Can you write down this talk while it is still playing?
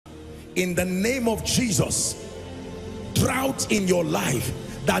in the name of Jesus. Drought in your life,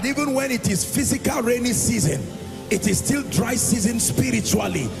 that even when it is physical rainy season, it is still dry season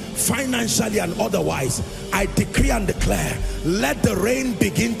spiritually, financially and otherwise. I decree and declare, let the rain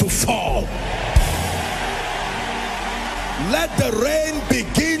begin to fall. Let the rain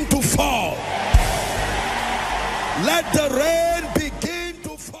begin to fall. Let the rain begin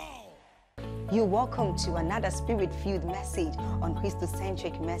to fall. You're welcome to another spirit-filled message on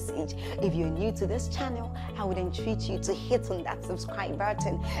Christocentric Message. If you're new to this channel, I would entreat you to hit on that subscribe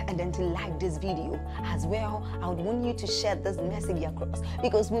button and then to like this video. As well, I would want you to share this message across,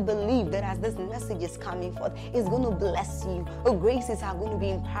 because we believe that as this message is coming forth, it's going to bless you. Graces are going to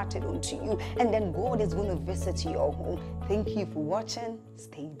be imparted unto you, and then God is going to visit your home. Thank you for watching.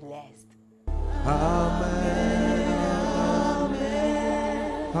 Stay blessed. Amen.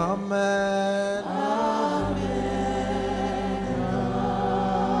 Amen. Amen.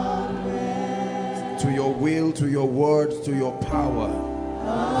 To your will, to your words, to your power.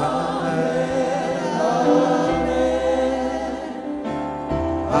 Amen. Amen.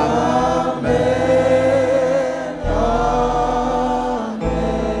 Amen.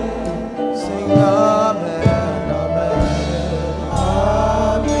 Sing amen.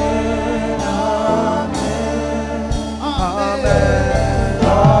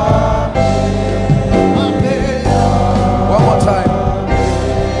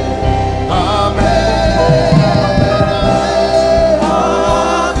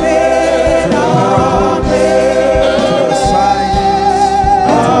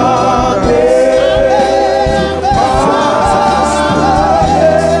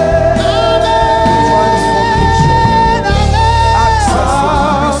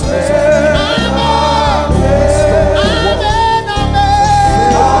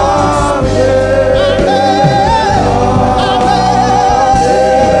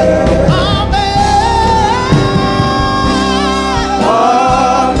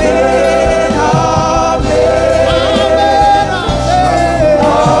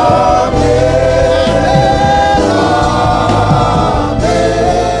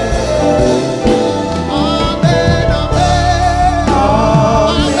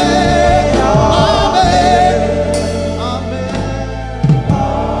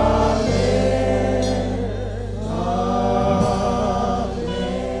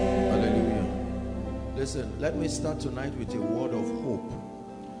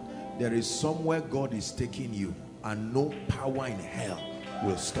 Somewhere God is taking you, and no power in hell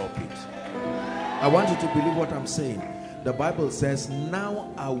will stop it. I want you to believe what I'm saying. The Bible says,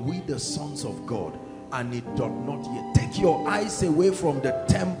 now are we the sons of God, and it doth not yet. Take your eyes away from the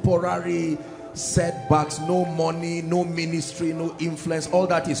temporary setbacks. No money, no ministry, no influence. All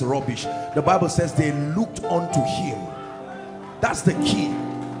that is rubbish. The Bible says they looked unto him. That's the key.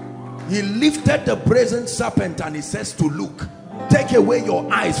 He lifted the brazen serpent, and he says to look. Take away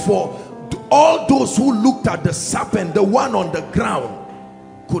your eyes, for all those who looked at the serpent, the one on the ground,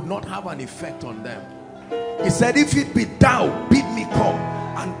 could not have an effect on them. He said, if it be thou, bid me come.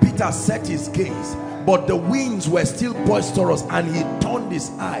 And Peter set his gaze, but the winds were still boisterous, and he turned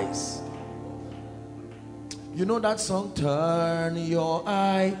his eyes. You know that song, turn your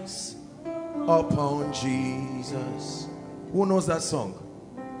eyes upon Jesus. Who knows that song?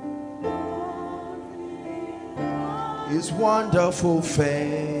 His wonderful face,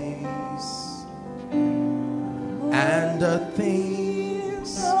 and the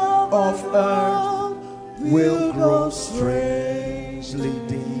things of earth will grow strangely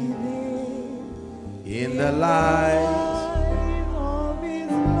dim in the light of his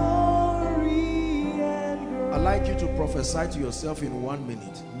glory and grace. I'd like you to prophesy to yourself in 1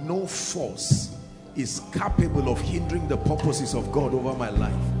 minute. No force is capable of hindering the purposes of God over my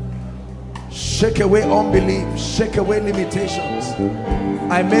life. Shake away unbelief, shake away limitations.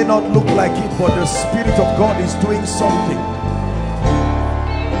 I may not look like it, but the Spirit of God is doing something.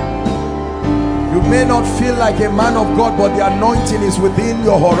 You may not feel like a man of God, but the anointing is within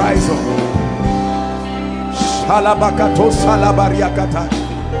your horizon.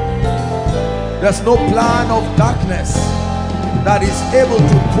 There's no plan of darkness that is able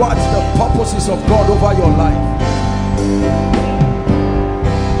to thwart the purposes of God over your life.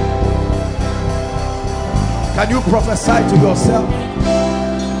 Can you prophesy to yourself?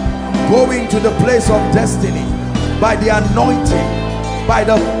 Going to the place of destiny by the anointing, by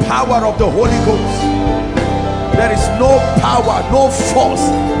the power of the Holy Ghost. There is no power, no force.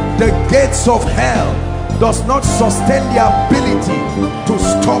 The gates of hell does not sustain the ability to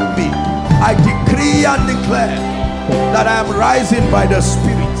stop me. I decree and declare that I am rising by the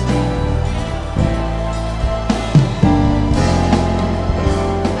Spirit.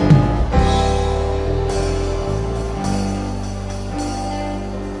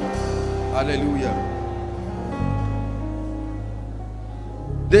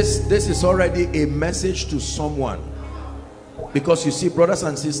 This is already a message to someone, because you see, brothers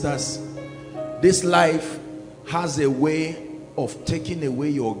and sisters, this life has a way of taking away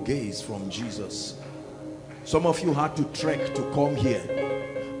your gaze from Jesus. Some of you had to trek to come here,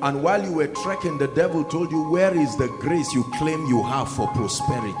 and while you were trekking, the devil told you, where is the grace you claim you have for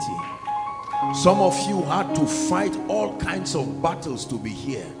prosperity? Some of you had to fight all kinds of battles to be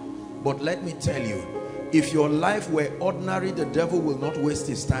here. But let me tell you, if your life were ordinary, the devil will not waste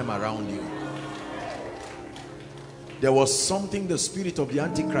his time around you. There was something the spirit of the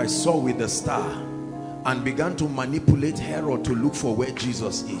Antichrist saw with the star and began to manipulate Herod to look for where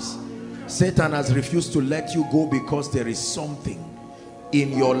Jesus is. Satan has refused to let you go because there is something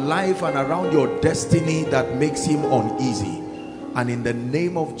in your life and around your destiny that makes him uneasy. And in the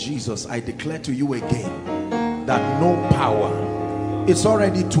name of Jesus, I declare to you again that no power, it's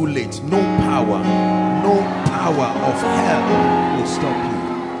already too late, no power of hell will stop you.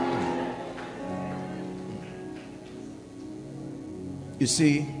 You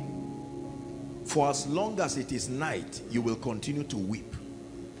see, for as long as it is night, you will continue to weep.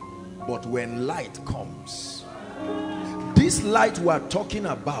 But when light comes, this light we are talking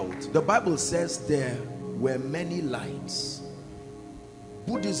about, the Bible says there were many lights.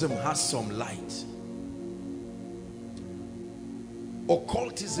 Buddhism has some light.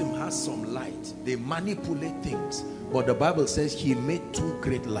 Occultism has some light. They manipulate things. But the Bible says he made two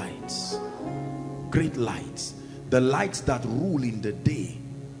great lights. Great lights. The lights that rule in the day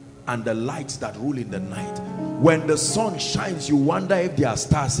and the lights that rule in the night. When the sun shines, you wonder if there are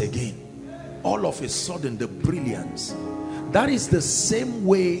stars again. All of a sudden, the brilliance. That is the same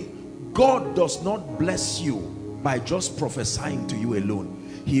way God does not bless you by just prophesying to you alone.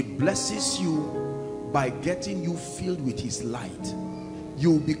 He blesses you by getting you filled with his light.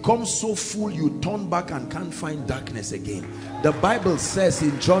 You become so full, you turn back and can't find darkness again. The Bible says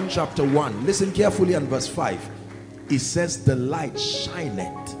in John chapter 1, listen carefully, and verse 5, it says the light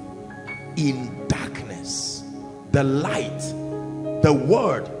shineth in darkness. The light, the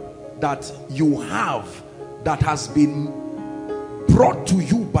word that you have, that has been brought to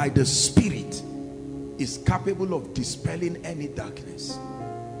you by the Spirit, is capable of dispelling any darkness.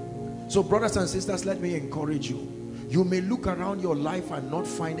 So brothers and sisters, let me encourage you. You may look around your life and not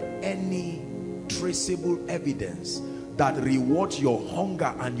find any traceable evidence that rewards your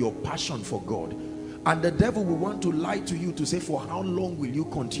hunger and your passion for God. And the devil will want to lie to you to say, for how long will you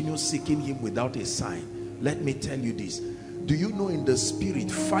continue seeking him without a sign? Let me tell you this. Do you know in the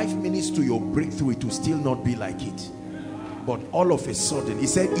spirit, 5 minutes to your breakthrough, it will still not be like it. But all of a sudden, he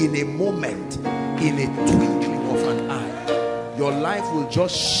said, in a moment, in a twinkling of an eye, your life will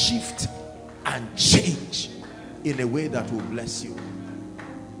just shift and change in a way that will bless you.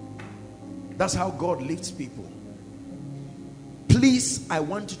 That's how God lifts people. Please, I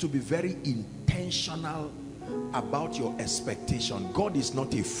want you to be very intentional about your expectation. God is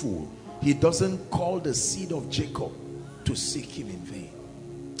not a fool. He doesn't call the seed of Jacob to seek him in vain.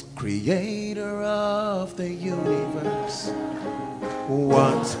 Creator of the universe,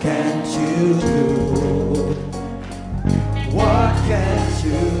 what can't you do? What can't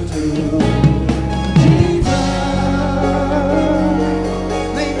you do? Jesus,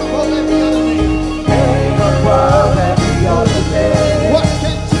 name above every other name. Name above every other name. What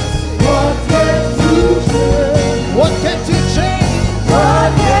can't you say? What can't you say? What can't you change?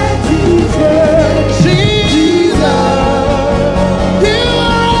 What can't you change? Jesus.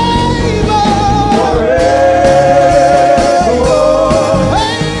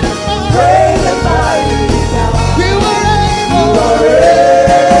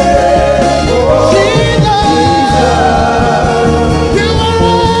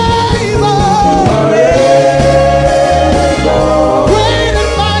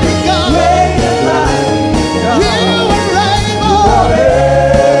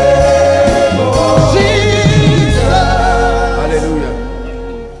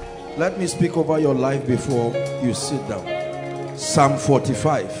 Let me speak over your life before you sit down. Psalm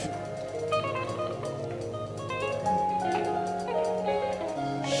 45.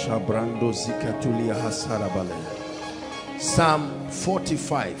 Psalm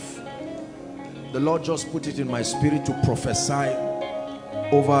 45. The Lord just put it in my spirit to prophesy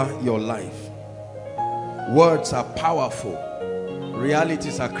over your life. Words are powerful.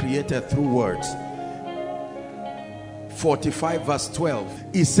 Realities are created through words. 45 verse 12,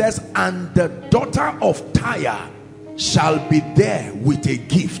 it says, and the daughter of Tyre shall be there with a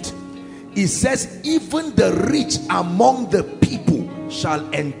gift. It says, even the rich among the people shall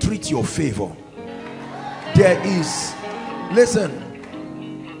entreat your favor. There is, listen,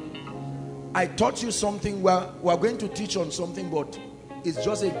 I taught you something. We're going to teach on something, but It's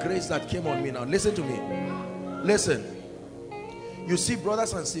just a grace that came on me now. Listen to me. Listen. You see,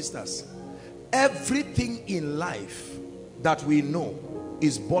 brothers and sisters, everything in life that we know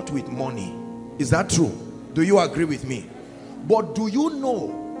is bought with money. Is that true? Do you agree with me? But do you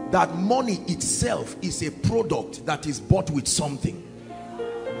know that money itself is a product that is bought with something?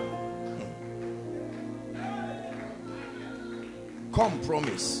 Come,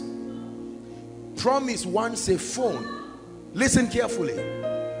 promise. Promise wants a phone. Listen carefully.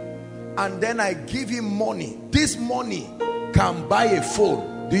 And then I give him money. This money can buy a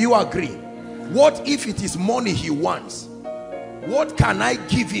phone. Do you agree? What if it is money he wants? What can I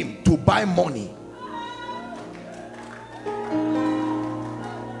give him to buy money?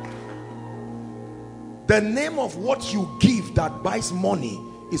 The name of what you give that buys money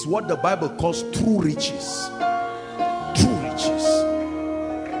is what the Bible calls true riches. True riches.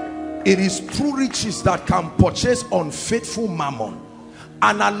 It is true riches that can purchase unfaithful mammon,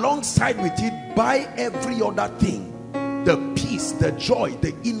 and alongside with it buy every other thing. The peace, the joy,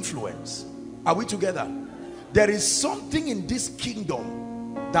 the influence. Are we together? There is something in this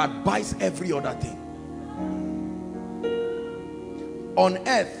kingdom that buys every other thing. On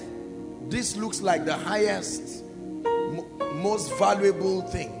earth, this looks like the highest, most valuable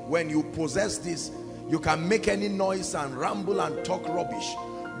thing. When you possess this, you can make any noise and ramble and talk rubbish.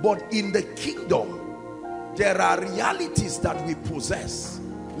 But in the kingdom, there are realities that we possess.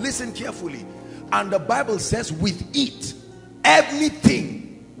 Listen carefully. And the Bible says, with it,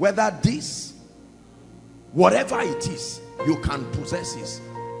 anything, whether this, whatever it is, you can possess it.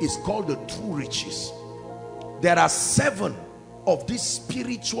 It's called the true riches. There are 7 of this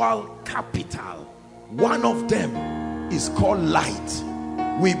spiritual capital. One of them is called light.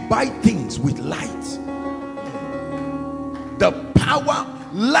 We buy things with light. The power,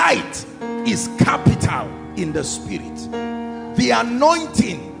 light is capital in the spirit. The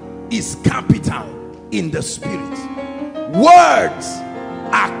anointing is capital in the spirit. Words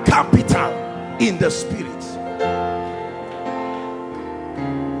are capital in the spirit.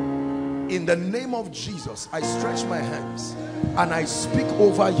 In the name of Jesus, I stretch my hands and I speak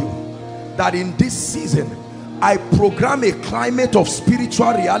over you that in this season I program a climate of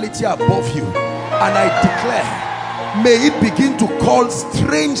spiritual reality above you, and I declare, may it begin to call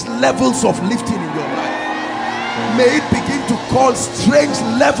strange levels of lifting in your life. May it begin to call strange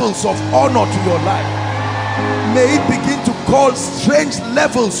levels of honor to your life. May it begin to call strange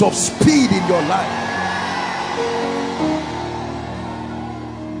levels of speed in your life.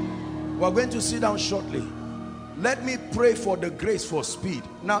 We're going to sit down shortly. Let me pray for the grace for speed.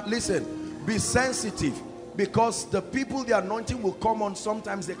 Now listen, be sensitive, because the people the anointing will come on,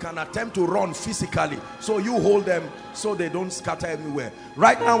 sometimes they can attempt to run physically. So you hold them so they don't scatter everywhere.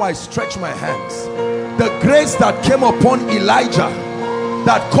 Right now I stretch my hands. The grace that came upon Elijah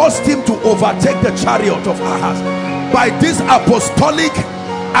that caused him to overtake the chariot of Ahaz, by this apostolic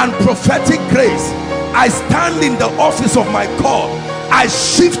and prophetic grace, I stand in the office of my call. I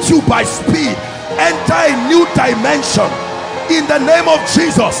shift you by speed. Enter a new dimension in the name of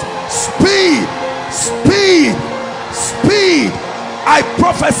Jesus. Speed, speed, speed. I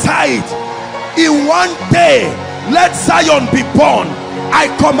prophesy it. In one day, let Zion be born. I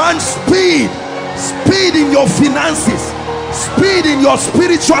command speed. Speed in your finances, speed in your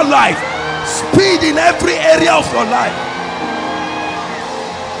spiritual life, speed in every area of your life.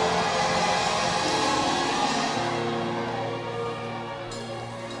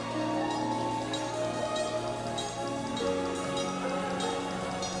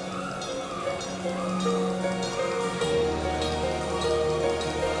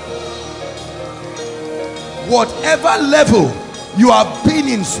 Whatever level you have been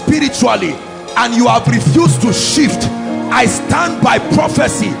in spiritually and you have refused to shift, I stand by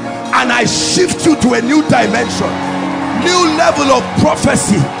prophecy and I shift you to a new dimension, new level of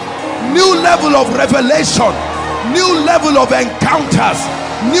prophecy, new level of revelation, new level of encounters,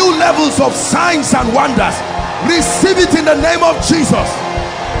 new levels of signs and wonders. Receive it in the name of Jesus.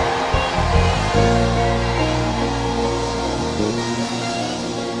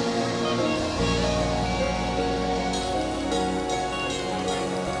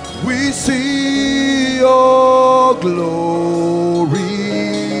 We see your glory.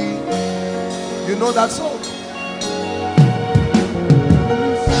 You know that song?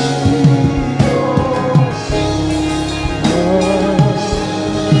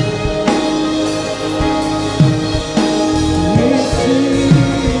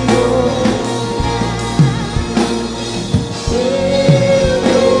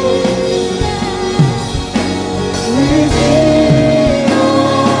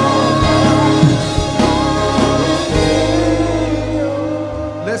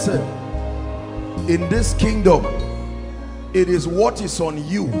 kingdom, it is what is on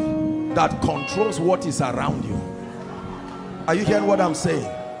you that controls what is around you. Are you hearing what I'm saying?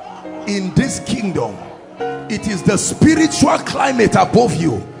 In this kingdom, it is the spiritual climate above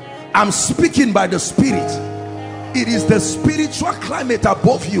you. I'm speaking by the Spirit. It is the spiritual climate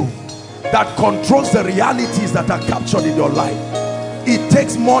above you that controls the realities that are captured in your life. It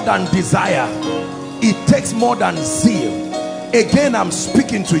takes more than desire. It takes more than zeal. Again, I'm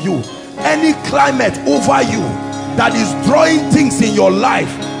speaking to you. Any climate over you that is drawing things in your life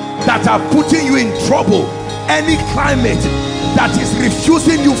that are putting you in trouble, any climate that is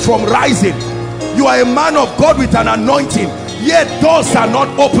refusing you from rising, you are a man of God with an anointing, yet doors are not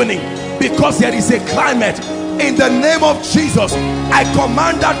opening because there is a climate. In the name of Jesus, I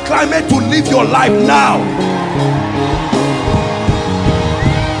command that climate to live your life now.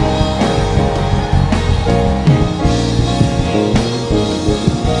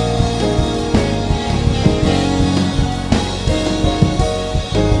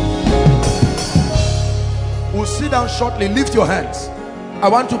 We'll sit down shortly. Lift your hands. I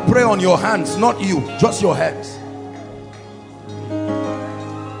want to pray on your hands, not you, just your hands.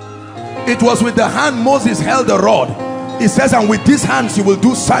 It was with the hand Moses held the rod. It says, and with these hands you will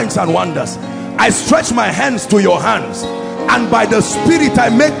do signs and wonders. I stretch my hands to your hands, and by the Spirit I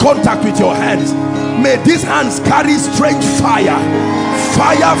make contact with your hands. May these hands carry strange fire.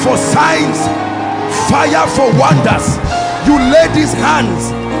 Fire for signs, fire for wonders. You lay these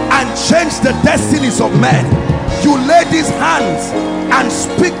hands and change the destinies of men. You lay these hands and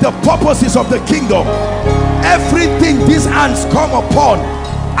speak the purposes of the kingdom. Everything these hands come upon,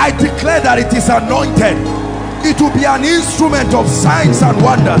 I declare that it is anointed. It will be an instrument of signs and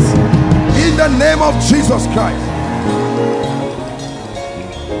wonders in the name of Jesus Christ.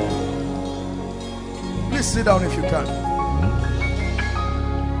 Please sit down if you can.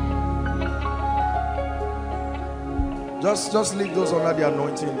 Just leave those under the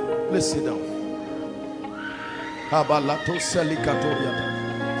anointing. Please sit down.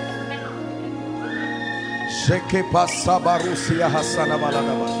 Sheke pasabarusia hasana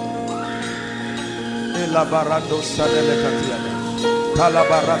maladaba. Elabarando sadele katiada.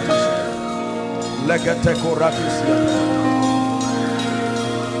 Talabaratus. Legete koratisia.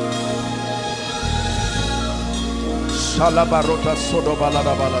 Shalabarota sodo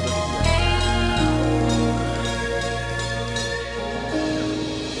balada balada.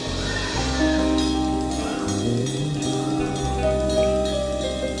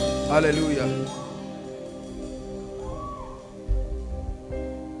 Hallelujah.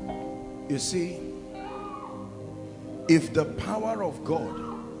 You see, if the power of God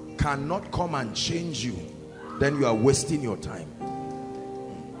cannot come and change you, then you are wasting your time.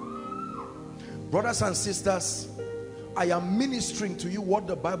 Brothers and sisters, I am ministering to you what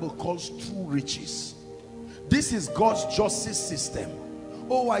the Bible calls true riches. This is God's justice system.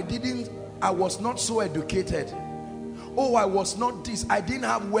 Oh, I was not so educated. Oh, I was not this. I didn't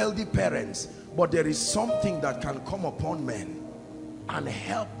have wealthy parents. But there is something that can come upon men and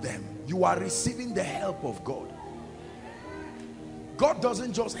help them. You are receiving the help of God. God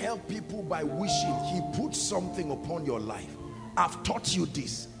doesn't just help people by wishing. He puts something upon your life. I've taught you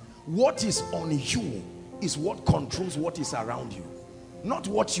this. What is on you is what controls what is around you. Not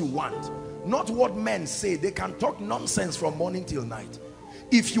what you want. Not what men say. They can talk nonsense from morning till night.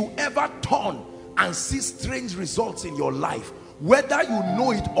 If you ever turn and see strange results in your life, whether you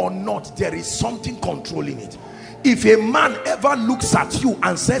know it or not, there is something controlling it. If a man ever looks at you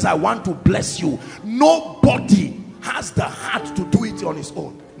and says, I want to bless you, nobody has the heart to do it on his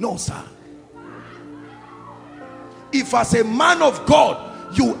own. No, sir. If as a man of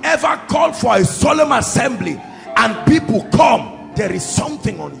God, you ever call for a solemn assembly and people come, there is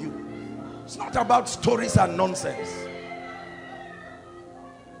something on you. It's not about stories and nonsense.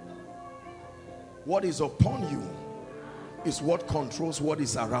 What is upon you is what controls what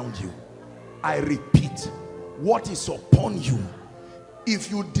is around you. I repeat, what is upon you.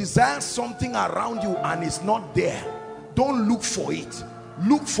 If you desire something around you and it's not there, don't look for it.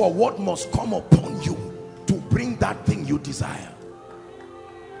 Look for what must come upon you to bring that thing you desire.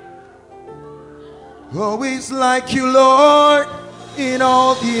 Who is like you, Lord, in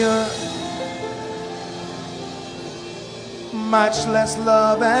all the earth? Much less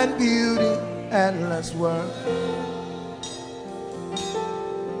love and beauty, endless worth.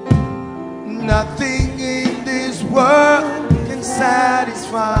 Nothing in this world can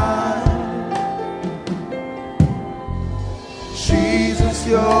satisfy. Jesus,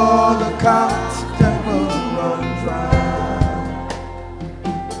 you're the cup that will run dry.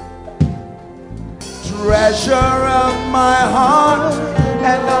 Treasure of my heart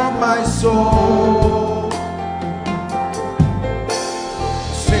and of my soul.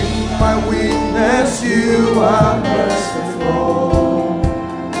 my weakness, you are merciful.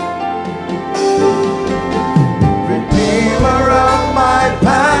 Redeemer of my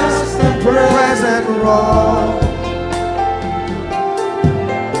past and present wrong.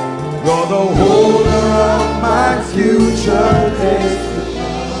 You're the holder of my future days to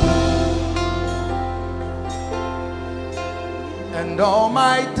come. And all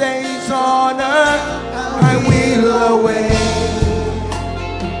my days on earth I will await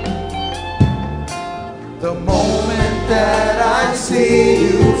the moment that I see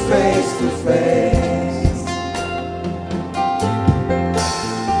you face to face.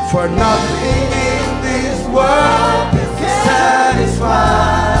 For nothing in this world can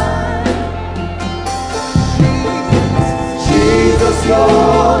satisfy. Jesus,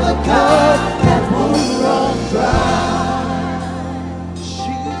 you're the cup that won't run dry.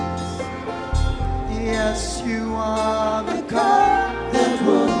 Jesus, yes, you are the cup that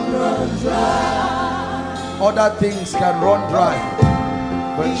won't run dry. Other things can run dry,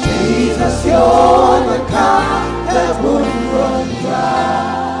 but Jesus, you're the cup that won't run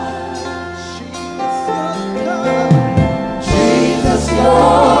dry. Jesus,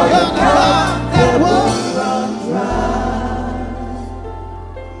 you're the cup that won't run dry.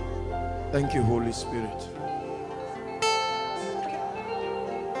 Thank you, Holy Spirit.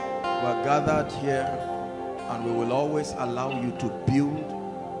 We're gathered here and we will always allow you to build,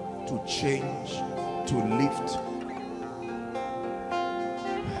 to change, to lift.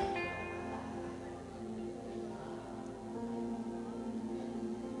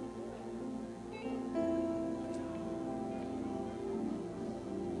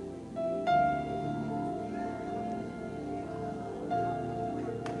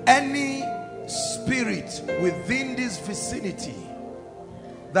 Any spirit within this vicinity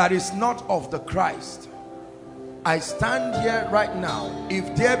that is not of the Christ, I stand here right now.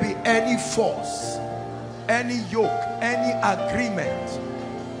 If there be any force, any yoke, any agreement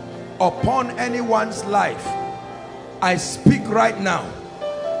upon anyone's life, I speak right now.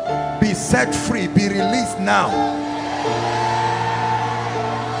 Be set free, be released now.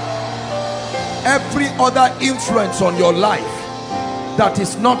 Every other influence on your life that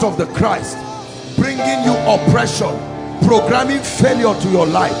is not of the Christ, bringing you oppression, programming failure to your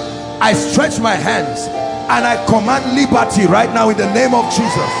life, I stretch my hands and I command liberty right now in the name of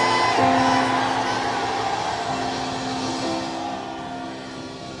Jesus.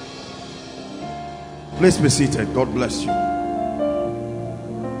 Please be seated. God bless you.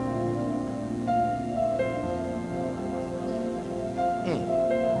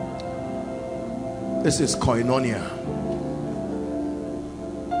 This is koinonia.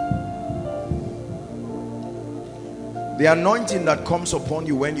 The anointing that comes upon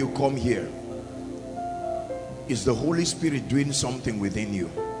you when you come here is the Holy Spirit doing something within you.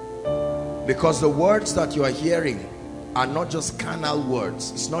 Because the words that you are hearing are not just carnal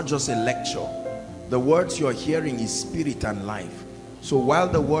words. It's not just a lecture. The words you are hearing is spirit and life. So while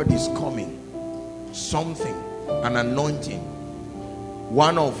the word is coming, something, an anointing,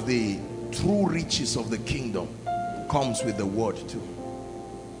 one of the true riches of the kingdom comes with the word too.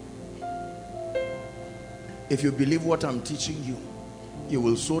 If you believe what I'm teaching you, you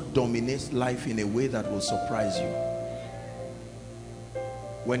will so dominate life in a way that will surprise you.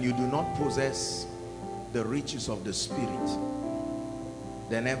 When you do not possess the riches of the Spirit,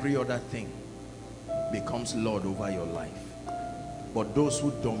 then every other thing becomes Lord over your life. But those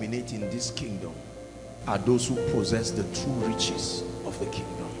who dominate in this kingdom are those who possess the true riches of the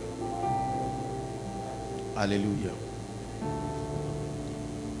kingdom. Hallelujah.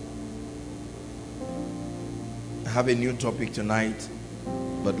 I have a new topic tonight,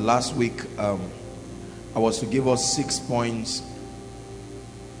 but last week I was to give us 6 points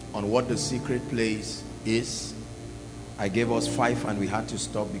on what the secret place is. I gave us 5 and we had to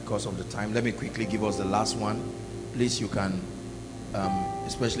stop because of the time. Let me quickly give us the last one. Please, you can,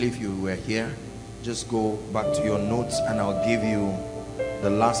 especially if you were here, just go back to your notes and I'll give you the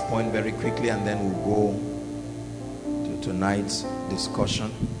last point very quickly, and then we'll go to tonight's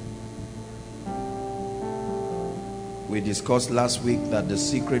discussion. We discussed last week that the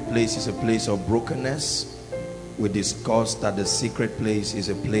secret place is a place of brokenness. We discussed that the secret place is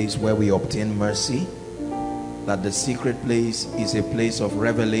a place where we obtain mercy. That the secret place is a place of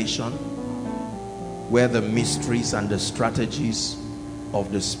revelation, where the mysteries and the strategies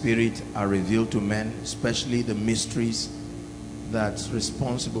of the Spirit are revealed to men, especially the mysteries that's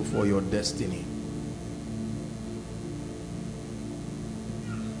responsible for your destiny.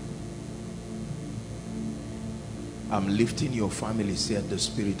 I'm lifting your family, said the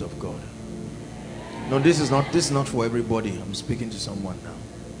Spirit of God. No, this is not for everybody. I'm speaking to someone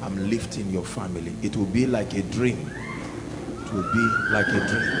now. I'm lifting your family. It will be like a dream. It will be like a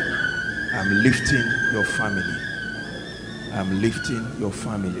dream. I'm lifting your family. I'm lifting your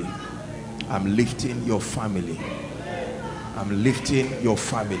family. I'm lifting your family. I'm lifting your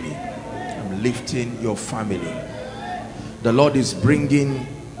family. I'm lifting your family. The Lord is bringing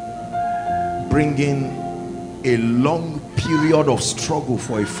a long period of struggle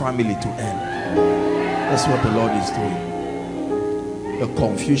for a family to end. That's what the Lord is doing. The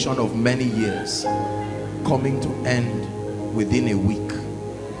confusion of many years coming to end within a week.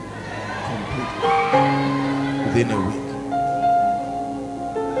 Completely. Within a week.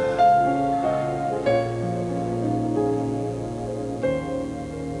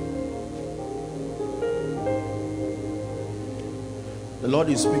 The Lord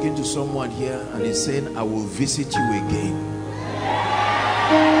is speaking to someone here and he's saying, I will visit you again.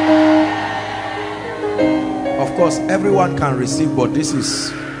 Of course, everyone can receive, but this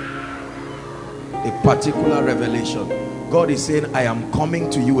is a particular revelation. God is saying, I am coming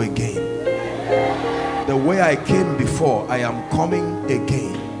to you again. The way I came before, I am coming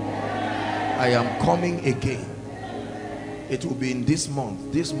again. I am coming again. It will be in this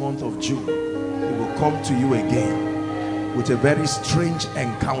month of June. It will come to you again with a very strange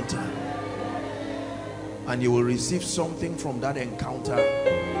encounter, and you will receive something from that encounter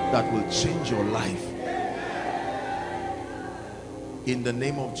that will change your life in the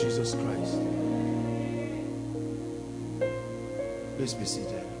name of Jesus Christ. Please be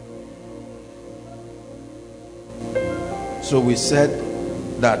seated. So we said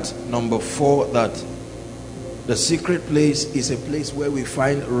that number 4, that the secret place is a place where we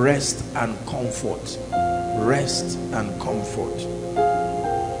find rest and comfort. Rest and comfort.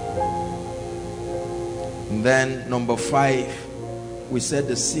 And then number 5, we said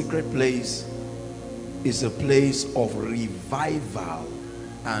the secret place is a place of revival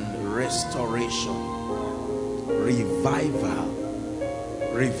and restoration. Revival.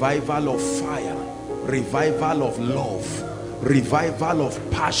 Revival of fire. Revival of love. Revival of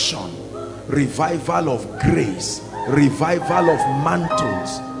passion. Revival of grace. Revival of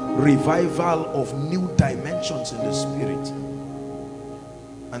mantles. Revival of new dimensions in the spirit.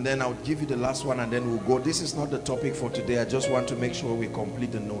 And then I'll give you the last one and then we'll go. This is not the topic for today. I just want to make sure we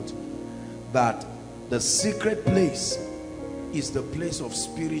complete the note. That the secret place is the place of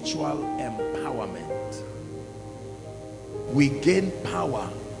spiritual empowerment. We gain power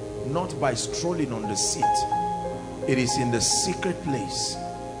not by strolling on the seat. It is in the secret place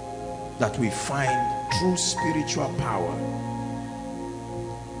that we find true spiritual power.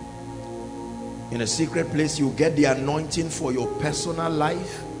 In a secret place, you get the anointing for your personal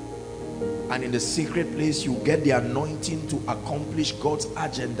life. And in the secret place, you get the anointing to accomplish God's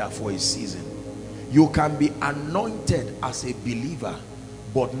agenda for a season. You can be anointed as a believer,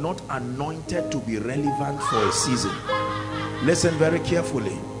 but not anointed to be relevant for a season. Listen very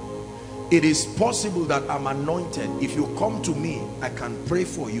carefully. It is possible that I'm anointed. If you come to me, I can pray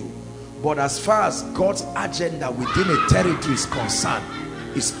for you. But as far as God's agenda within a territory is concerned,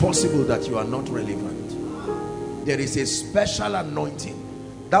 it's possible that you are not relevant. There is a special anointing.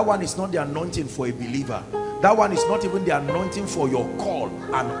 That one is not the anointing for a believer. That one is not even the anointing for your call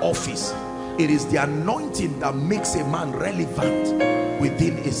and office. It is the anointing that makes a man relevant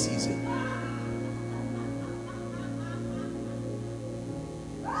within a season.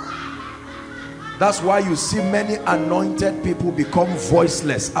 That's why you see many anointed people become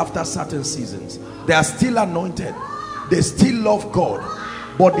voiceless after certain seasons. They are still anointed. They still love God.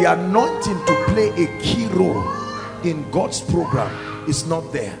 But the anointing to play a key role in God's program is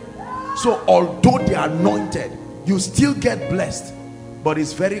not there. So although they are anointed, you still get blessed. But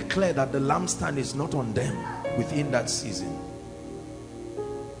it's very clear that the lampstand is not on them within that season.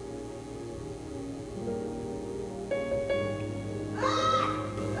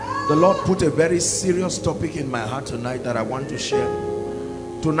 The Lord put a very serious topic in my heart tonight that I want to share.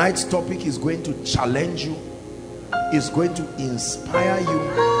 Tonight's topic is going to challenge you, is going to inspire you,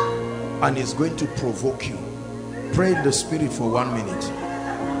 and is going to provoke you. Pray in the spirit for 1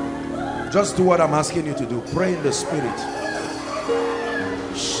 minute. Just do what I'm asking you to do. Pray in the spirit.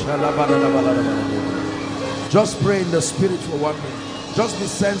 Just pray in the spirit for 1 minute. Just be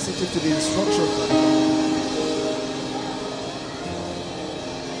sensitive to the instructions.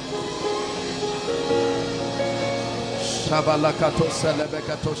 Shabalakato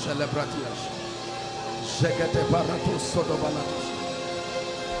Selebekato Celebratias. Jegete Barato Sodobalatos.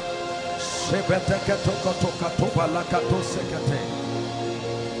 Shebetekato Kotokato Balakato Sekate.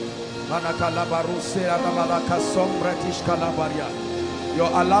 Manakalabaruse Adamalaka Sombretish Kalabaria.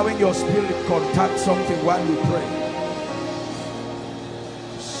 You're allowing your spirit contact something while you pray.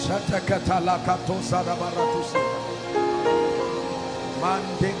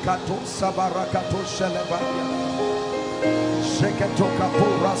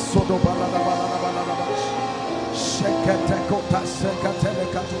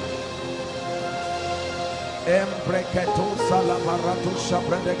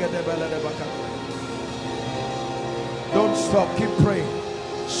 Don't stop, keep praying.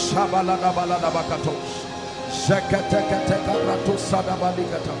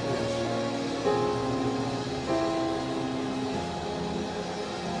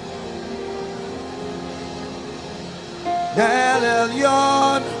 El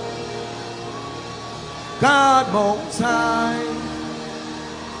Elyon, God Most High,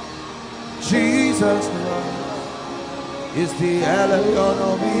 Jesus Christ is the El Elyon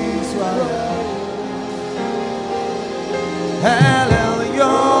of Israel. El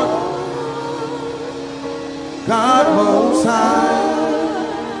Elyon, God Most High,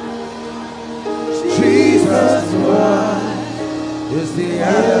 Jesus Christ is the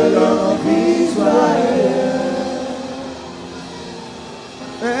El Elyon of Israel.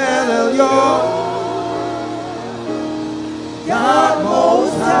 El Elyon, God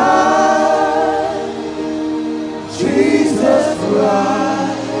Most High, Jesus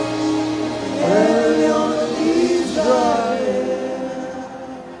Christ, El Elyon of Israel.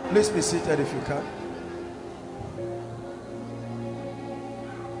 Please be seated if you can.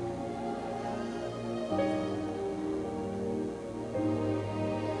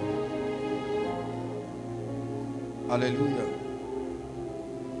 Hallelujah.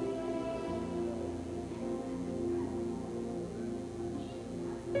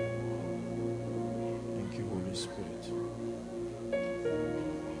 Thank you, Holy Spirit.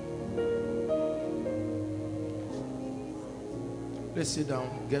 Let's sit down,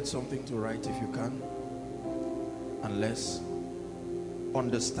 get something to write if you can, and let's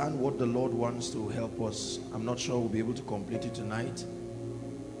understand what the Lord wants to help us. I'm not sure we'll be able to complete it tonight.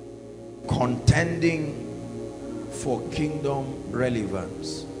 Contending for kingdom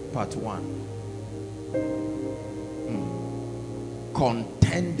relevance, part 1.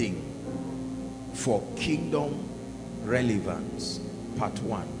 Contending for kingdom relevance, part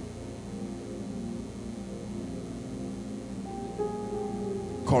 1.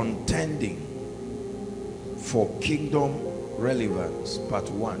 Contending for kingdom relevance, part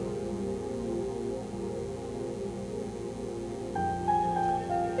 1.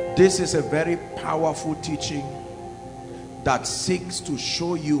 This is a very powerful teaching that seeks to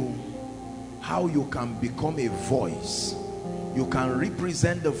show you how you can become a voice. You can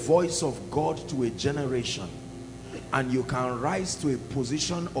represent the voice of God to a generation, and you can rise to a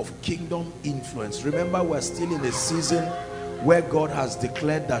position of kingdom influence. Remember, we're still in a season where God has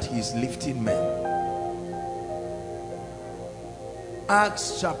declared that he is lifting men.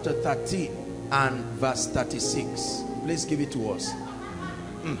 Acts chapter 13 and verse 36. Please give it to us.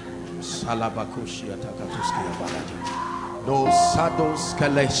 No sados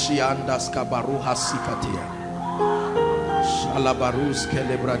kaleshiandas kabaruha sikatia. Shalabarus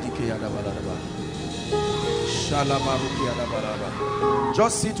kelebradike yadabalaba. Shalabaruki yadabalaba.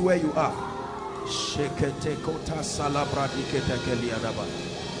 Just sit where you are. Shekete kota salabradike tekeli yadaba.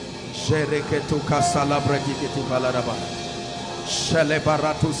 Shereketu kasalabradike tibaladaba.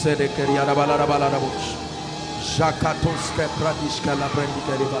 Shelebaratu sedekeri yadabalaba. Jakatos kepradish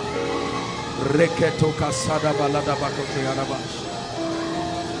kalabradike riba. Reketo kasada balada bakote yadabash.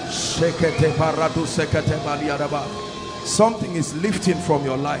 Shekete paradu sekete baliadaba. Something is lifting from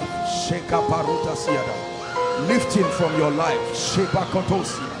your life. Sheka paruta siada. Lifting from your life. Sheba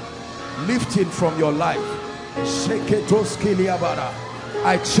kotosi. Lifting from your life. Sheketos kiliabara.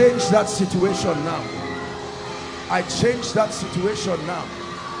 I change that situation now. I change that situation now.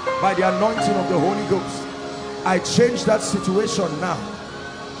 By the anointing of the Holy Ghost. I change that situation now.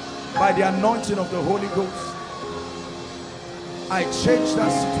 By the anointing of the Holy Ghost. I change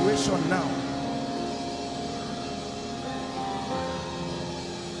that situation now.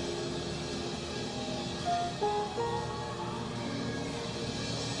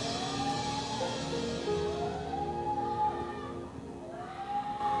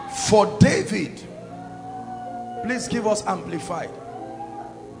 For David, please give us amplified.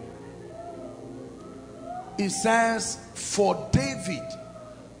 It says, for David,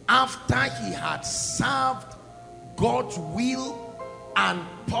 after he had served God's will and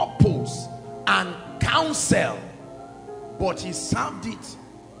purpose and counsel, but he served it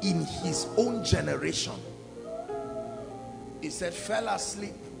in his own generation. He said, fell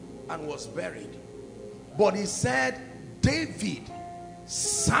asleep and was buried. But he said, David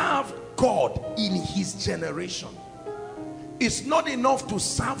served God in his generation. It's not enough to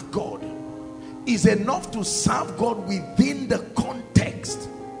serve God. It's enough to serve God within the context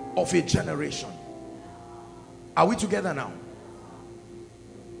of a generation. Are we together now?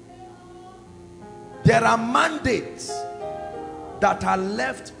 There are mandates that are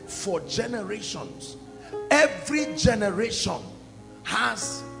left for generations. Every generation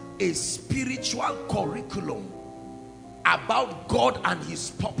has a spiritual curriculum about God and his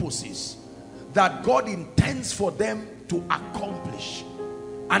purposes that God intends for them to accomplish.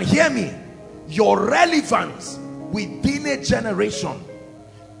 And hear me, your relevance within a generation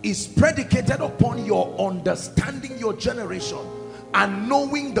is predicated upon your understanding your generation and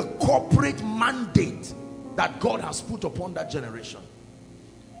knowing the corporate mandate that God has put upon that generation.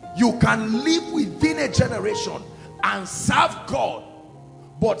 You can live within a generation and serve God,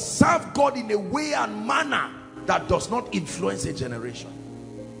 but serve God in a way and manner that does not influence a generation.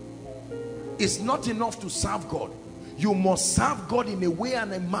 It's not enough to serve God. You must serve God in a way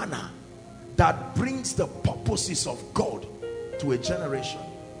and a manner that brings the purposes of God to a generation.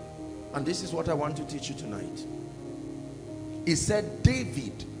 And this is what I want to teach you tonight. He said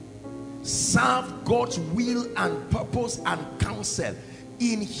David served God's will and purpose and counsel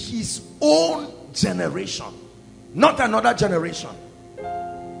in his own generation, not another generation.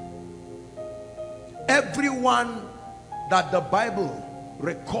 Everyone that the Bible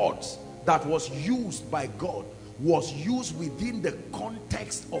records that was used by God was used within the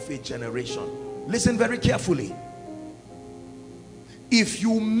context of a generation. Listen very carefully. If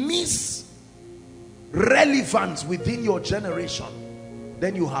you miss relevance within your generation,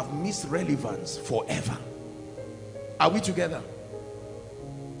 then you have missed relevance forever. Are we together?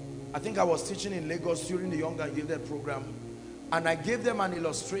 I think I was teaching in Lagos during the Young and Gifted program, and I gave them an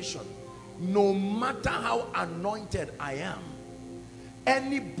illustration. No matter how anointed I am,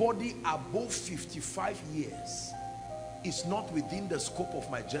 anybody above 55 years is not within the scope of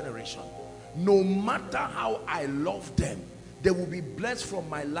my generation. No matter how I love them, they will be blessed from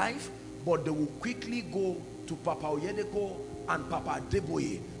my life, but they will quickly go to Papa Oyedeko and Papa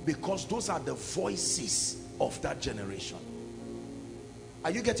Adeboye, because those are the voices of that generation.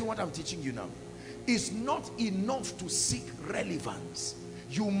 Are you getting what I'm teaching you now? It's not enough to seek relevance.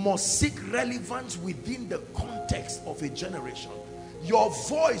 You must seek relevance within the context of a generation. Your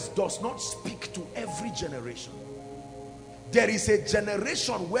voice does not speak to every generation. There is a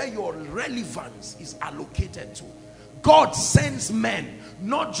generation where your relevance is allocated to. God sends men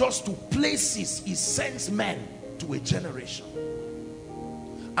not just to places, he sends men to a generation.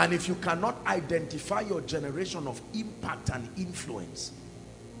 And if you cannot identify your generation of impact and influence,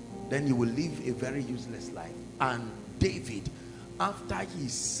 then you will live a very useless life. And David, after he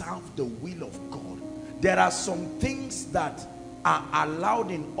served the will of God, there are some things that are allowed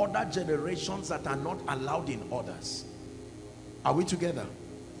in other generations that are not allowed in others. Are we together?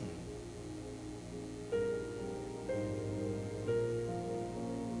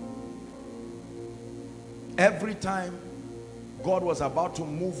 Every time God was about to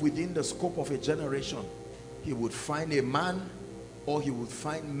move within the scope of a generation, he would find a man or he would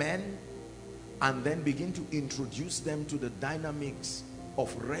find men and then begin to introduce them to the dynamics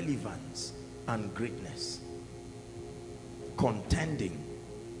of relevance and greatness, contending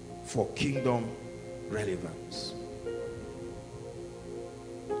for kingdom relevance.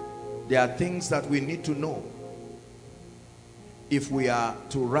 There are things that we need to know if we are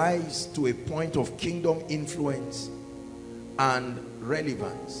to rise to a point of kingdom influence and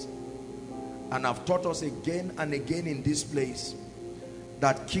relevance. And I've taught us again and again in this place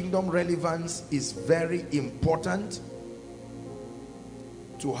that kingdom relevance is very important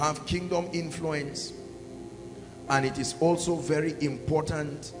to have kingdom influence, and it is also very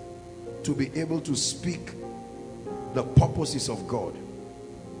important to be able to speak the purposes of God.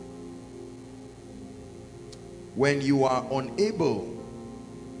 When you are unable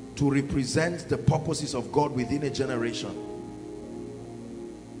to represent the purposes of God within a generation,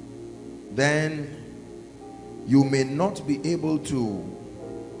 then you may not be able to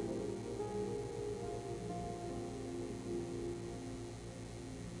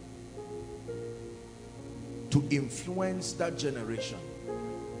influence that generation.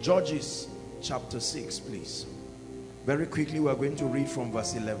 Judges chapter 6, please. Very quickly, we are going to read from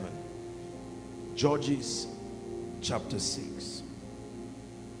verse 11. Judges chapter 6.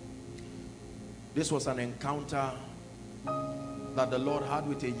 This was an encounter that the Lord had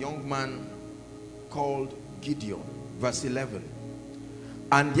with a young man called Gideon. Verse 11.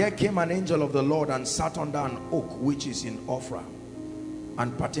 And there came an angel of the Lord and sat under an oak which is in Ophrah,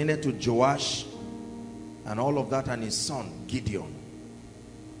 and pertained to Joash and all of that, and his son Gideon.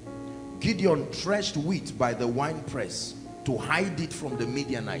 Gideon threshed wheat by the winepress to hide it from the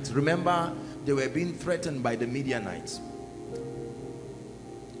Midianites. Remember, they were being threatened by the Midianites.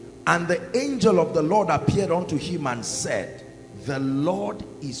 And the angel of the Lord appeared unto him and said, the Lord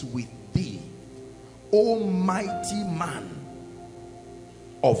is with thee, O mighty man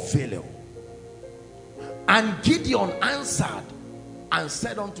of valor. And Gideon answered and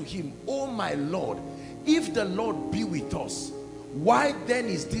said unto him, O my Lord, if the Lord be with us, why then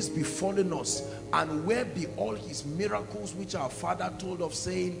is this befallen us? And where be all his miracles which our father told of,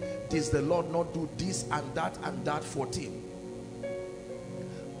 saying, does the Lord not do this and that for him?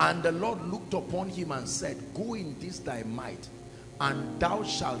 And the Lord looked upon him and said, go in this thy might, and thou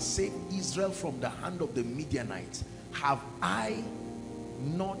shalt save Israel from the hand of the Midianites. Have I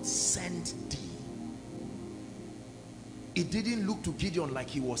not sent thee? It didn't look to Gideon like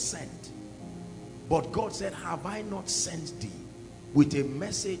he was sent, but God said, have I not sent thee with a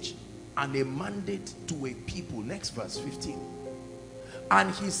message and a mandate to a people? Next verse 15.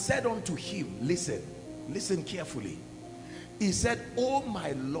 And he said unto him, listen carefully. He said, oh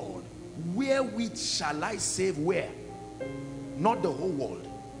my Lord, wherewith shall I save? Where? Not the whole world,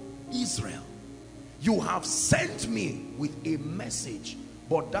 Israel. You have sent me with a message,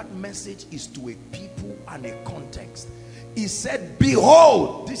 but that message is to a people and a context. He said,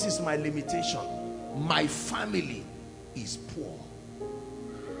 behold, this is my limitation. My family is poor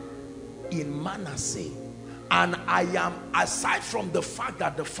in Manasseh, and I am, aside from the fact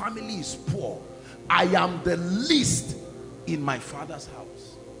that the family is poor, I am the least in my father's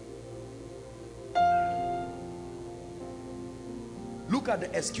house. Look at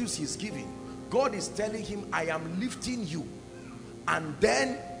the excuse he's giving. God is telling him, I am lifting you, and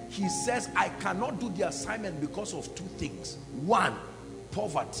then he says, I cannot do the assignment because of two things. One,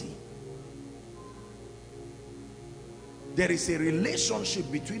 poverty. There is a relationship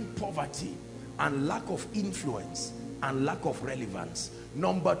between poverty and lack of influence and lack of relevance.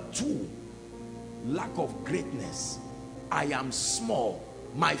 Number two, lack of greatness. I am small,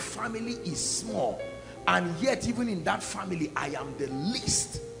 my family is small, and yet even in that family I am the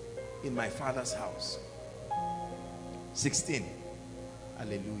least in my father's house. 16.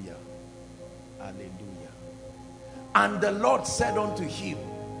 Hallelujah. Hallelujah. And the Lord said unto him,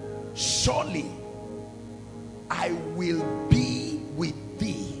 surely I will be with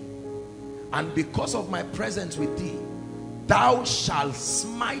thee, and because of my presence with thee, thou shalt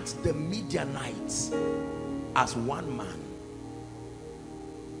smite the Midianites as one man.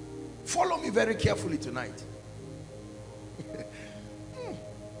 Follow me very carefully tonight.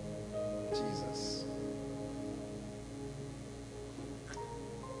 Jesus.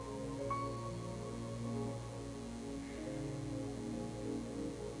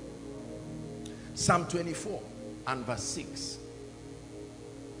 Psalm 24 and verse 6.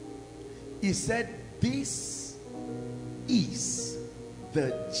 He said, this is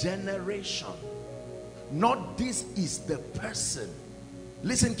the generation, not this is the person.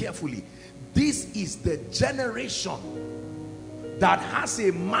 Listen carefully. This is the generation that has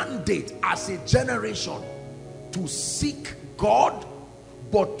a mandate as a generation to seek God,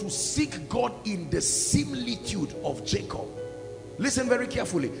 but to seek God in the similitude of Jacob. Listen very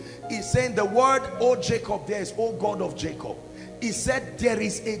carefully. He's saying the word, O Jacob, there is O God of Jacob. He said there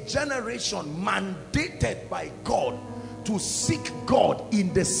is a generation mandated by God to seek God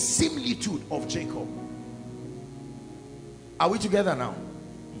in the similitude of Jacob. Are we together now?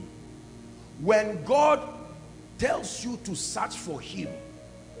 When God tells you to search for him,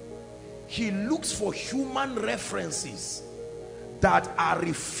 he looks for human references that are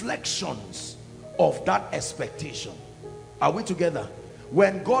reflections of that expectation. Are we together?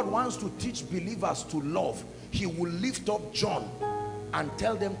 When God wants to teach believers to love, he will lift up John and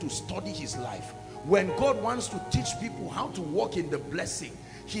tell them to study his life. When God wants to teach people how to walk in the blessing,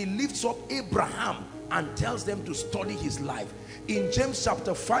 he lifts up Abraham and tells them to study his life. In James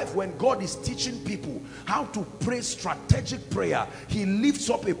chapter 5, when God is teaching people how to pray strategic prayer, he lifts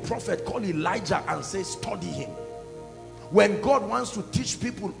up a prophet called Elijah and says, study him. When God wants to teach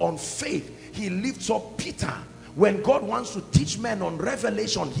people on faith, he lifts up Peter. When God wants to teach men on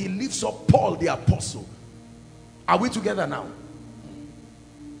revelation, he lifts up Paul the apostle. Are we together now?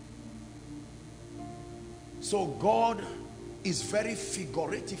 So God is very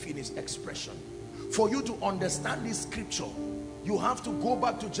figurative in his expression. For you to understand this scripture, you have to go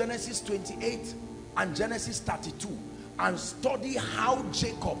back to Genesis 28 and Genesis 32 and study how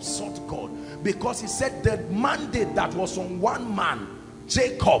Jacob sought God. Because he said the mandate that was on one man,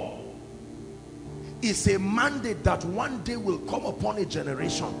 Jacob, is a mandate that one day will come upon a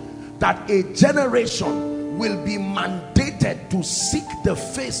generation. That a generation will be mandated to seek the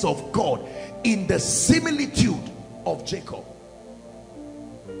face of God in the similitude of Jacob.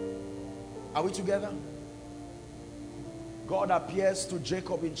 Are we together? God appears to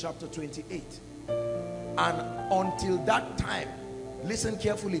Jacob in chapter 28. And until that time, listen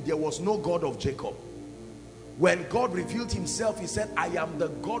carefully, there was no God of Jacob. When God revealed himself, he said, I am the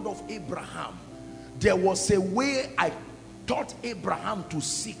God of Abraham. There was a way I taught Abraham to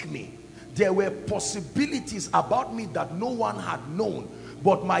seek me. There were possibilities about me that no one had known.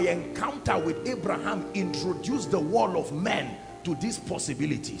 But my encounter with Abraham introduced the world of men to these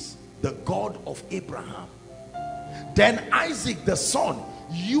possibilities. The God of Abraham. Then Isaac the son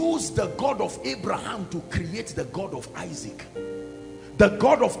used the God of Abraham to create the God of Isaac. The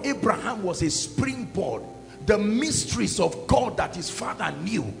God of Abraham was a springboard, the mysteries of God that his father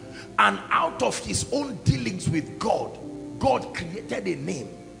knew, and out of his own dealings with God, God created a name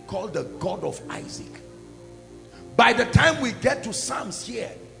called the God of Isaac. By the time we get to Psalms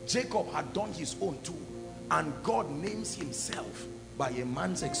here, Jacob had done his own too, and God names himself by a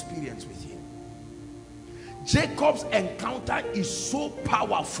man's experience with him. Jacob's encounter is so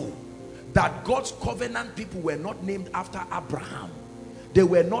powerful that God's covenant people were not named after Abraham. They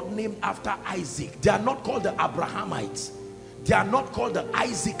were not named after Isaac. They are not called the Abrahamites. They are not called the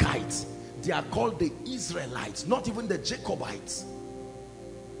Isaacites. They are called the Israelites, not even the Jacobites.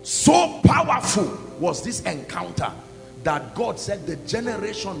 So powerful was this encounter that God said, the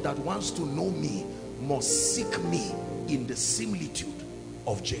generation that wants to know me must seek me in the similitude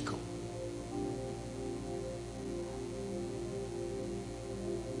of Jacob.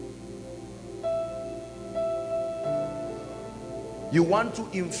 You want to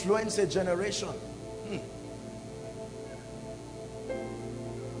influence a generation?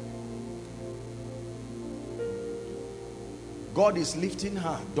 God is lifting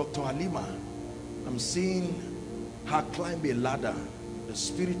her, Dr. Halima. I'm seeing her climb a ladder. The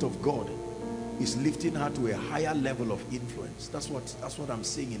Spirit of God is lifting her to a higher level of influence. That's what I'm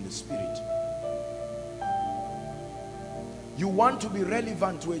seeing in the Spirit. You want to be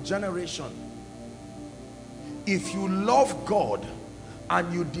relevant to a generation. If you love God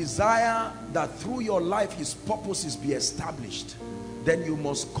and you desire that through your life his purposes be established, then you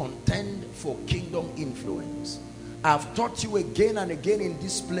must contend for kingdom influence. I've taught you again and again in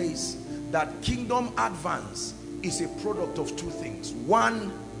this place that kingdom advance is a product of two things.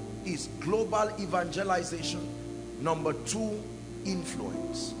 One is global evangelization. Number two,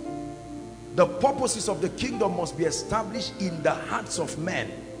 influence. The purposes of the kingdom must be established in the hearts of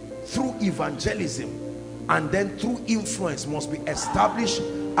men through evangelism, and then through influence must be established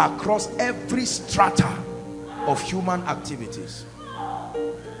across every strata of human activities.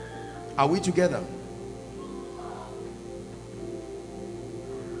 Are we together?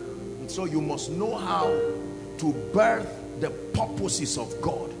 And so you must know how to birth the purposes of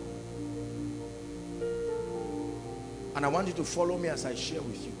God. And I want you to follow me as I share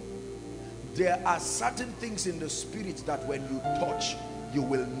with you. There are certain things in the spirit that when you touch, you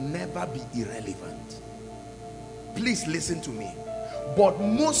will never be irrelevant. Please listen to me. But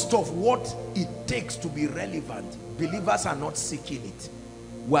most of what it takes to be relevant, believers are not seeking it.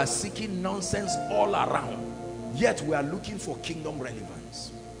 We are seeking nonsense all around, yet we are looking for kingdom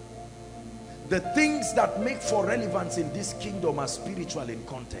relevance. The things that make for relevance in this kingdom are spiritual in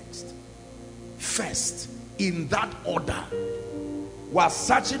context. First, in that order, we are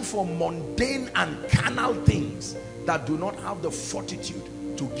searching for mundane and carnal things that do not have the fortitude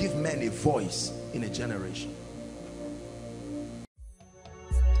to give men a voice in a generation.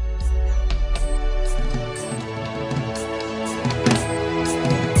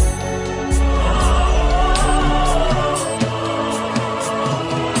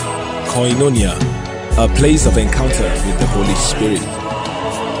 Koinonia, a place of encounter with the Holy Spirit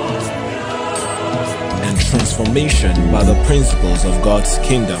and transformation by the principles of God's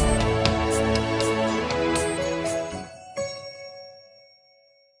kingdom.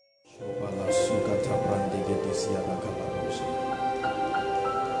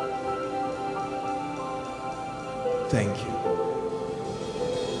 Thank you.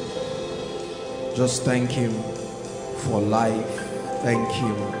 Just thank him for life. Thank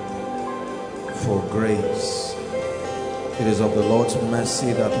him for grace. It is of the Lord's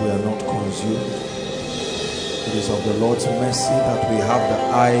mercy that we are not consumed. It is of the Lord's mercy that we have the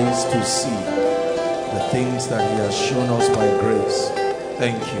eyes to see the things that he has shown us by grace.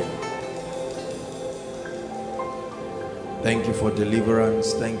 Thank you. Thank you for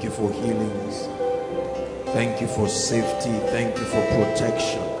deliverance. Thank you for healings. Thank you for safety. Thank you for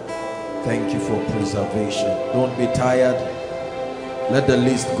protection. Thank you for preservation. Don't be tired. Let the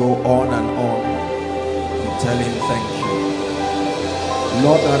list go on and on. And tell him thank you.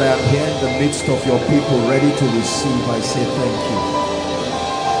 Lord, that I am here in the midst of your people ready to receive, I say thank you.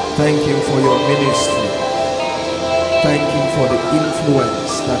 Thank him for your ministry. Thank him for the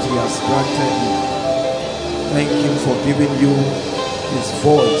influence that he has granted you. Thank him for giving you his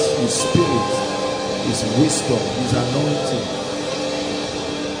voice, his spirit, his wisdom, his anointing.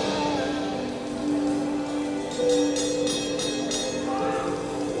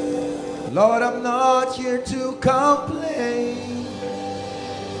 Lord, I'm not here to complain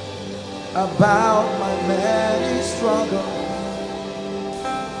about my many struggles,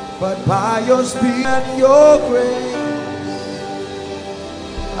 but by your spirit and your grace,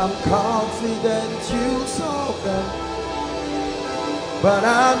 I'm confident you'll solve them. But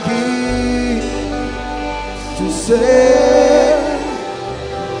I'm here to say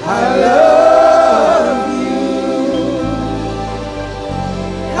I love you.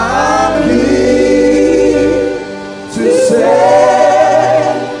 I'm here to say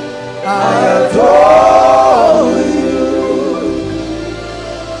I adore you.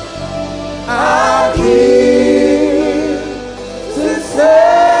 I'm here to say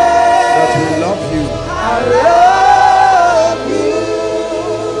that we love you. I love you.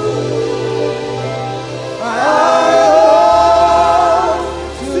 I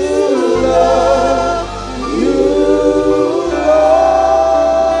want to love you, Lord.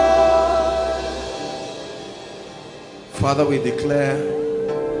 Father, we declare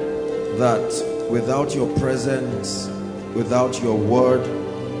that without your presence, without your word,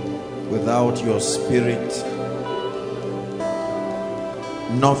 without your spirit,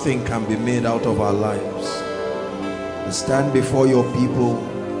 nothing can be made out of our lives. We stand before your people,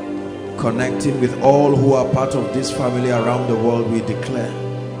 connecting with all who are part of this family around the world. We declare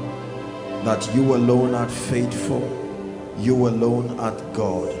that you alone are faithful, you alone are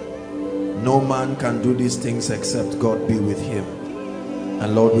God. No man can do these things except God be with him.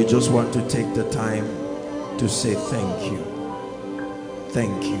 And Lord, we just want to take the time to say thank you.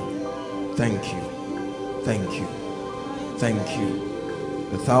 Thank you. Thank you. Thank you. Thank you.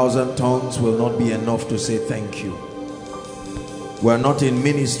 1,000 tongues will not be enough to say thank you. We're not in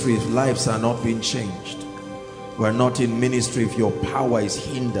ministry if lives are not being changed. We're not in ministry if your power is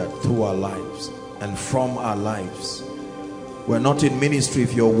hindered through our lives and from our lives. We're not in ministry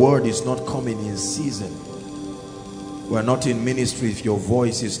if your word is not coming in season. We're not in ministry if your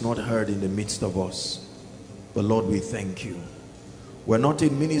voice is not heard in the midst of us. But Lord, we thank you. We're not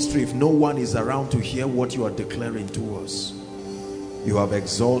in ministry if no one is around to hear what you are declaring to us. You have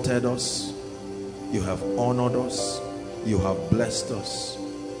exalted us, you have honored us, you have blessed us,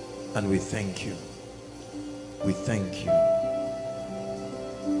 and we thank you. We thank you.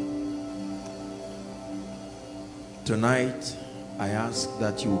 Tonight, I ask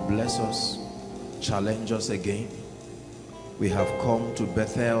that you bless us, challenge us again. We have come to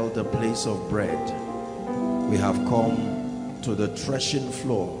Bethel, the place of bread. We have come to the threshing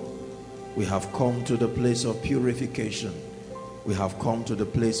floor. We have come to the place of purification. We have come to the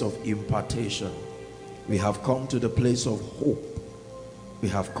place of impartation. We have come to the place of hope. We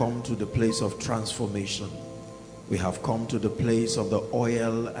have come to the place of transformation. We have come to the place of the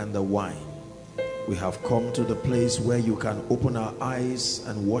oil and the wine. We have come to the place where you can open our eyes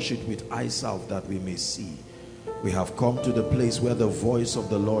and wash it with eye salve that we may see. We have come to the place where the voice of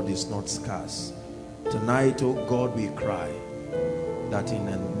the Lord is not scarce. Tonight, oh God, we cry that in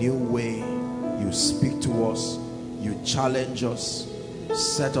a new way you speak to us, you challenge us,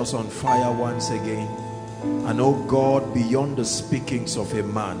 set us on fire once again. And oh God, beyond the speakings of a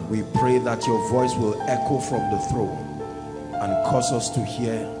man, we pray that your voice will echo from the throne and cause us to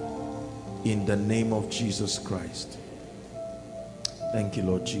hear in the name of Jesus Christ. Thank you,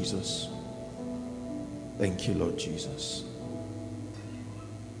 Lord Jesus. Thank you, Lord Jesus.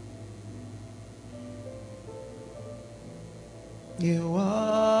 You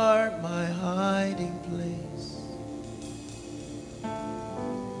are my hiding place.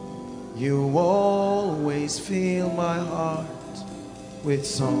 You always fill my heart with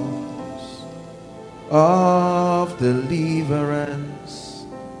songs of deliverance.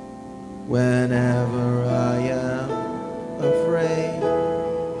 Whenever I am afraid,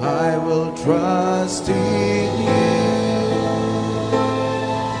 I will trust in you.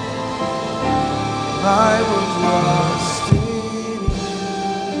 I will trust in you.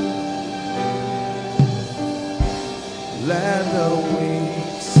 Let the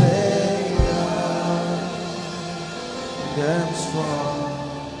weak say I am strong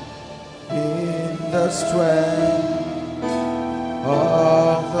in the strength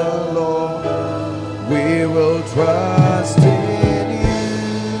of the Lord. We will trust in you.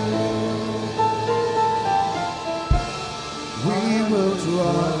 We will trust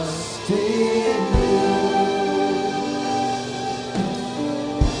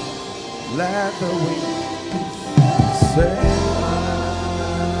Let the wind say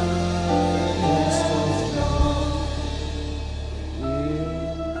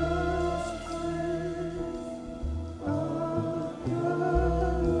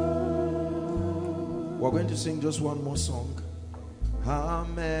we're going to sing just one more song.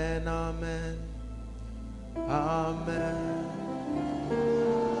 Amen, amen, amen.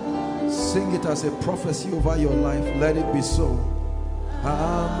 Sing it as a prophecy over your life. Let it be so.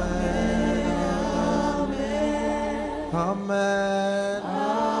 Amen, amen, amen,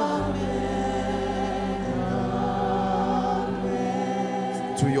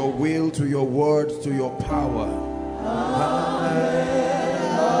 amen. To your will, to your word, to your power. Amen,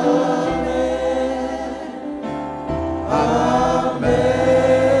 amen,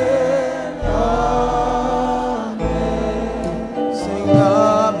 amen. Sing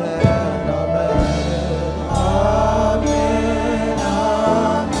amen, amen, amen, amen,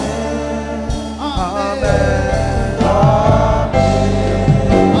 amen, amen.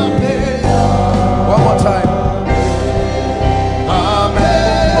 One more time.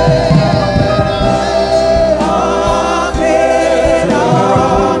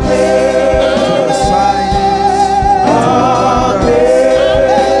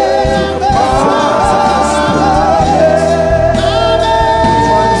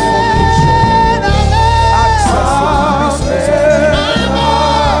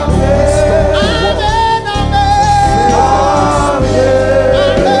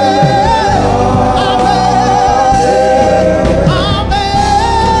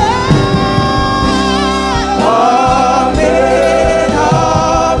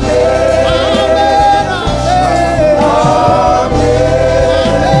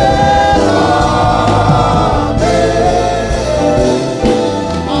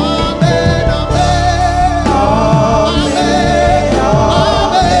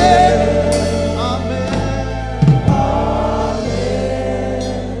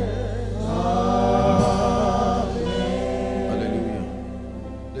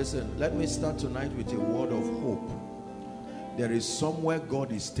 Somewhere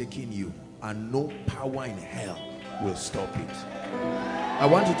God is taking you and no power in hell will stop it. I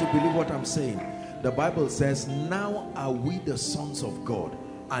want you to believe what I'm saying. The Bible says, now are we the sons of God,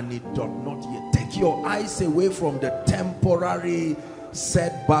 and it doth not yet. Take your eyes away from the temporary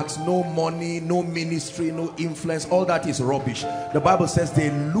setbacks. No money, no ministry, no influence. All that is rubbish. The Bible says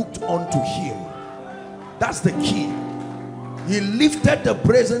they looked unto him. That's the key. He lifted the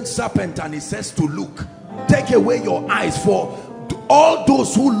brazen serpent and he says to look. Take away your eyes, for all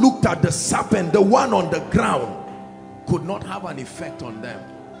those who looked at the serpent, the one on the ground, could not have an effect on them.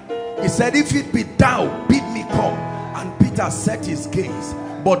 He said, if it be thou, bid me come. And Peter set his gaze,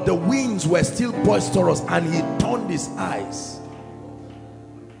 but the winds were still boisterous, and he turned his eyes.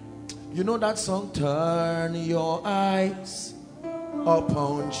 You know that song, turn your eyes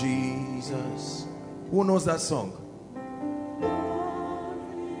upon Jesus. Who knows that song?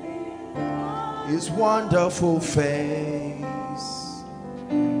 His wonderful face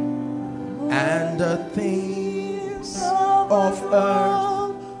and the things of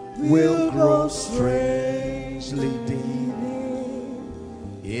earth will grow strangely dim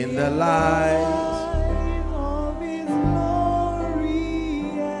in the light of his glory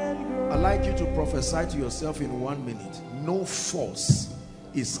and grace. I'd like you to prophesy to yourself in 1 minute. No force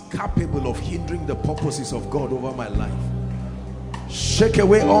is capable of hindering the purposes of God over my life. Shake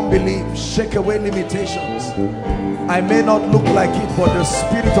away unbelief, shake away limitations. I may not look like it, but the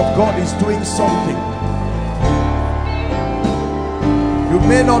Spirit of God is doing something. You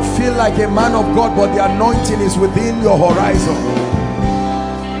may not feel like a man of God, but the anointing is within your horizon.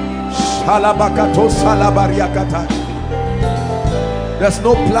 There's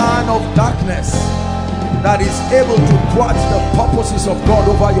no plan of darkness that is able to thwart the purposes of God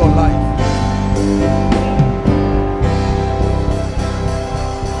over your life.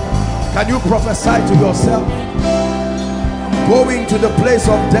 Can you prophesy to yourself? Going to the place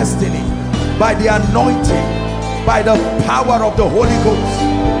of destiny by the anointing, by the power of the Holy Ghost.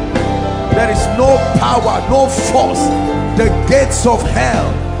 There is no power, no force. The gates of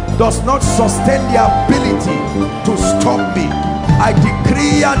hell does not sustain the ability to stop me. I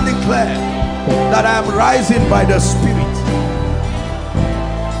decree and declare that I am rising by the Spirit.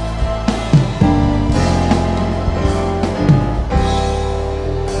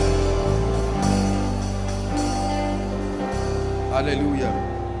 Hallelujah.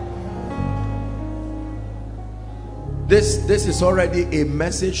 This is already a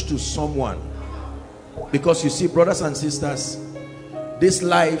message to someone, because you see, brothers and sisters, this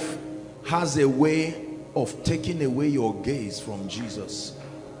life has a way of taking away your gaze from Jesus.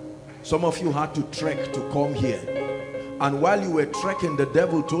 Some of you had to trek to come here. And while you were trekking, the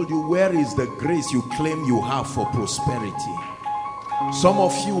devil told you, where is the grace you claim you have for prosperity? Some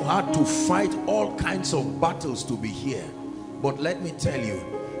of you had to fight all kinds of battles to be here. But let me tell you,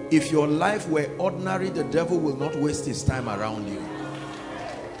 if your life were ordinary, the devil will not waste his time around you.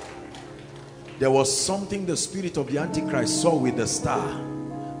 There was something the spirit of the Antichrist saw with the star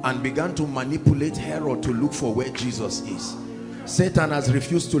and began to manipulate Herod to look for where Jesus is. Satan has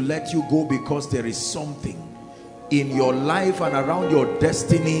refused to let you go because there is something in your life and around your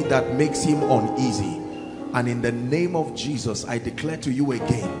destiny that makes him uneasy. And in the name of Jesus, I declare to you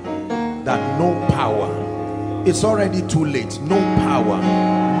again that no power, it's already too late, no power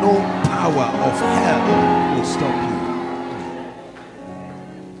of hell will stop you.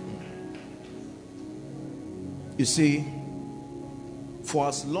 You see, for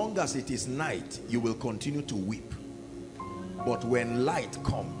as long as it is night, you will continue to weep. But when light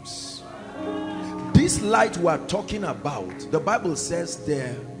comes, this light we are talking about, the Bible says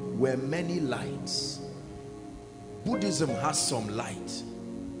there were many lights. Buddhism has some light.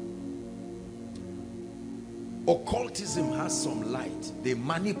 Occultism has some light. They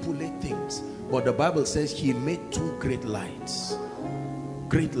manipulate things. But the Bible says he made two great lights.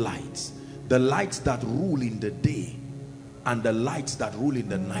 Great lights. The lights that rule in the day and the lights that rule in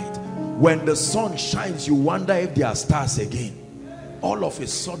the night. When the sun shines, you wonder if there are stars again. All of a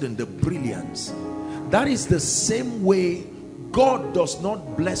sudden, the brilliance. That is the same way God does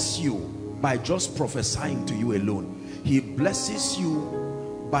not bless you by just prophesying to you alone. He blesses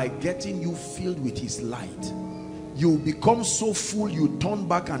you by getting you filled with his light. You become so full you turn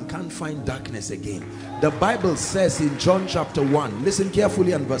back and can't find darkness again. The Bible says in John chapter 1, listen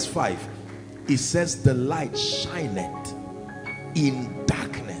carefully, and verse 5, it says the light shineth in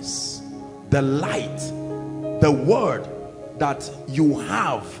darkness. The light, the word that you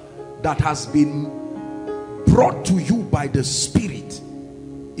have, that has been brought to you by the Spirit,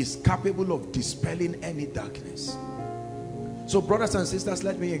 is capable of dispelling any darkness. So brothers and sisters,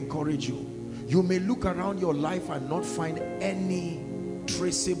 let me encourage you. You may look around your life and not find any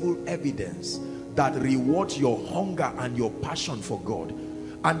traceable evidence that rewards your hunger and your passion for God.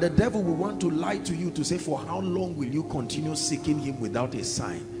 And the devil will want to lie to you to say, for how long will you continue seeking him without a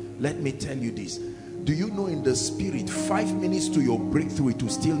sign? Let me tell you this. Do you know in the spirit, 5 minutes to your breakthrough, it will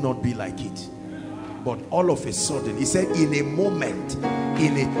still not be like it. But all of a sudden, he said, in a moment,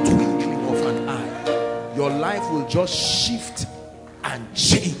 in a twinkling of an eye, your life will just shift and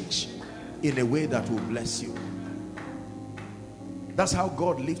change in a way that will bless you. That's how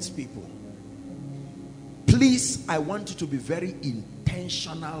God lifts people. Please, I want you to be very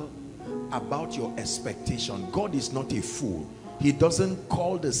intentional about your expectation. God is not a fool. He doesn't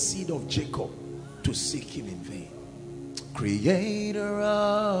call the seed of Jacob to seek him in vain. Creator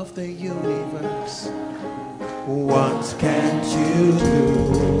of the universe, what can't you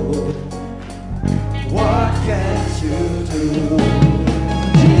do? What can't you do?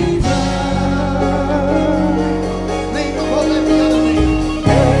 Jesus, name above every other name.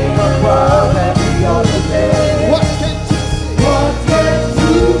 Name above every other name. What can't you say? What can't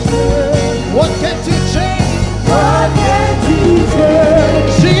you say? What can't you change? What can't you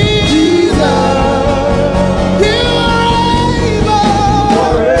change? Jesus.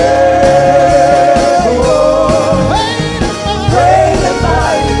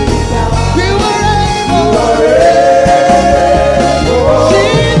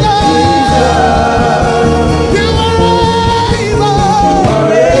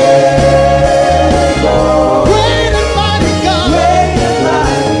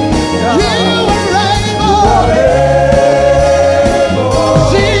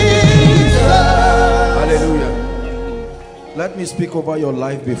 Let me speak over your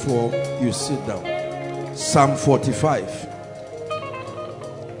life before you sit down. Psalm 45.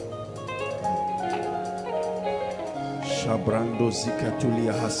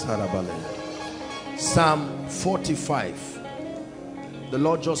 Psalm 45. The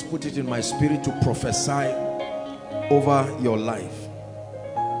Lord just put it in my spirit to prophesy over your life.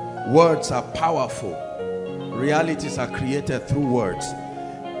 Words are powerful. Realities are created through words.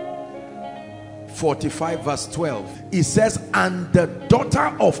 45 verse 12, it says, and the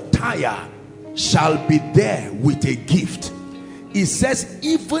daughter of Tyre shall be there with a gift. It says,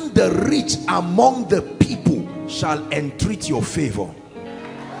 even the rich among the people shall entreat your favor.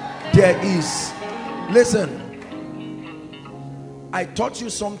 There is, listen, I taught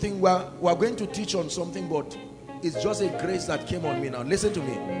you something. We're going to teach on something, but it's just a grace that came on me now. Listen to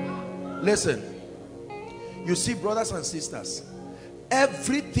me. Listen. You see, brothers and sisters,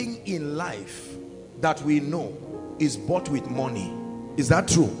 everything in life that we know is bought with money. Is that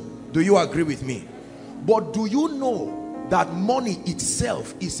true? Do you agree with me? But do you know that money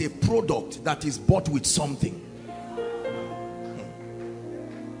itself is a product that is bought with something?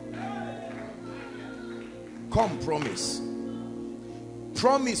 Come, promise.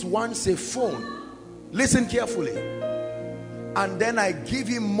 Promise wants a phone. Listen carefully. And then I give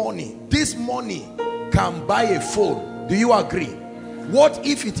him money. This money can buy a phone. Do you agree? What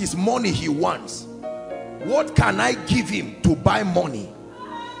if it is money he wants? What can I give him to buy money?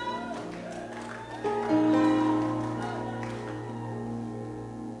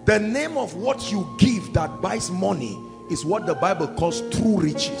 The name of what you give that buys money is what the Bible calls true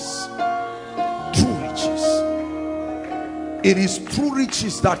riches. True riches. It is true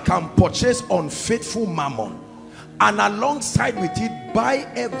riches that can purchase unfaithful mammon, and alongside with it buy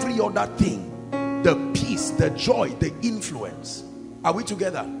every other thing. The peace, the joy, the influence. Are we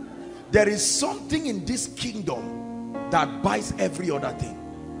together? There is something in this kingdom that buys every other thing.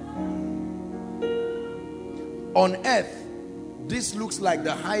 On earth, this looks like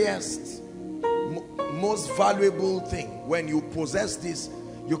the highest, most valuable thing. When you possess this,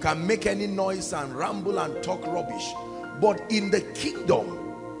 you can make any noise and ramble and talk rubbish. But in the kingdom,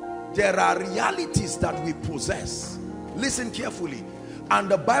 there are realities that we possess. Listen carefully. And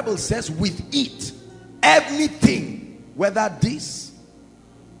the Bible says with it, anything, whether this,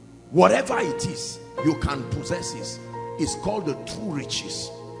 whatever it is, you can possess it, is called the true riches.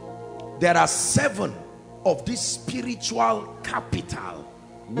 There are 7 of this spiritual capital.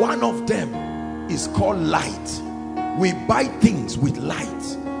 One of them is called light. We buy things with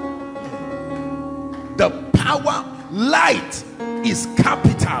light. The power, light is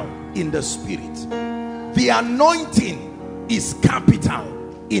capital in the spirit. The anointing is capital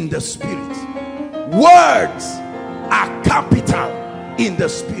in the spirit. Words are capital in the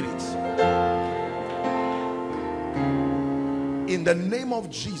spirit. In the name of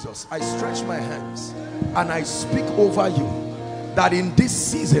Jesus, I stretch my hands and I speak over you that in this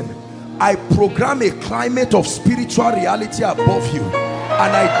season I program a climate of spiritual reality above you,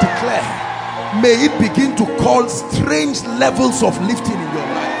 and I declare, may it begin to call strange levels of lifting in your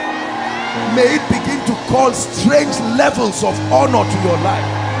life. May it begin to call strange levels of honor to your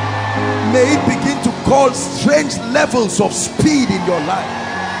life. May it begin to call strange levels of speed in your life.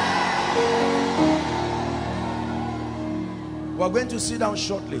 We're going to sit down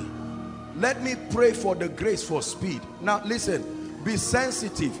shortly. Let me pray for the grace for speed. Now listen, be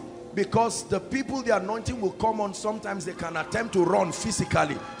sensitive, because the people the anointing will come on, sometimes they can attempt to run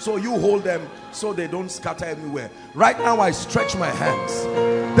physically. So you hold them so they don't scatter everywhere. Right now I stretch my hands.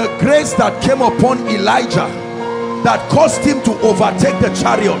 The grace that came upon Elijah that caused him to overtake the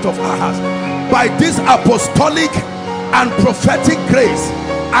chariot of Ahaz, by this apostolic and prophetic grace,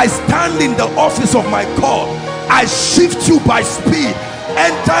 I stand in the office of my call. I shift you by speed.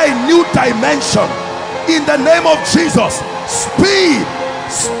 Enter a new dimension in the name of Jesus. Speed,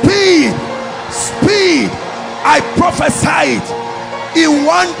 speed, speed. I prophesy it. In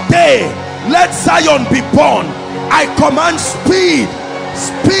one day, let Zion be born. I command speed.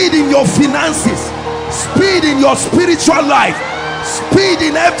 Speed in your finances, speed in your spiritual life, speed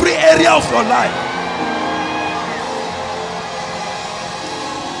in every area of your life.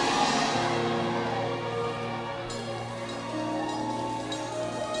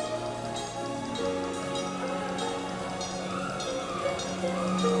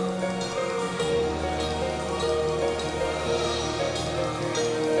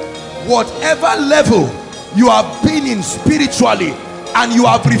 Whatever level you have been in spiritually and you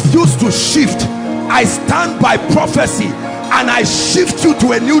have refused to shift, I stand by prophecy and I shift you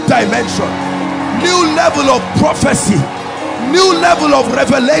to a new dimension, new level of prophecy, new level of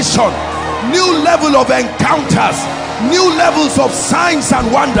revelation, new level of encounters, new levels of signs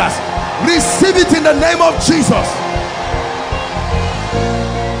and wonders. Receive it in the name of Jesus.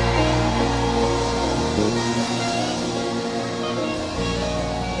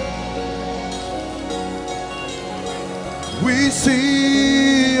 We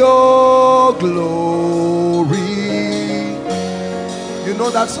see your glory. You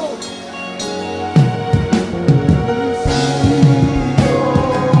know that song?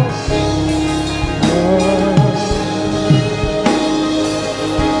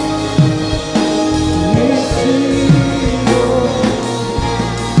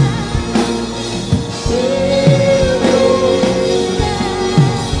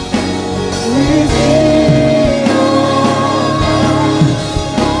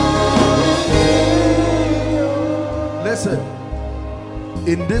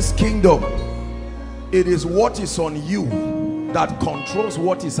 In this kingdom, it is what is on you that controls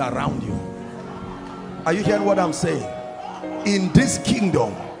what is around you. Are you hearing what I'm saying? In this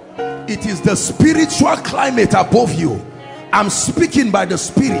kingdom, It is the spiritual climate above you. I'm speaking by the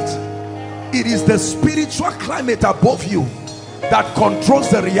Spirit. It is the spiritual climate above you that controls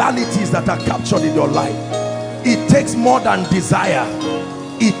the realities that are captured in your life. It takes more than desire.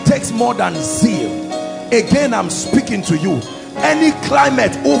 It takes more than zeal. Again, I'm speaking to you. Any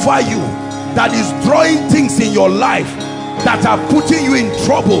climate over you that is drawing things in your life that are putting you in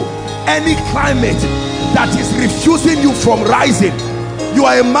trouble, any climate that is refusing you from rising, you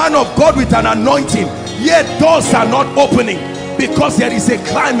are a man of God with an anointing, yet doors are not opening because there is a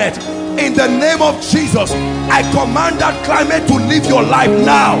climate. In the name of Jesus, I command that climate to live your life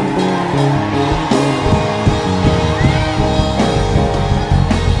now.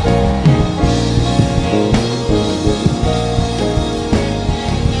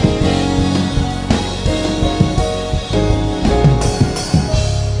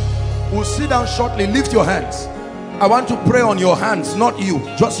 We'll sit down shortly. Lift your hands. I want to pray on your hands, not you,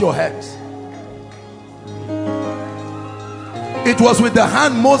 just your hands. It was with the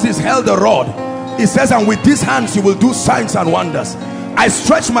hand Moses held the rod. He says, and with these hands you will do signs and wonders. I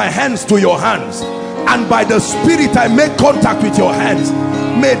stretch my hands to your hands, and by the Spirit I make contact with your hands.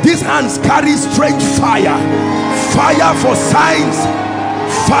 May these hands carry strange fire. Fire for signs,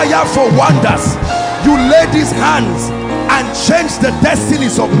 fire for wonders. You lay these hands and change the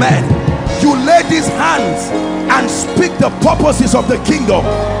destinies of men. You lay these hands and speak the purposes of the kingdom.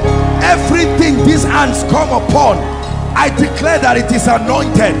 Everything these hands come upon, I declare that it is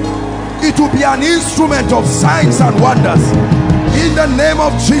anointed. It will be an instrument of signs and wonders in the name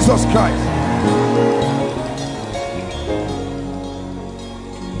of Jesus Christ.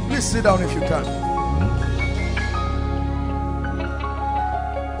 Please sit down if you can.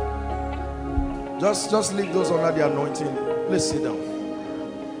 Just leave those under the anointing. Please sit down.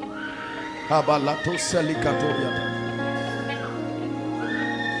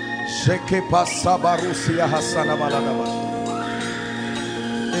 Sheke pasabarusia hasana maladaba.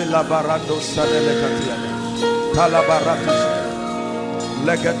 Elabarando sadele katiada. Kalabaratus.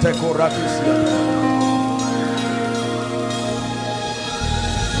 Legete koratisia.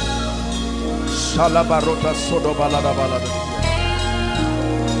 Shalabarota sodo balada balada.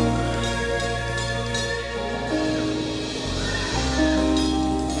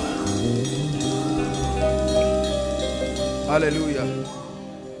 Hallelujah.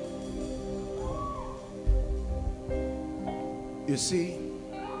 You see,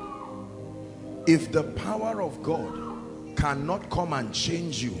 if the power of God cannot come and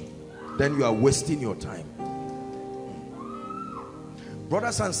change you, then you are wasting your time.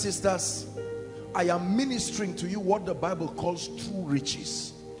 Brothers and sisters, I am ministering to you what the Bible calls true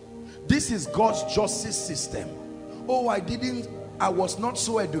riches. This is God's justice system. Oh, I was not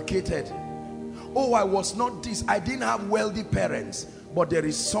so educated. Oh, I was not this. I didn't have wealthy parents. But there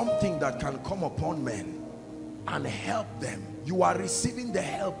is something that can come upon men and help them. You are receiving the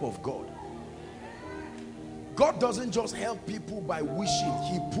help of God. God doesn't just help people by wishing.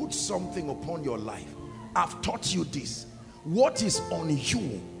 He puts something upon your life. I've taught you this. What is on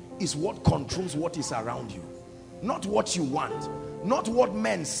you is what controls what is around you. Not what you want. Not what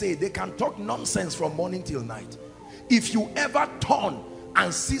men say. They can talk nonsense from morning till night. If you ever turn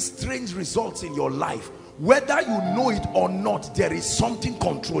and see strange results in your life, whether you know it or not, there is something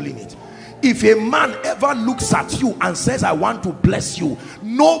controlling it. If a man ever looks at you and says, I want to bless you,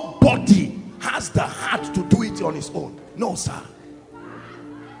 nobody has the heart to do it on his own. No, sir.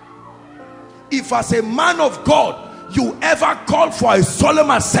 If as a man of God, you ever call for a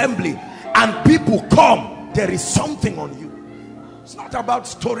solemn assembly and people come, there is something on you. It's not about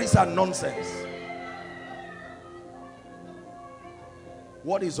stories and nonsense.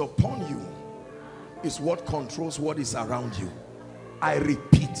 What is upon you is what controls what is around you. I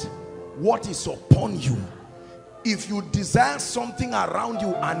repeat, what is upon you. If you desire something around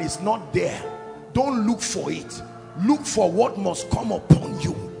you and it's not there, don't look for it. Look for what must come upon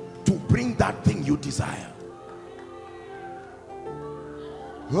you to bring that thing you desire.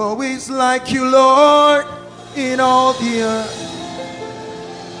 Who is like you, Lord, in all the earth?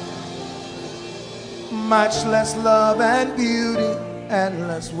 Much less love and beauty,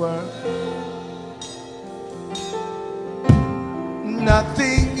 endless worth.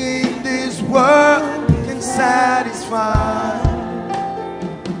 Nothing in this world can satisfy.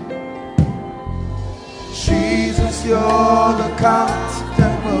 Jesus, you're the cup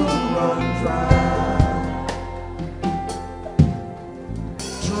that will run dry.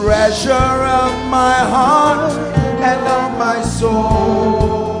 Treasure of my heart and of my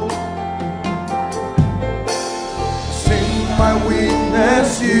soul. Sing my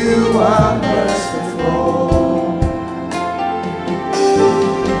weakness, you are merciful.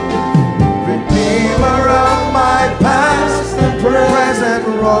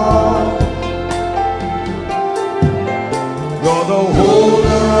 wrong. You're the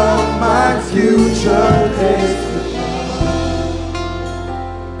holder of my future days to come.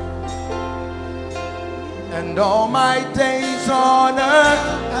 And all my days on earth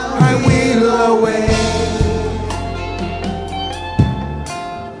I will await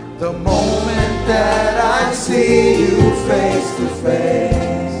the moment that I see you face to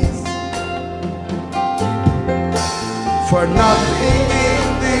face. For nothing in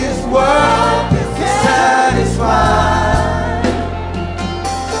this world can satisfy.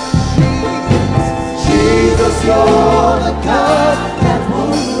 Jesus, you're the cup that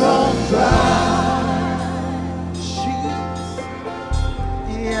won't run dry.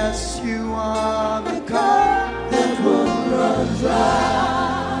 Yes, you are the cup that won't run dry.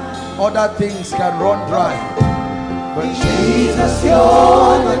 Other things can run dry, but Jesus,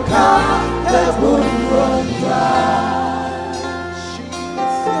 you're the cup that won't run dry.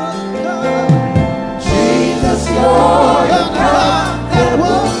 Jesus, you're the cup that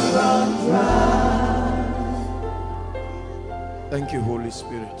won't run dry. Thank you, Holy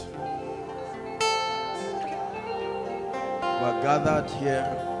Spirit. We're gathered here,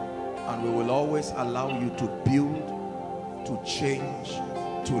 and we will always allow you to build, to change,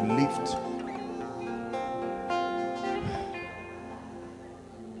 to lift.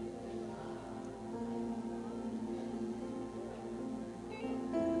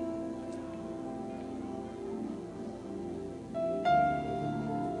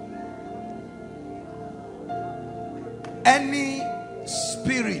 Any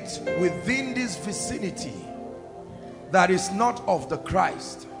spirit within this vicinity that is not of the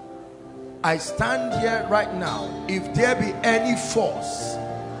Christ, I stand here right now. If there be any force,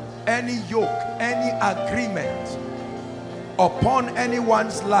 any yoke, any agreement upon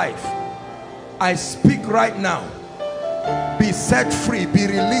anyone's life, I speak right now. Be set free, be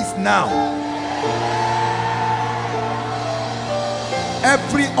released now.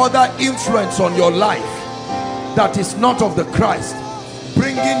 Every other influence on your life that is not of the Christ,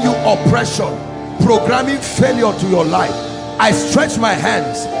 bringing you oppression, programming failure to your life, I stretch my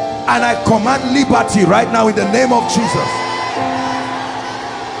hands and I command liberty right now in the name of Jesus.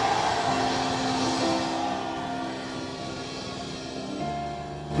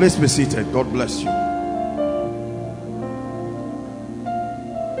 Please be seated. God bless you.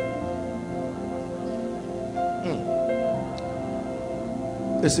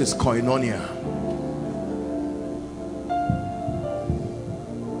 This is koinonia.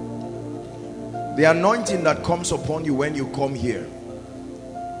 The anointing that comes upon you when you come here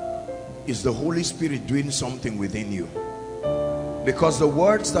is the Holy Spirit doing something within you. Because the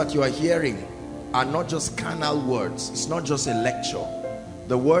words that you are hearing are not just carnal words. It's not just a lecture.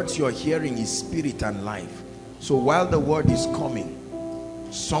 The words you're hearing is spirit and life. So while the word is coming,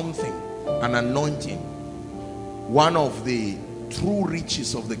 something, an anointing, one of the true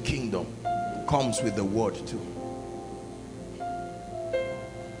riches of the kingdom comes with the word too.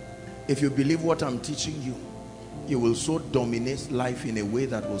 If you believe what I'm teaching you, you will so dominate life in a way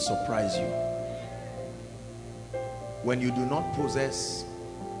that will surprise you. When you do not possess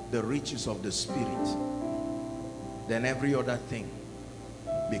the riches of the Spirit, then every other thing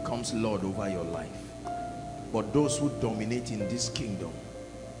becomes Lord over your life. But those who dominate in this kingdom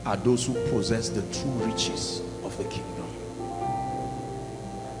are those who possess the true riches of the kingdom.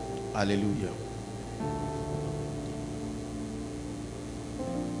 Hallelujah.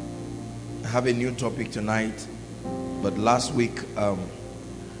 I have a new topic tonight, but last week I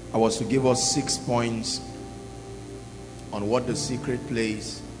was to give us 6 points on what the secret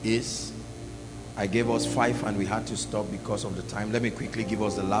place is. I gave us 5 and we had to stop because of the time. Let me quickly give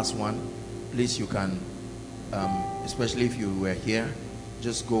us the last one. Please, you can, especially if you were here,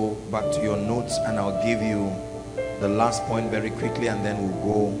 just go back to your notes and I'll give you the last point very quickly, and then we'll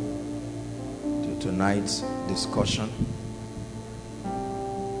go to tonight's discussion.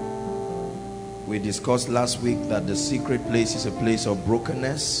 We discussed last week that the secret place is a place of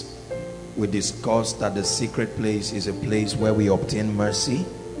brokenness. We discussed that the secret place is a place where we obtain mercy.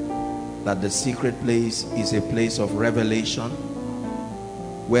 That the secret place is a place of revelation,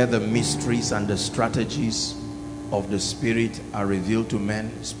 where the mysteries and the strategies of the Spirit are revealed to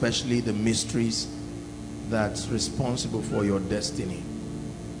men, especially the mysteries that's responsible for your destiny.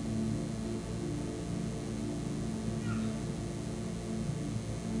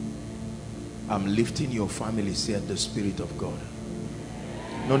 I'm lifting your family, said the Spirit of God.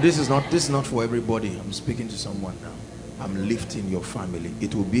 No, this is not for everybody. I'm speaking to someone now. I'm lifting your family.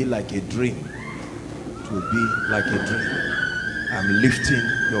 It will be like a dream. It will be like a dream. I'm lifting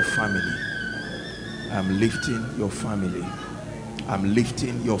your family. I'm lifting your family. I'm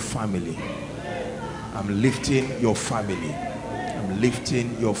lifting your family. I'm lifting your family. I'm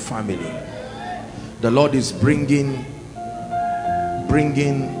lifting your family. The Lord is bringing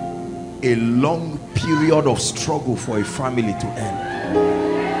a long period of struggle for a family to end.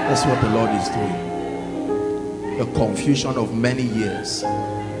 That's what the Lord is doing. The confusion of many years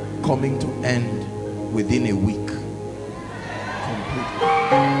coming to end within a week. Completely.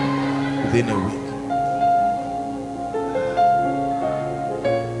 Within a week.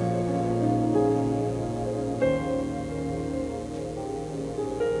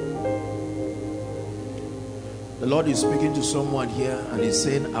 The Lord is speaking to someone here and he's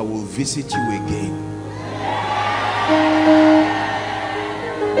saying, I will visit you again.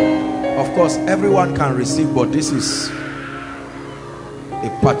 Of course, everyone can receive, but this is a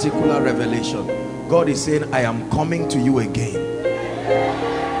particular revelation. God is saying, I am coming to you again.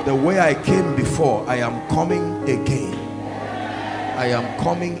 The way I came before, I am coming again. I am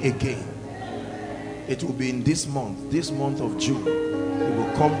coming again. It will be in this month of June. It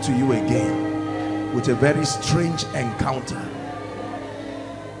will come to you again with a very strange encounter,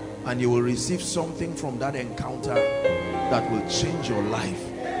 and you will receive something from that encounter that will change your life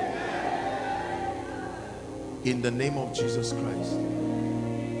in the name of Jesus Christ.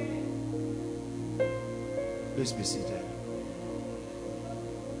 Please be seated.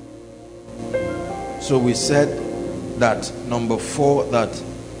 So we said that number 4, that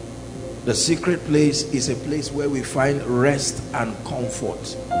the secret place is a place where we find rest and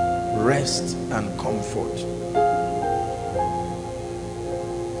comfort. Rest and comfort.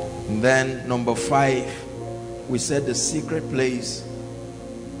 And then number 5, we said the secret place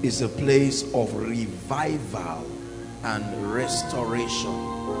is a place of revival and restoration.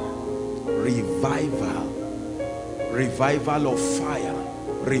 Revival. Revival of fire.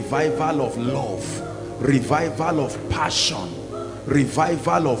 Revival of love. Revival of passion.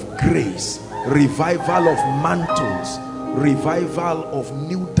 Revival of grace. Revival of mantles. Revival of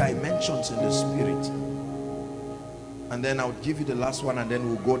new dimensions in the spirit. And then I'll give you the last one and then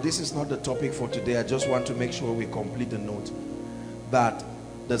we'll go. This is not the topic for today. I just want to make sure we complete the note that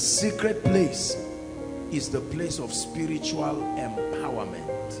the secret place is the place of spiritual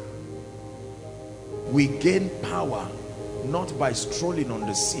empowerment. We gain power not by strolling on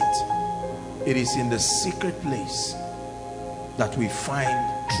the seat. It is in the secret place that we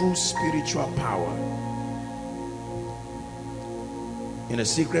find true spiritual power. In a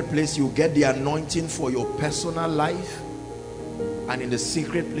secret place, you get the anointing for your personal life. And in the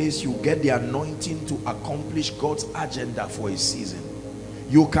secret place, you get the anointing to accomplish God's agenda for a season.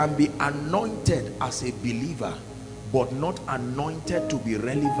 You can be anointed as a believer, but not anointed to be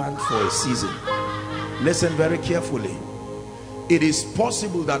relevant for a season. Listen very carefully. It is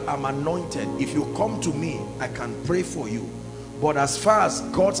possible that I'm anointed. If you come to me, I can pray for you. But as far as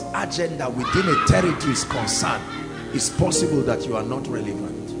God's agenda within a territory is concerned, it's possible that you are not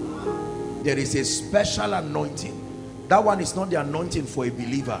relevant. There is a special anointing. That one is not the anointing for a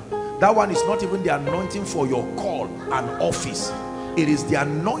believer. That one is not even the anointing for your call and office. It is the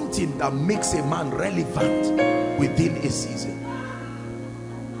anointing that makes a man relevant within a season.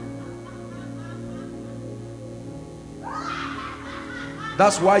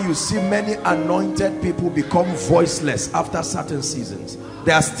 That's why you see many anointed people become voiceless after certain seasons.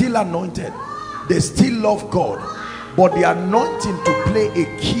 They are still anointed. They still love God. But the anointing to play a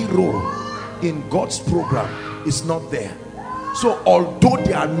key role in God's program is not there. So although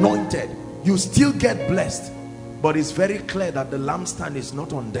they are anointed, you still get blessed. But it's very clear that the lampstand is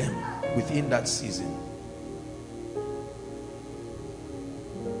not on them within that season.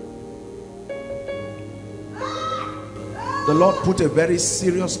 The Lord put a very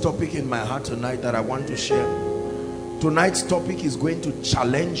serious topic in my heart tonight that I want to share. Tonight's topic is going to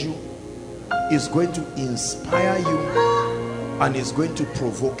challenge you, is going to inspire you, and is going to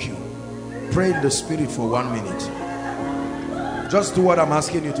provoke you. Pray in the spirit for 1 minute. Just do what I'm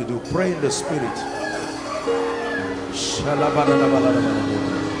asking you to do. Pray in the spirit.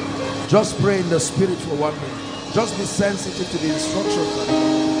 Just pray in the spirit for 1 minute. Just be sensitive to the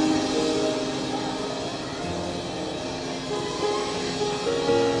instructions.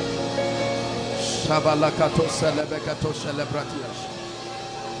 Shabalakato Selebekato Celebratias.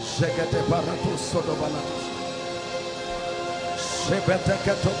 Zegete Barato Sodobalatos.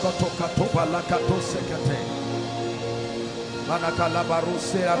 Sebetekato Kotokato Balakato Sekate.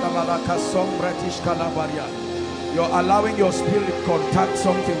 Manakalabaruse Anamalaka Sombretish Kalabaria. You're allowing your spirit contact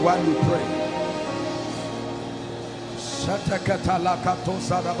something while you pray. Shatakatala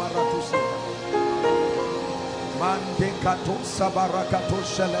Sadabaratus. Mandekato Sabarakato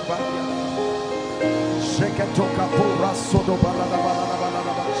Shelebaria.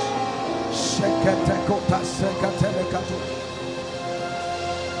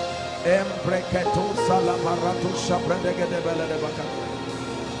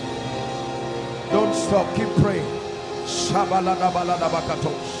 Don't stop, keep praying.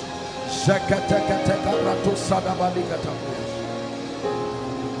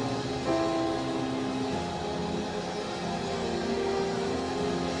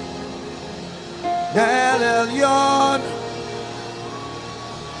 El Elyon,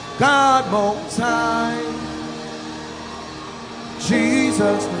 God Most High,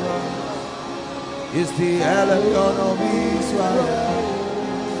 Jesus Christ is the El Elyon of Israel.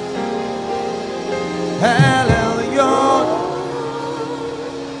 El Elyon,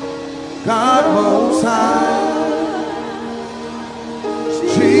 God Most High,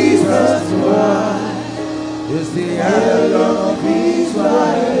 Jesus Christ is the El Elyon of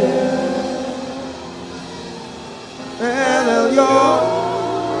Israel. El Elyon,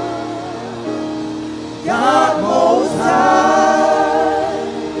 God Most High,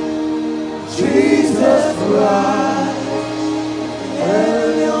 Jesus Christ, El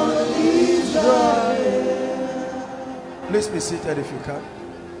Elyon of Israel. Please be seated if you can.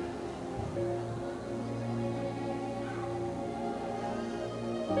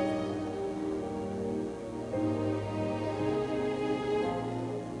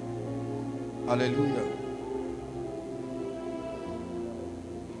 Hallelujah.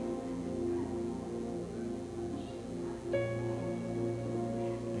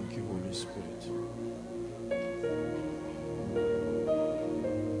 Thank you, Holy Spirit.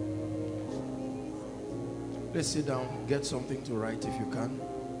 Let's sit down, get something to write if you can,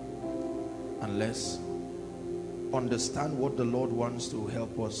 and let's understand what the Lord wants to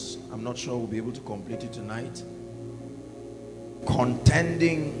help us. I'm not sure we'll be able to complete it tonight.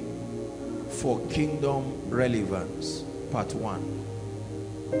 Contending for kingdom relevance, part 1.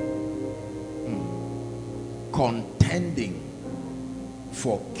 Contending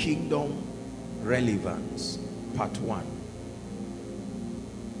for kingdom relevance, part 1.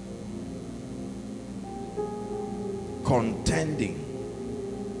 Contending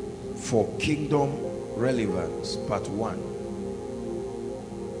for kingdom relevance, part 1.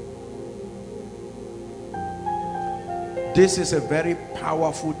 This is a very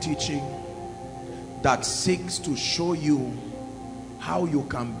powerful teaching that seeks to show you how you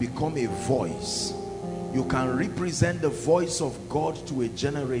can become a voice. You can represent the voice of God to a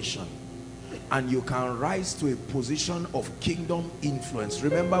generation, and you can rise to a position of kingdom influence.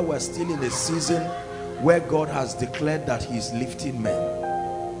 Remember, we're still in a season where God has declared that he is lifting men.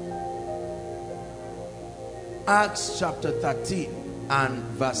 Acts chapter 13 and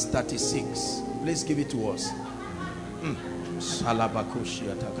verse 36. Please give it to us.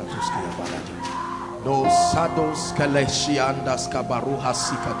 No sados kaleshiandas kabaruha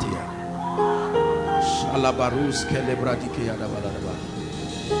sikatia. Shalabarus kelebradike yadabalaba.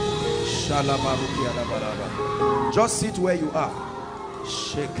 Shalabaruki yadabalaba. Just sit where you are.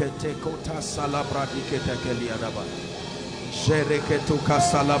 Shekete kota salabradike tekeli yadaba. Shereketu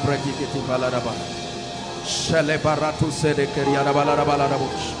kasalabradike tibaladaba. Shelebaratu sedekeri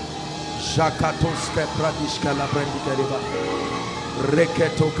yadabaladabaladabush. Shakatoske pradishka labrandike riba.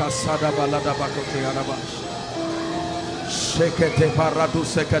 Reketo kasada balada bakote yadabash. Shekete paradu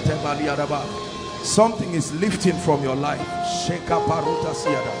sekete baliadaba. Something is lifting from your life. Sheka paruta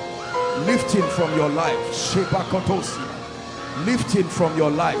siada. Lifting from your life. Shepa kotosi. Lifting from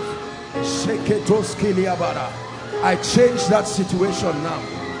your life. Sheketos kiliabara. I change that situation now.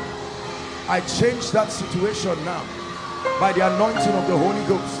 I change that situation now. By the anointing of the Holy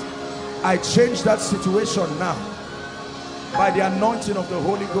Ghost. I change that situation now. By the anointing of the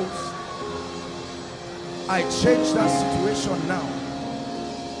Holy Ghost. I change that situation now.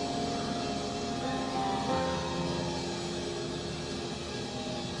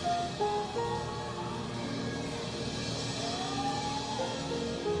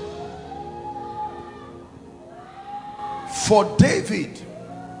 For David,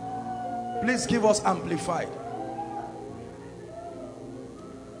 please give us amplified.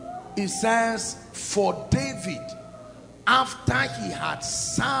 It says, for David, after he had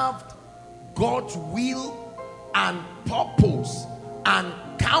served God's will and purpose and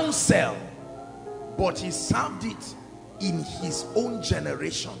counsel, but he served it in his own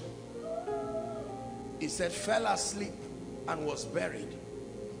generation. He said, fell asleep and was buried.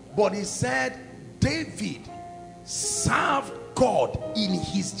 But he said, David served God in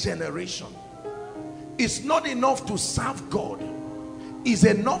his generation. It's not enough to serve God. It's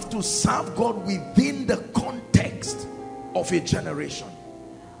enough to serve God within the context of a generation.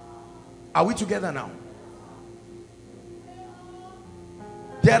 Are we together now?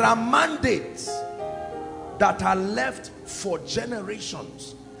 There are mandates that are left for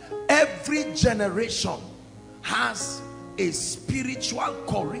generations. Every generation has a spiritual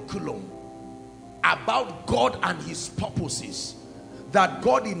curriculum about God and his purposes that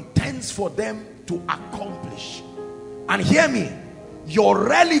God intends for them to accomplish. And hear me, your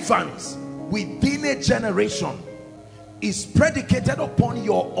relevance within a generation is predicated upon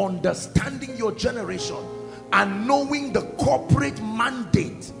your understanding your generation and knowing the corporate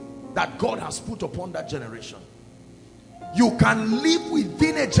mandate that God has put upon that generation. You can live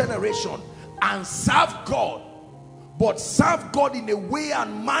within a generation and serve God, but serve God in a way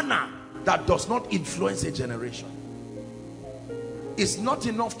and manner that does not influence a generation. It's not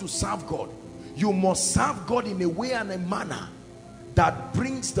enough to serve God. You must serve God in a way and a manner that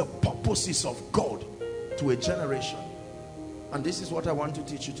brings the purposes of God to a generation. And this is what I want to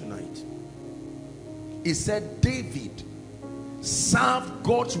teach you tonight. He said David served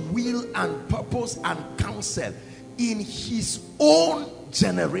God's will and purpose and counsel in his own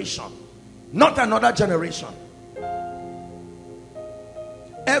generation, not another generation.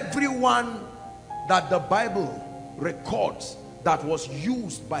 Everyone that the Bible records that was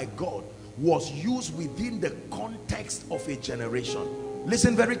used by God was used within the context of a generation.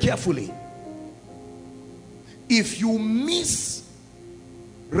 Listen very carefully. If you miss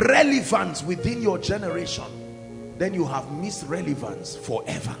relevance within your generation, then you have missed relevance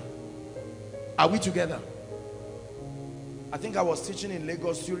forever. Are we together? I think I was teaching in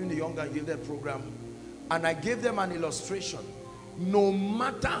Lagos during the Young and Gifted program, and I gave them an illustration. No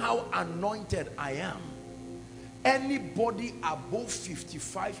matter how anointed I am, anybody above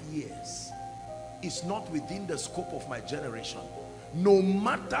 55 years is not within the scope of my generation. No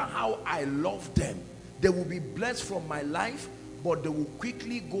matter how I love them, they will be blessed from my life, but they will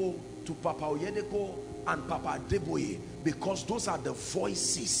quickly go to Papa Oyedeko and Papa Adeboye, because those are the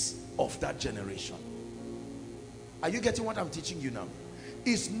voices of that generation. Are you getting what I'm teaching you now?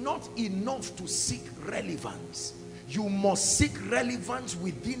 It's not enough to seek relevance. You must seek relevance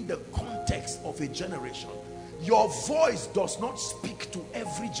within the context of a generation. Your voice does not speak to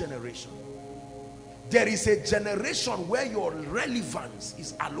every generation. There is a generation where your relevance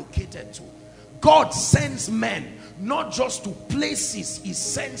is allocated to. God sends men not just to places, he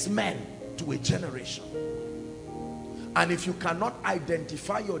sends men to a generation. And if you cannot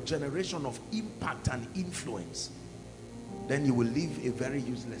identify your generation of impact and influence, then you will live a very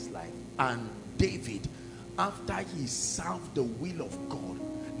useless life. And David, after he served the will of God,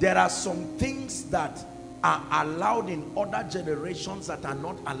 there are some things that are allowed in other generations that are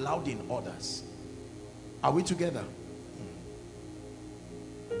not allowed in others. Are we together?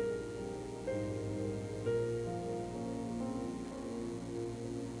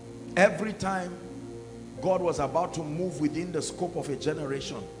 Every time God was about to move within the scope of a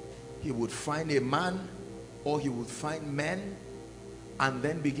generation, he would find a man or he would find men and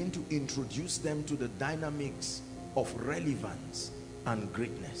then begin to introduce them to the dynamics of relevance and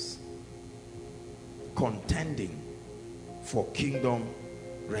greatness, contending for kingdom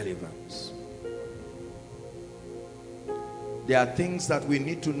relevance. There are things that we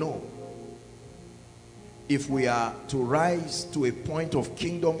need to know if we are to rise to a point of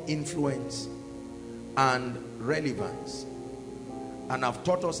kingdom influence and relevance. And I've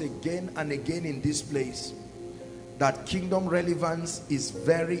taught us again and again in this place that kingdom relevance is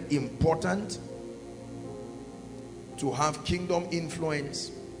very important to have kingdom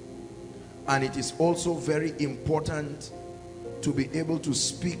influence, and it is also very important to be able to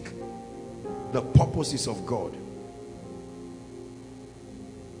speak the purposes of God.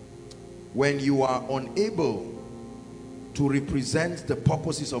 When you are unable to represent the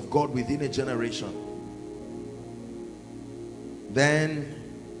purposes of God within a generation, then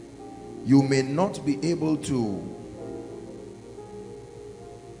you may not be able to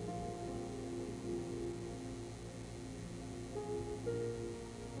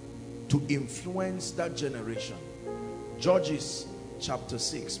influence that generation. Judges chapter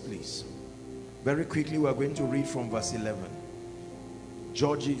 6, please. Very quickly, we are going to read from verse 11.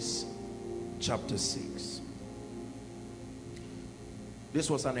 Judges chapter 6. This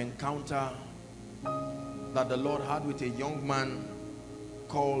was an encounter that the Lord had with a young man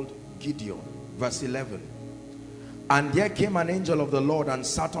called Gideon. Verse 11. And there came an angel of the Lord and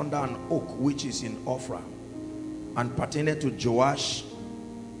sat under an oak which is in Ophrah, and pertained to Joash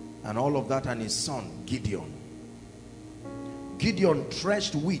and all of that, and his son Gideon. Gideon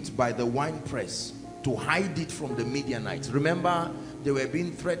threshed wheat by the winepress to hide it from the Midianites. Remember, they were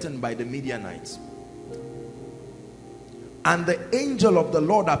being threatened by the Midianites. And the angel of the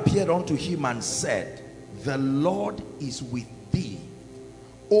Lord appeared unto him and said, the Lord is with thee,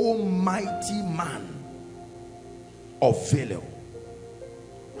 O mighty man of valor.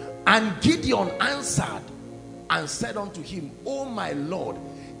 And Gideon answered and said unto him, O my Lord,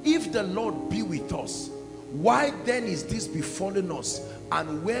 if the Lord be with us, why then is this befallen us?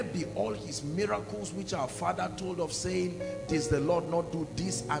 And where be all his miracles which our father told of, saying, does the Lord not do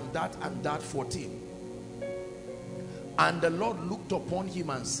this and that? 14. And the Lord looked upon him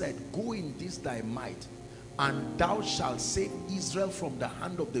and said, go in this thy might, and thou shalt save Israel from the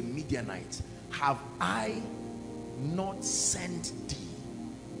hand of the Midianites. Have I not sent thee?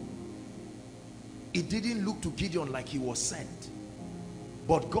 It didn't look to Gideon like he was sent,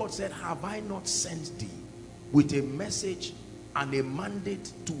 but God said, have I not sent thee with a message and a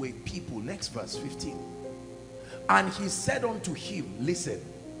mandate to a people? Next verse, 15. And he said unto him,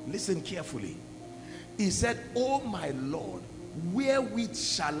 listen carefully. He said, O my Lord, wherewith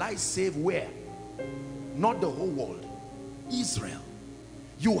shall I save? Where? Not the whole world, Israel.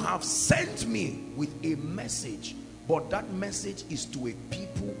 You have sent me with a message, but that message is to a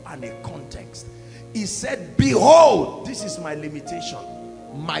people and a context. He said, behold, this is my limitation.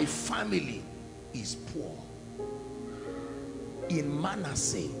 My family is poor in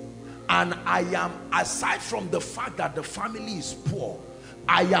Manasseh, and I am, aside from the fact that the family is poor,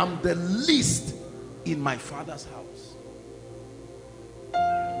 I am the least in my father's house.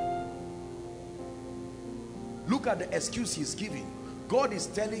 Look at the excuse he's giving. God is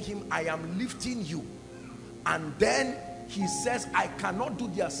telling him, I am lifting you, and then he says, I cannot do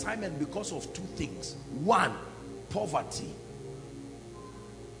the assignment because of two things. One, poverty.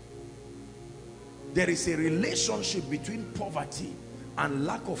 There is a relationship between poverty and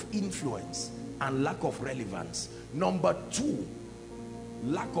lack of influence and lack of relevance. Number two,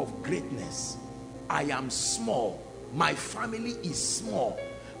 lack of greatness. I am small. My family is small.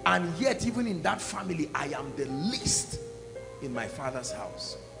 And yet even in that family, I am the least in my father's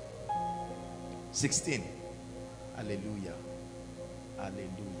house. 16. Hallelujah. Hallelujah.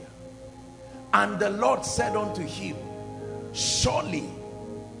 And the Lord said unto him, surely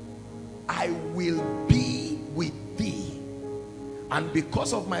I will be with thee, and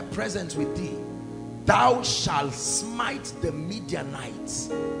because of my presence with thee, thou shalt smite the Midianites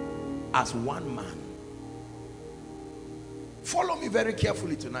as one man. Follow me very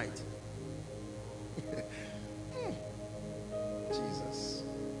carefully tonight. Jesus.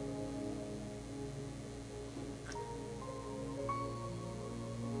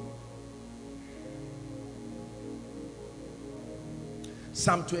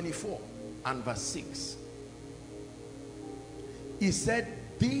 Psalm 24 and verse 6. He said,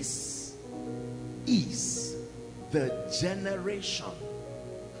 this is the generation,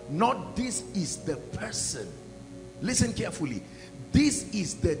 not this is the person. Listen carefully. This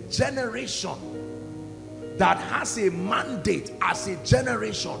is the generation that has a mandate as a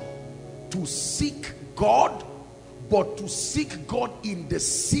generation to seek God, but to seek God in the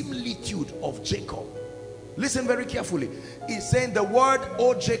similitude of Jacob. Listen very carefully. He's saying the word,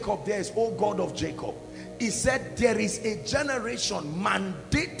 O Jacob, there is O God of Jacob. He said there is a generation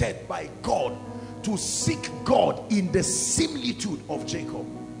mandated by God to seek God in the similitude of Jacob.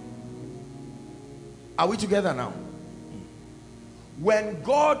 Are we together now? When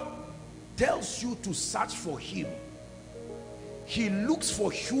God tells you to search for him, he looks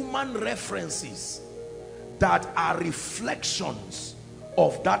for human references that are reflections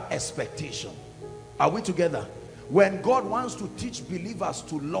of that expectation. Are we together? When God wants to teach believers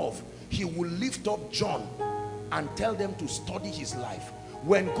to love, he will lift up John and tell them to study his life.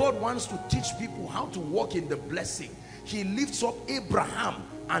 When God wants to teach people how to walk in the blessing, he lifts up Abraham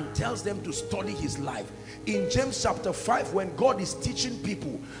and tells them to study his life. In James chapter 5, when God is teaching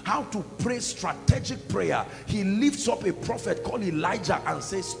people how to pray strategic prayer, he lifts up a prophet called Elijah and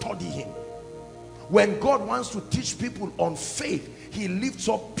says, study him. When God wants to teach people on faith, he lifts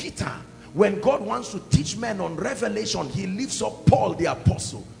up Peter. When God wants to teach men on revelation, he lifts up Paul the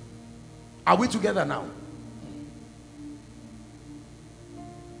apostle. Are we together now?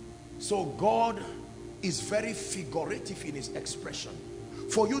 So God is very figurative in his expression.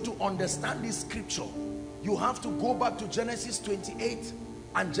 For you to understand this scripture, you have to go back to Genesis 28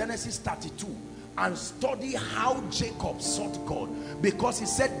 and Genesis 32 and study how Jacob sought God. Because he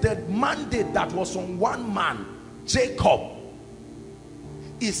said the mandate that was on one man, Jacob,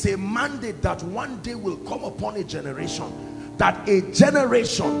 is a mandate that one day will come upon a generation, that a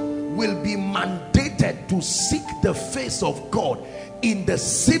generation will be mandated to seek the face of God in the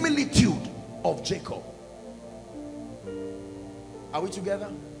similitude of Jacob. Are we together?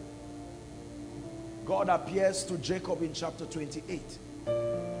 God appears to Jacob in chapter 28.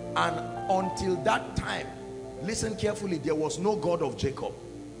 And until that time, listen carefully, there was no God of Jacob.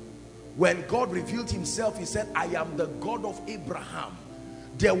 When God revealed himself, he said, I am the God of Abraham.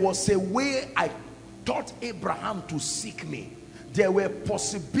 There was a way I taught Abraham to seek me. There were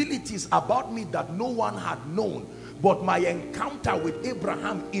possibilities about me that no one had known. But my encounter with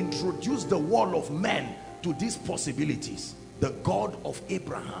Abraham introduced the world of men to these possibilities. The God of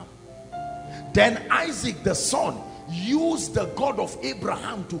Abraham. Then Isaac the son used the God of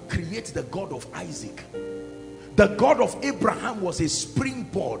Abraham to create the God of Isaac. The God of Abraham was a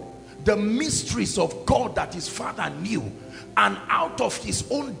springboard, the mysteries of God that his father knew, and out of his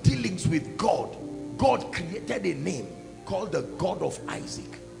own dealings with God, God created a name called the God of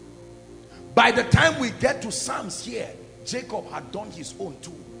Isaac. By the time we get to Psalms here, Jacob had done his own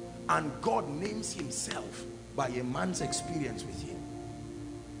too, and God names himself by a man's experience with him.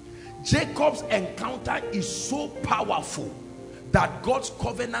 Jacob's encounter is so powerful that God's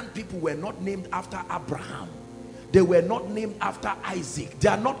covenant people were not named after Abraham. They were not named after Isaac. They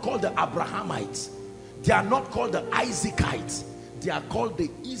are not called the Abrahamites. They are not called the Isaacites. They are called the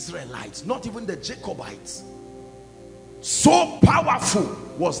Israelites, not even the Jacobites. So powerful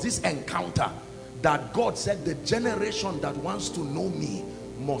was this encounter that God said, the generation that wants to know me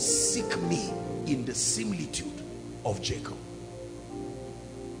must seek me in the similitude of Jacob.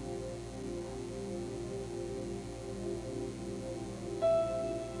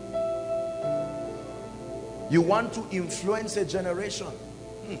 You want to influence a generation.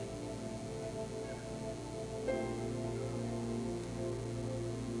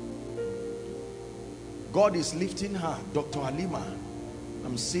 God is lifting her, Dr. Halima.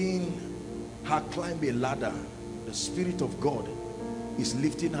 I'm seeing her climb a ladder. The Spirit of God is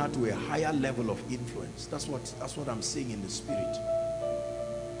lifting her to a higher level of influence. That's what I'm seeing in the Spirit.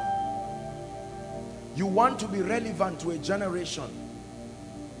 You want to be relevant to a generation.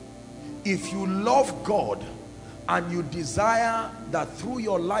 If you love God and you desire that through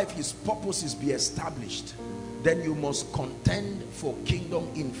your life his purposes be established, then you must contend for kingdom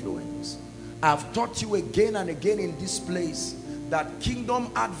influence. I've taught you again and again in this place that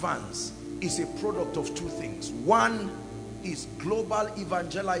kingdom advance is a product of two things. One is global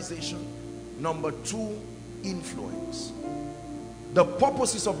evangelization. Number two, influence. The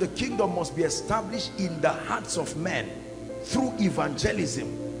purposes of the kingdom must be established in the hearts of men through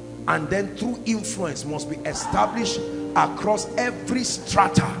evangelism, and then through influence must be established across every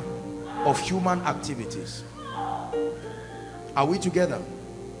strata of human activities. Are we together?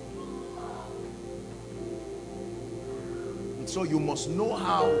 And so you must know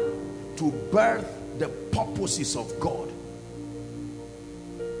how to birth the purposes of God.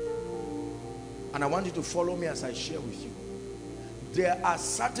 And I want you to follow me as I share with you. There are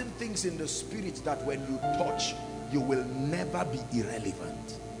certain things in the spirit that when you touch, you will never be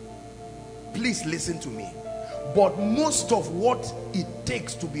irrelevant. Please listen to me. But most of what it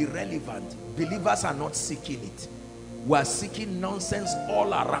takes to be relevant, believers are not seeking it. We are seeking nonsense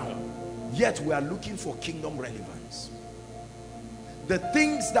all around, yet we are looking for kingdom relevance. The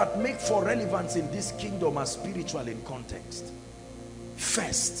things that make for relevance in this kingdom are spiritual in context.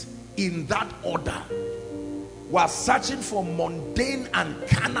 First, in that order, we are searching for mundane and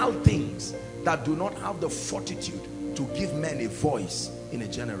carnal things that do not have the fortitude to give men a voice in a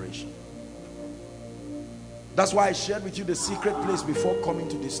generation. That's why I shared with you the secret place before coming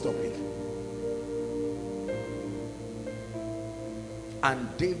to this topic.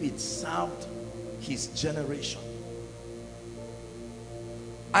 And David served his generation.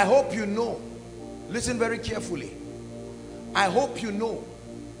 I hope you know, listen very carefully. I hope you know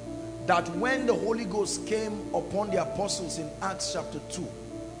that when the Holy Ghost came upon the apostles in Acts chapter 2,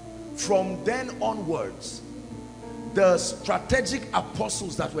 from then onwards, the strategic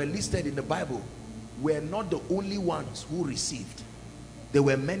apostles that were listed in the Bible were not the only ones who received. There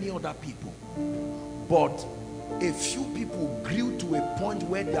were many other people. But a few people grew to a point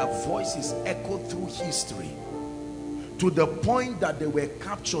where their voices echoed through history, to the point that they were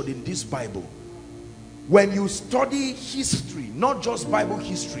captured in this Bible. When you study history, not just Bible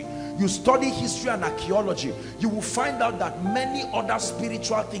history, you study history and archaeology, you will find out that many other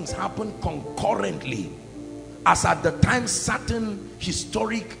spiritual things happen concurrently, as at the time certain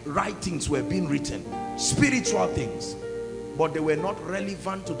historic writings were being written, spiritual things, but they were not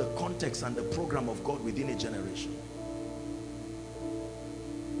relevant to the context and the program of God within a generation.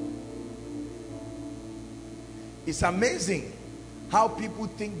 It's amazing how people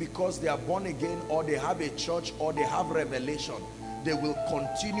think because they are born again, or they have a church, or they have revelation, they will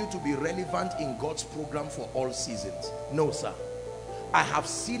continue to be relevant in God's program for all seasons. No, sir. I have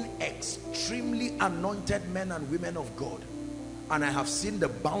seen extremely anointed men and women of God, and I have seen the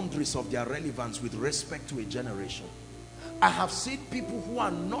boundaries of their relevance with respect to a generation. I have seen people who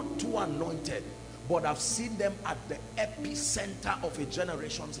are not too anointed, but I've seen them at the epicenter of a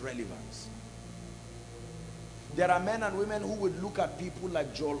generation's relevance. There are men and women who would look at people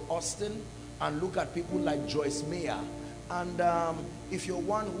like Joel Austin and look at people like Joyce Meyer. And if you're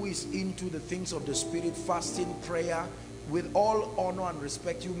one who is into the things of the spirit, fasting, prayer, with all honor and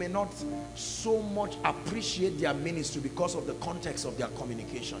respect, you may not so much appreciate their ministry because of the context of their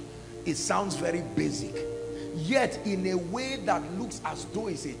communication. It sounds very basic. Yet in a way that looks as though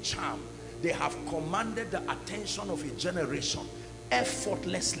it's a charm, they have commanded the attention of a generation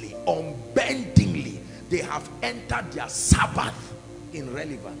effortlessly, unbendingly. They have entered their Sabbath in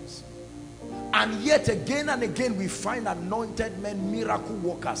relevance. And yet again and again we find anointed men, miracle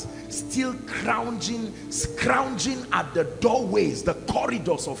workers, still scrounging at the doorways, the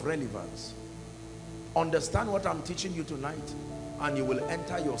corridors of relevance. Understand what I'm teaching you tonight, and you will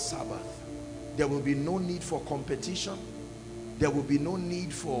enter your Sabbath. There will be no need for competition. There will be no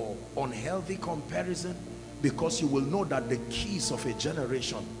need for unhealthy comparison, because you will know that the keys of a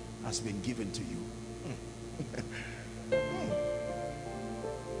generation has been given to you.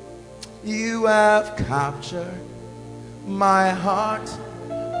 You have captured my heart,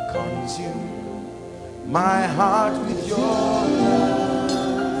 consumed my heart with your love.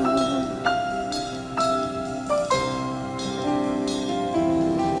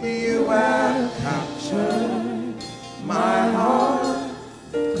 You have captured my heart,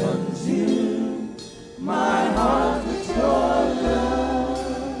 consumed my heart with your love.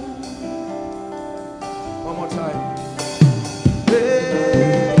 One more time.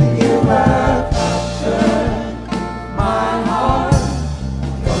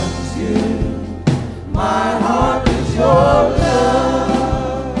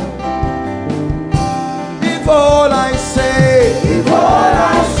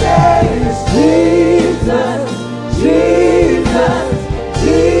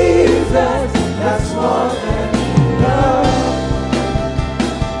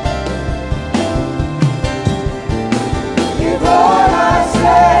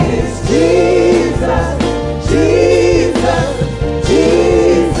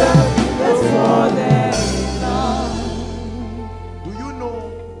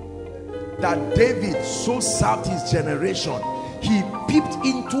 Served his generation. He peeped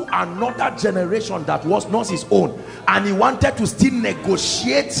into another generation that was not his own, and he wanted to still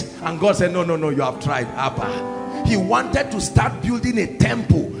negotiate, and God said, no, you have tried, Abba. He wanted to start building a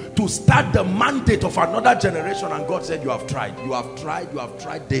temple to start the mandate of another generation, and God said, you have tried,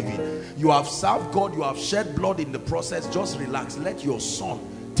 David. You have served God, you have shed blood in the process. Just relax, let your son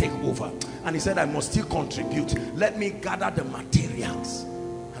take over. And he said, I must still contribute. Let me gather the materials.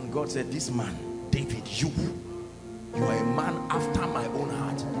 And God said, this man David, you are a man after my own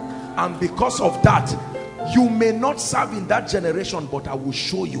heart, and because of that, you may not serve in that generation, but I will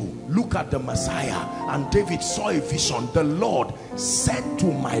show you. Look at the Messiah. And David saw a vision. The Lord said to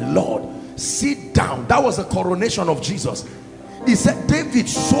my Lord, sit down. That was the coronation of Jesus. He said David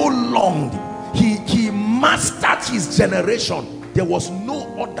so longed, he mastered his generation. There was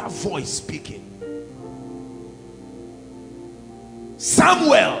no other voice speaking.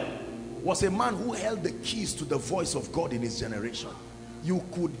 Samuel was a man who held the keys to the voice of God in his generation. You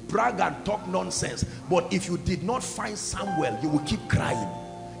could brag and talk nonsense, but if you did not find Samuel, you would keep crying.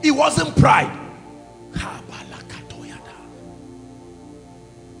 It wasn't pride.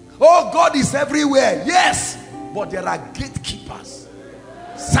 Oh, God is everywhere. Yes, but there are gatekeepers.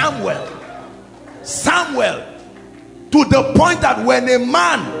 Samuel, to the point that when a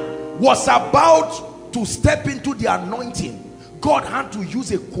man was about to step into the anointing, God had to use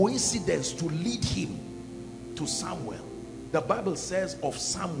a coincidence to lead him to Samuel. The Bible says of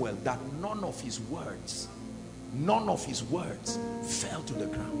Samuel that none of his words fell to the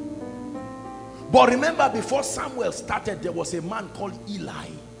ground. But remember, before Samuel started, there was a man called Eli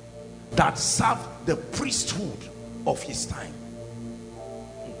that served the priesthood of his time.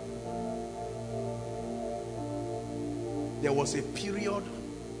 There was a period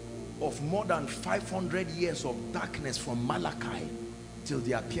of more than 500 years of darkness from Malachi till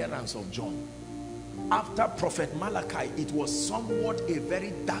the appearance of John. After Prophet Malachi, it was somewhat a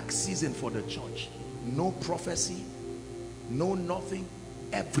very dark season for the church. No prophecy, no nothing,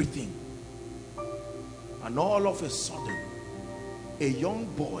 everything. And all of a sudden, a young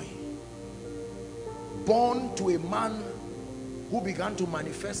boy born to a man who began to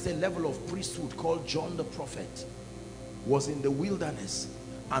manifest a level of priesthood called John the prophet was in the wilderness.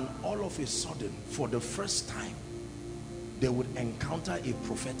 And all of a sudden, for the first time, they would encounter a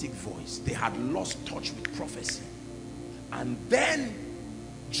prophetic voice. They had lost touch with prophecy. And then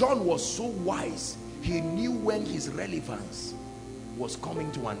John was so wise, he knew when his relevance was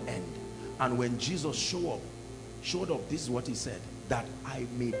coming to an end. And when Jesus showed up, this is what he said, that I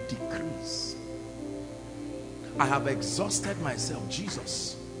may decrease. I have exhausted myself,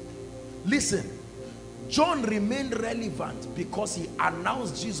 Jesus. Listen, John remained relevant because he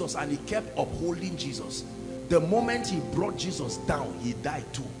announced Jesus and he kept upholding Jesus. The moment he brought Jesus down, he died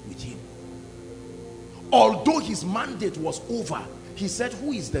too with him. Although his mandate was over, he said,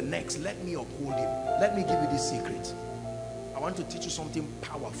 who is the next? Let me uphold him. Let me give you this secret. I want to teach you something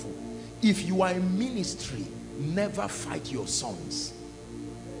powerful. If you are in ministry, never fight your sons.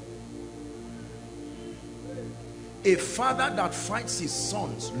 A father that fights his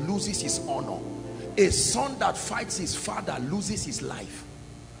sons loses his honor. A son that fights his father loses his life.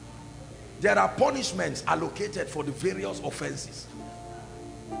 There are punishments allocated for the various offenses.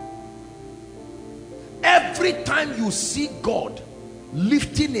 Every time you see God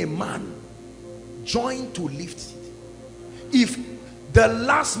lifting a man, join to lift it. If the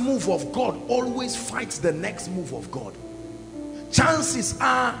last move of God always fights the next move of God, chances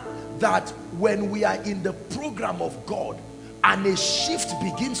are that when we are in the program of God and a shift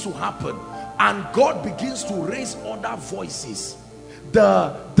begins to happen and God begins to raise other voices,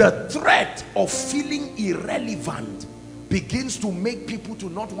 the threat of feeling irrelevant begins to make people to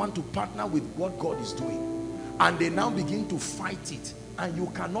not want to partner with what God is doing, and they now begin to fight it. And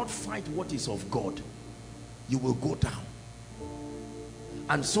you cannot fight what is of God. You will go down.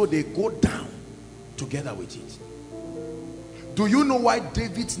 And so they go down together with it. Do you know why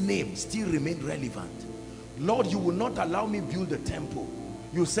David's name still remained relevant? Lord, you will not allow me build the temple.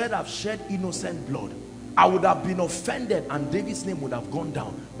 You said I've shed innocent blood. I would have been offended and David's name would have gone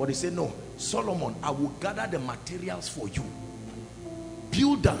down. But he said, no, Solomon, I will gather the materials for you.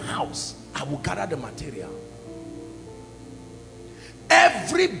 Build the house. I will gather the material.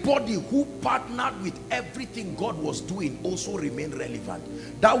 Everybody who partnered with everything God was doing also remained relevant.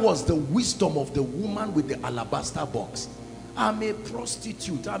 That was the wisdom of the woman with the alabaster box. I'm a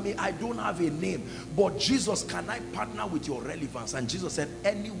prostitute. I don't have a name. But Jesus, can I partner with your relevance? And Jesus said,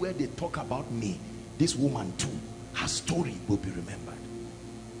 anywhere they talk about me, this woman too, her story will be remembered.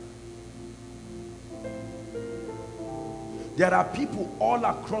 There are people all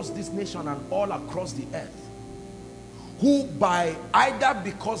across this nation and all across the earth who, by either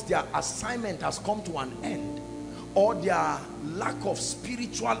because their assignment has come to an end or their lack of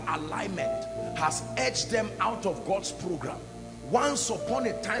spiritual alignment has edged them out of God's program. Once upon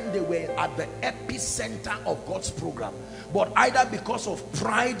a time they were at the epicenter of God's program, but either because of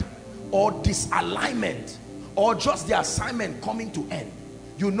pride or disalignment or just the assignment coming to end.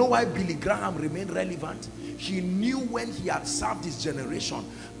 You know why Billy Graham remained relevant? He knew when he had served his generation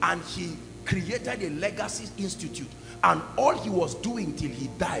and he created a legacy institute, and all he was doing till he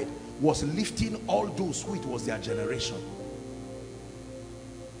died was lifting all those who it was their generation.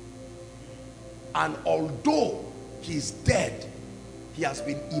 And although he's dead, he has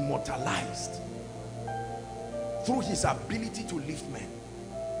been immortalized through his ability to lift men.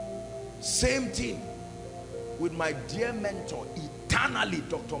 Same thing with my dear mentor eternally,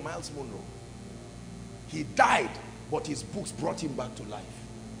 Dr. Miles Monroe. He died, but his books brought him back to life.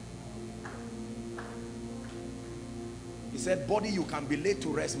 He said, body, you can be laid to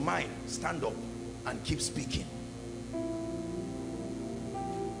rest. Mind, stand up and keep speaking.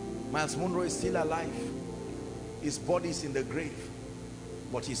 Miles Monroe is still alive. His body is in the grave,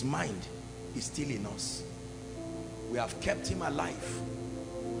 but his mind is still in us. We have kept him alive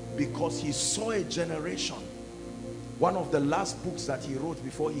because he saw a generation. One of the last books that he wrote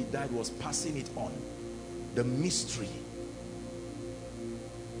before he died was passing it on. The mystery.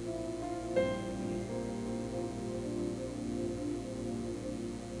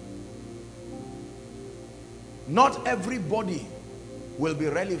 Not everybody will be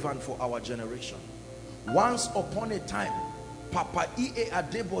relevant for our generation. Once upon a time, Papa E.A.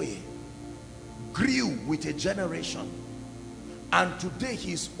 Adeboye grew with a generation, and today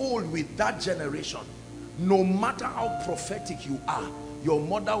he's old with that generation. No matter how prophetic you are, your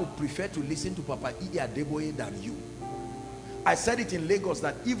mother would prefer to listen to Papa E.A. Adeboye than you. I said it in Lagos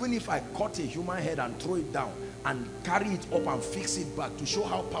that even if I cut a human head and throw it down and carry it up and fix it back to show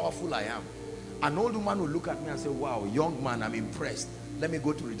how powerful I am, an old woman will look at me and say, wow, young man, I'm impressed. Let me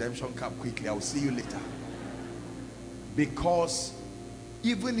go to redemption camp quickly. I'll see you later. Because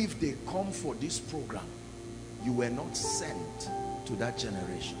even if they come for this program, you were not sent to that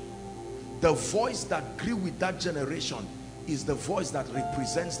generation. The voice that grew with that generation is the voice that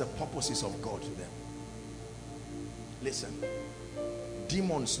represents the purposes of God to them. Listen,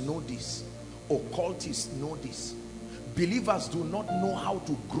 demons know this, occultists know this. Believers do not know how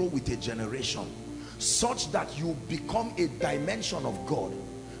to grow with a generation such that you become a dimension of God.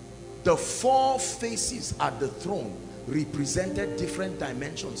 The four faces at the throne represented different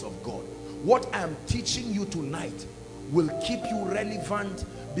dimensions of God. What I'm teaching you tonight will keep you relevant,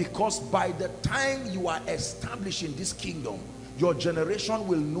 because by the time you are established in this kingdom, your generation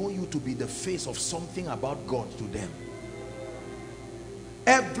will know you to be the face of something about God to them.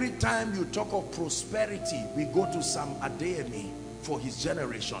 Every time you talk of prosperity, we go to Sam Adeyemi for his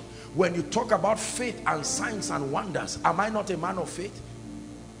generation. When you talk about faith and signs and wonders, am I not a man of faith?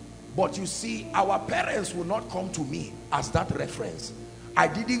 But you see, our parents will not come to me as that reference. I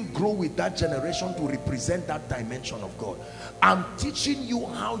didn't grow with that generation to represent that dimension of God. I'm teaching you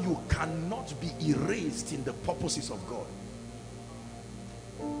how you cannot be erased in the purposes of God.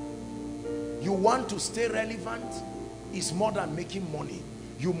 You want to stay relevant? It's more than making money.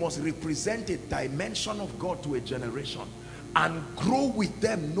 You must represent a dimension of God to a generation and grow with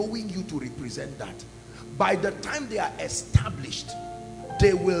them, knowing you to represent that. By the time they are established,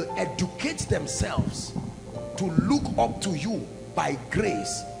 they will educate themselves to look up to you by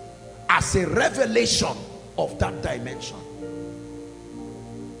grace as a revelation of that dimension.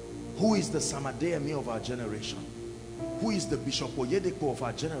 Who is the Samadeyemi of our generation? Who is the Bishop Oyedepo of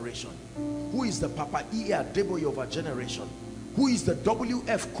our generation? Who is the Papa E.A. Adeboye of our generation? Who is the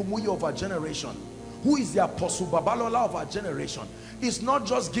W.F. Kumuyi of our generation? Who is the Apostle Babalola of our generation? It's not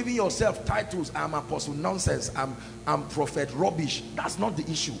just giving yourself titles. I'm Apostle Nonsense, I'm Prophet Rubbish. That's not the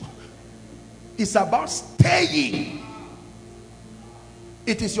issue. It's about staying.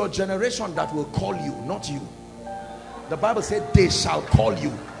 It is your generation that will call you, not you. The Bible said they shall call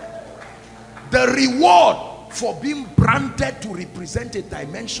you. The reward for being branded to represent a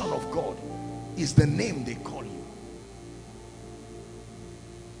dimension of God is the name they call you.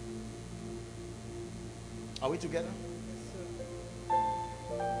 Are we together?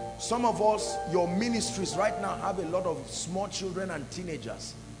 Some of us, your ministries right now have a lot of small children and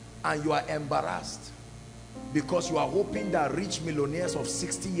teenagers, and you are embarrassed because you are hoping that rich millionaires of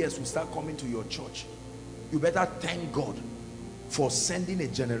 60 years will start coming to your church. You better thank God for sending a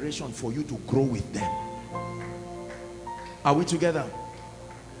generation for you to grow with them. Are we together?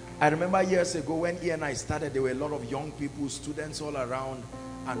 I remember years ago when he and I started, there were a lot of young people, students all around,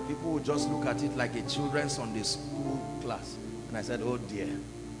 and people would just look at it like a children's Sunday school class. And I said, oh dear,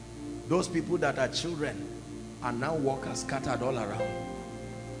 those people that are children are now workers scattered all around.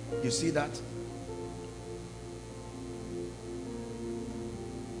 You see that?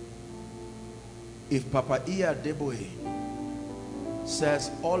 If Papa E.A. Adeboye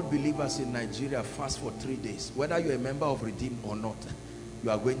says all believers in Nigeria fast for 3 days, whether you're a member of Redeem or not, you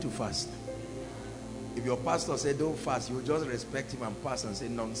are going to fast. If your pastor said don't fast, you just respect him and pass and say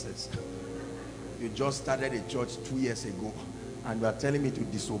nonsense. You just started a church 2 years ago and you are telling me to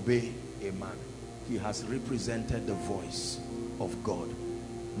disobey a man. He has represented the voice of God,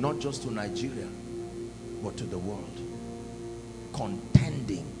 not just to Nigeria, but to the world,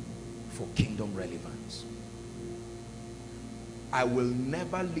 contending for kingdom relevance. I will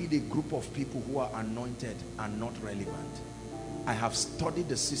never lead a group of people who are anointed and not relevant. I have studied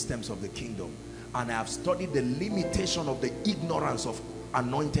the systems of the kingdom, and I have studied the limitation of the ignorance of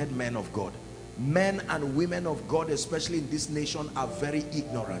anointed men of God. Men and women of God, especially in this nation, are very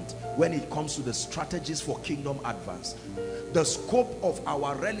ignorant when it comes to the strategies for kingdom advance. The scope of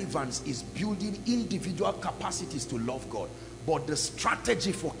our relevance is building individual capacities to love God, but the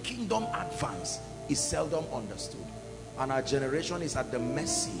strategy for kingdom advance is seldom understood. And our generation is at the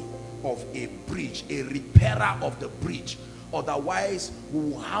mercy of a breach, a repairer of the breach. Otherwise, we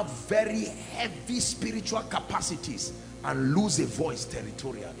will have very heavy spiritual capacities and lose a voice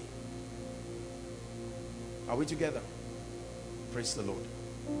territorially. Are we together? Praise the Lord.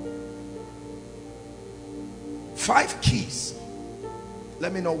 5 keys.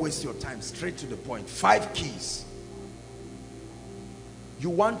 Let me not waste your time. Straight to the point. 5 keys. You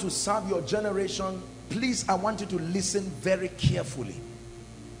want to serve your generation? Please, I want you to listen very carefully.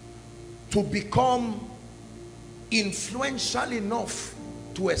 To become influential enough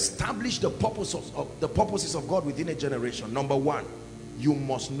to establish the purposes of God within a generation. Number 1, you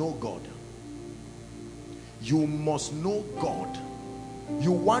must know God. You must know God.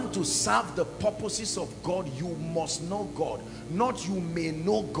 You want to serve the purposes of God, you must know God. Not you may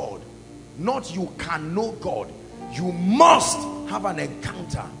know God, not you can know God. You must have an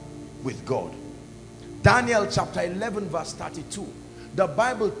encounter with God. Daniel chapter 11 verse 32. The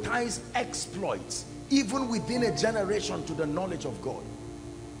Bible ties exploits even within a generation to the knowledge of God.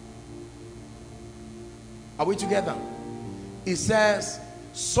 Are we together? It says,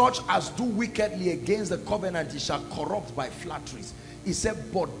 such as do wickedly against the covenant, he shall corrupt by flatteries. He said,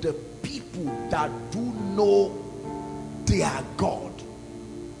 but the people that do know their God,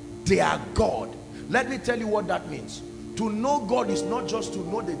 their God. Let me tell you what that means. To know God is not just to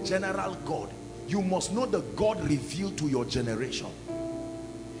know the general God. You must know the God revealed to your generation.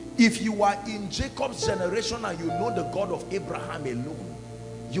 If you are in Jacob's generation and you know the God of Abraham alone,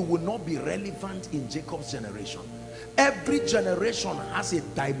 you will not be relevant in Jacob's generation. Every generation has a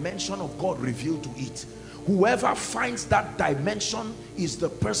dimension of God revealed to it. Whoever finds that dimension is the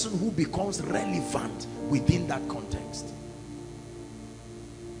person who becomes relevant within that context.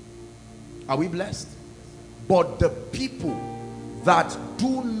 Are we blessed? But the people that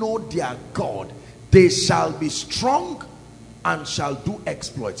do know their God, they shall be strong and shall do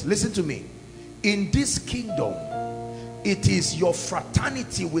exploits. Listen to me. In this kingdom, it is your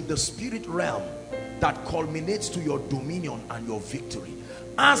fraternity with the spirit realm that culminates to your dominion and your victory.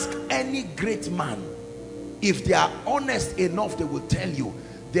 Ask any great man. If they are honest enough, they will tell you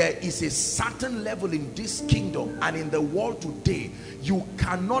there is a certain level in this kingdom and in the world today you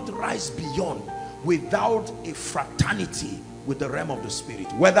cannot rise beyond without a fraternity with the realm of the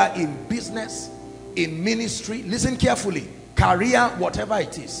spirit, whether in business, in ministry, listen carefully, career, whatever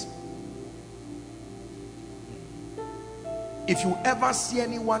it is. If you ever see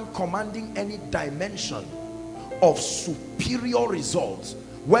anyone commanding any dimension of superior results,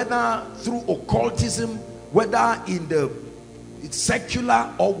 whether through occultism, whether in the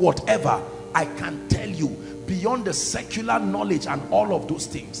secular or whatever, I can tell you, beyond the secular knowledge and all of those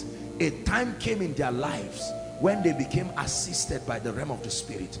things, a time came in their lives when they became assisted by the realm of the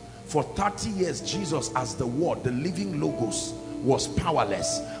spirit. For 30 years, Jesus as the word, the living logos, was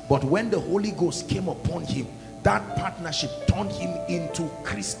powerless. But when the Holy Ghost came upon him, that partnership turned him into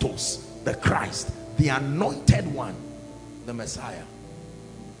Christos, the Christ, the anointed one, the Messiah.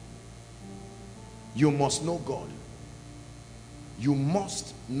 You must know God. You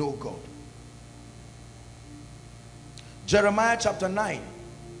must know God. Jeremiah chapter 9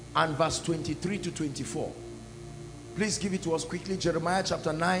 and verse 23 to 24. Please give it to us quickly. Jeremiah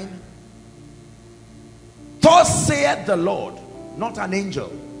chapter 9. Thus saith the Lord, not an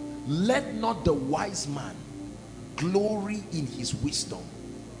angel, let not the wise man glory in his wisdom.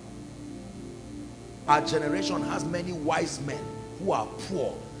 Our generation has many wise men who are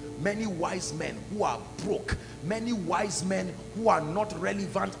poor, many wise men who are broke, many wise men who are not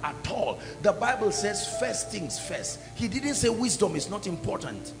relevant at all. The Bible says first things first. He didn't say wisdom is not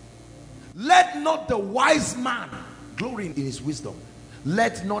important. Let not the wise man glory in his wisdom.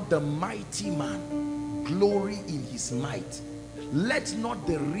 Let not the mighty man glory in his might. Let not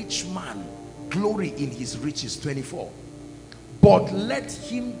the rich man glory in his riches. 24. But let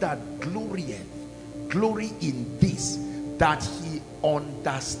him that glorieth glory in this, that he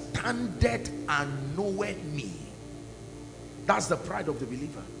understandeth and knoweth me. That's the pride of the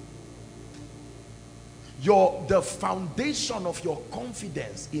believer. The foundation of your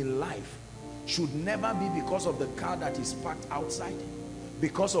confidence in life should never be because of the car that is parked outside,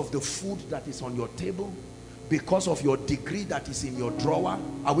 because of the food that is on your table, because of your degree that is in your drawer.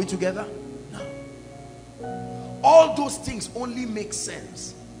 Are we together? No. All those things only make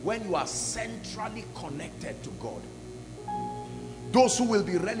sense when you are centrally connected to God. Those who will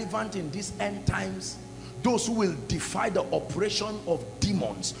be relevant in these end times, those who will defy the operation of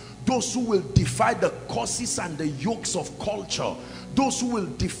demons, those who will defy the causes and the yokes of culture, those who will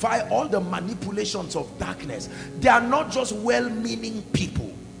defy all the manipulations of darkness, they are not just well-meaning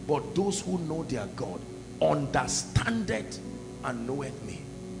people, but those who know their God, understandeth and knoweth me.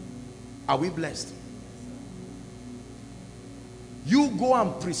 Are we blessed? You go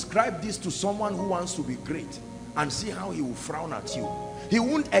and prescribe this to someone who wants to be great and see how he will frown at you. He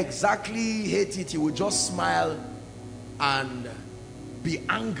won't exactly hate it. He will just smile and be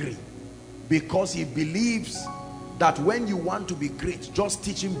angry because he believes that when you want to be great, just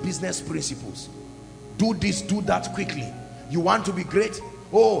teach him business principles. Do this, do that quickly. You want to be great?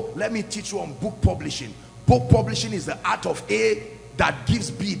 Oh, let me teach you on book publishing. Book publishing is the art of A that gives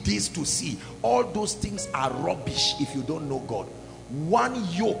B this to C. All those things are rubbish if you don't know God. One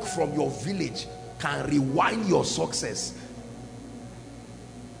yoke from your village can rewind your success.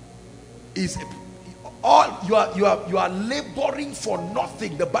 Is all you are laboring for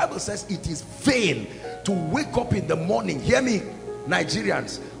nothing. The Bible says it is vain to wake up in the morning. Hear me,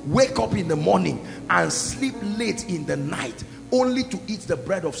 Nigerians, wake up in the morning and sleep late in the night only to eat the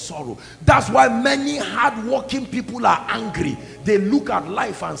bread of sorrow. That's why many hard-working people are angry. They look at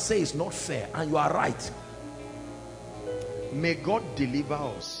life and say it's not fair, and you are right. May God deliver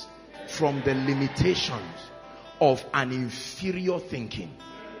us from the limitations of an inferior thinking.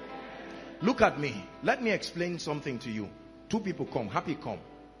 Look at me. Let me explain something to you. Two people come. Happy, come.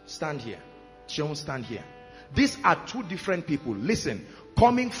 Stand here. Sean, stand here. These are two different people. Listen,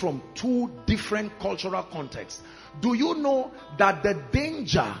 coming from two different cultural contexts. Do you know that the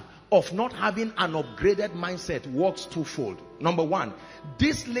danger of not having an upgraded mindset works twofold? Number one,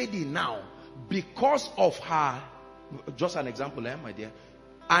 this lady now, because of her, just an example, my dear,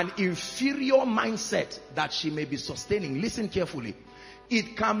 an inferior mindset that she may be sustaining. Listen carefully.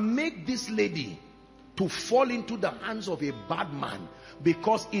 It can make this lady to fall into the hands of a bad man,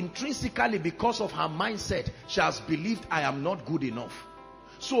 because intrinsically, because of her mindset, she has believed, I am not good enough.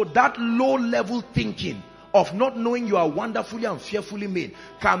 So that low level thinking of not knowing you are wonderfully and fearfully made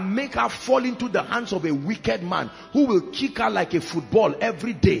can make her fall into the hands of a wicked man who will kick her like a football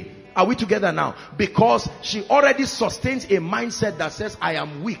every day. Are we together now? Because she already sustains a mindset that says, I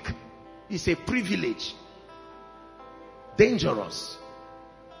am weak. It's a privilege. Dangerous.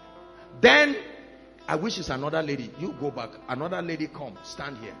 Then, I wish it's another lady. You go back. Another lady come.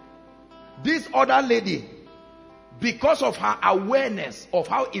 Stand here. This other lady, because of her awareness of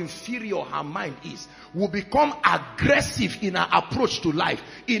how inferior her mind is, will become aggressive in her approach to life,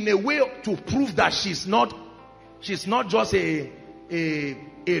 in a way to prove that she's not just a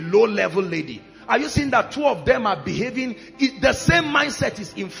low level lady. Are you seeing that two of them are behaving? The same mindset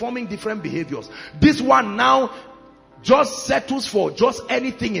is informing different behaviors. This one now just settles for just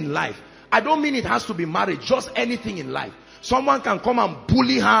anything in life. I don't mean it has to be marriage, just anything in life. Someone can come and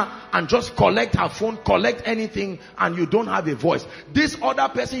bully her and just collect her phone, collect anything, and you don't have a voice. This other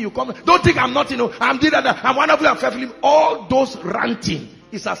person, you come, don't think I'm not, I'm did that, I'm wonderful, I'm fearfully. All those ranting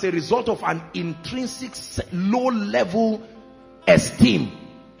is as a result of an intrinsic low level esteem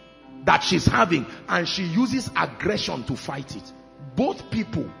that she's having, and she uses aggression to fight it. Both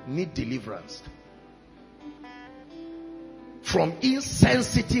people need deliverance from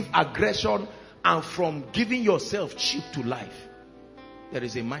insensitive aggression and from giving yourself cheap to life. There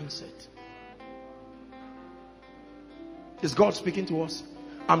is a mindset. Is God speaking to us?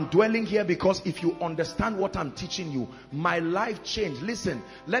 I'm dwelling here because if you understand what I'm teaching you, my life changed. Listen,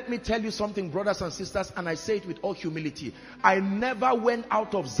 let me tell you something, brothers and sisters, and I say it with all humility. I never went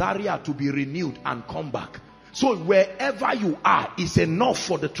out of Zaria to be renewed and come back. So wherever you are is enough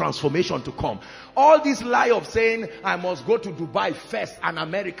for the transformation to come. All this lie of saying I must go to Dubai first and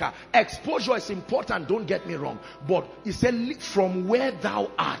America. Exposure is important, don't get me wrong. But he said, from where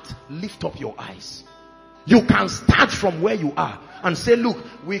thou art, lift up your eyes. You can start from where you are and say, look,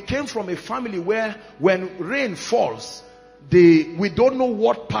 we came from a family where when rain falls, we don't know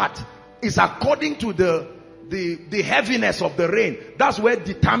what part is according to the heaviness of the rain. That's where it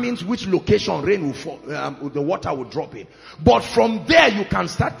determines which location rain will fall, the water will drop in. But from there you can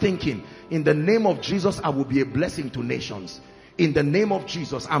start thinking, in the name of Jesus, I will be a blessing to nations. In the name of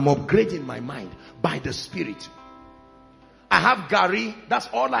Jesus, I'm upgrading my mind by the Spirit. I have Gary, that's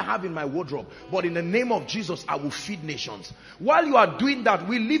all I have in my wardrobe. But in the name of Jesus, I will feed nations. While you are doing that,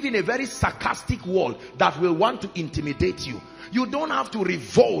 we live in a very sarcastic world that will want to intimidate you. You don't have to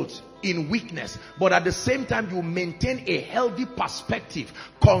revolt in weakness, but at the same time you maintain a healthy perspective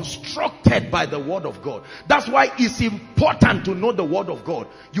constructed by the word of God. That's why it's important to know the word of God.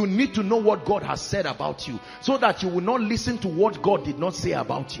 You need to know what God has said about you, so that you will not listen to what God did not say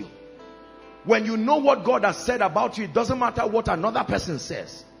about you. When you know what God has said about you, it doesn't matter what another person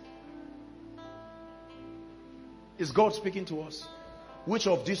says. Is God speaking to us? Which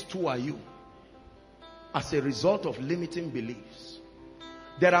of these two are you? As a result of limiting beliefs.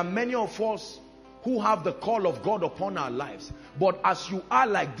 There are many of us who have the call of God upon our lives. But as you are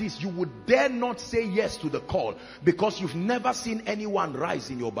like this, you would dare not say yes to the call, because you've never seen anyone rise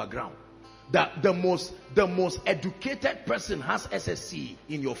in your background. The most educated person has SSC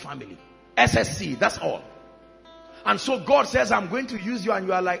in your family. SSC, that's all. And so God says, I'm going to use you, and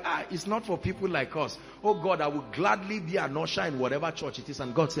you are like, it's not for people like us. Oh God, I will gladly be an usher in whatever church it is.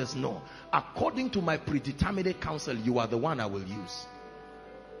 And God says, no, according to my predetermined counsel, you are the one I will use.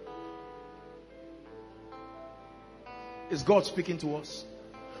 Is God speaking to us?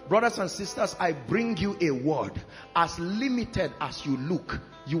 Brothers and sisters, I bring you a word. As limited as you look,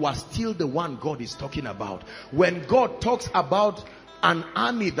 you are still the one God is talking about. When God talks about an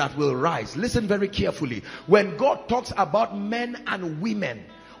army that will rise, listen very carefully. When God talks about men and women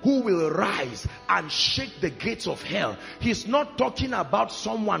who will rise and shake the gates of hell, he's not talking about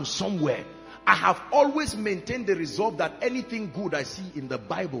someone somewhere. I have always maintained the resolve that anything good I see in the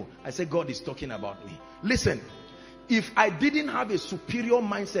Bible, I say God is talking about me. Listen, if I didn't have a superior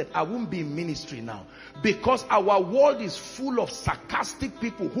mindset, I wouldn't be in ministry now. Because our world is full of sarcastic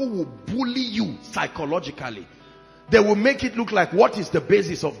people who will bully you psychologically. They will make it look like, what is the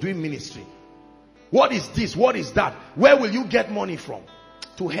basis of doing ministry? What is this? What is that? Where will you get money from?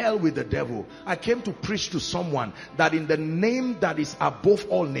 To hell with the devil. I came to preach to someone that in the name that is above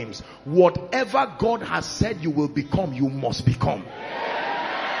all names, whatever God has said you will become, you must become.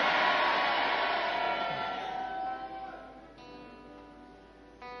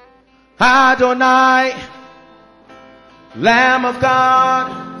 Adonai, Lamb of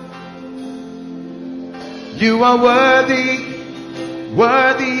God, you are worthy,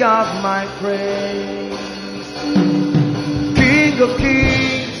 worthy of my praise. King of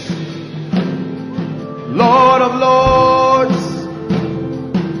kings, Lord of lords,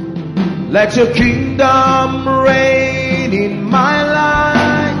 let your kingdom reign in my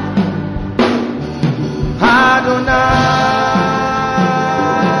life. Adonai,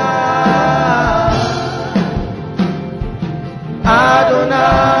 Adonai,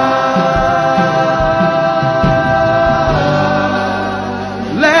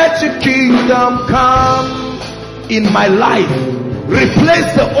 let your kingdom come in my life.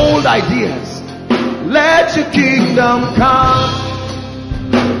 Replace the old ideas. Let your kingdom come.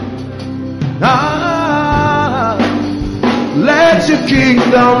 Let your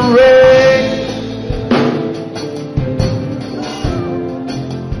kingdom reign.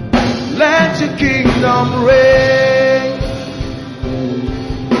 Let your kingdom reign.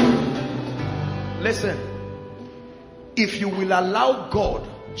 Listen, if you will allow God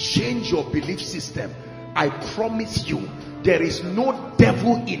change your belief system, I promise you there is no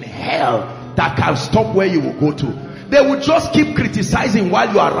devil in hell that can stop where you will go to. They will just keep criticizing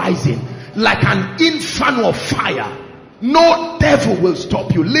while you are rising like an inferno of fire. No devil will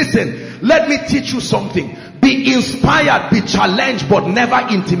stop you. Listen, let me teach you something. Be inspired, be challenged, but never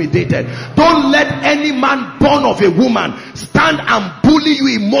intimidated. Don't let any man born of a woman stand and bully you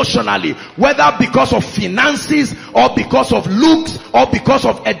emotionally, whether because of finances or because of looks or because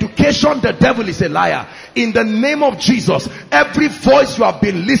of education. The devil is a liar. In the name of Jesus, every voice you have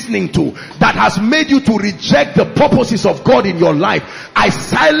been listening to that has made you to reject the purposes of God in your life, I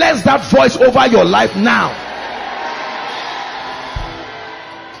silence that voice over your life now.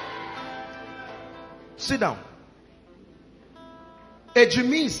 Sit down.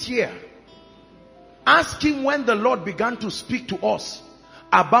 Ejimi is here. Ask him when the Lord began to speak to us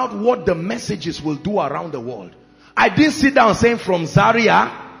about what the messages will do around the world. I didn't sit down saying from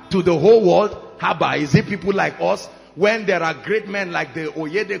Zaria to the whole world. Haba, is it people like us? When there are great men like the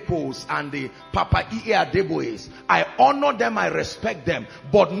Oyedekos and the Papa E.A. Adeboes, I honor them, I respect them,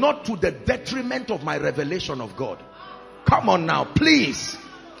 but not to the detriment of my revelation of God. Come on now, please.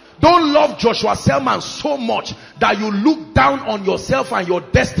 Don't love Joshua Selman so much that you look down on yourself and your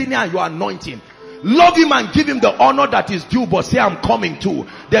destiny and your anointing. Love him and give him the honor that is due, but say, I'm coming too.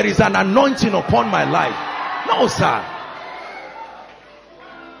 There is an anointing upon my life. No, sir.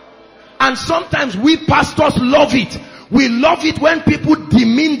 And sometimes we pastors love it. We love it when people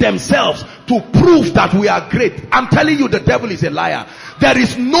demean themselves to prove that we are great. I'm telling you, the devil is a liar. There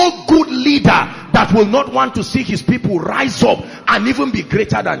is no good leader that will not want to see his people rise up and even be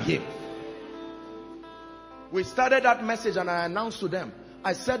greater than him. We started that message and I announced to them,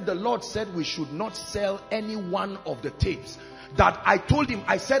 I said the Lord said we should not sell any one of the tapes. That I told him,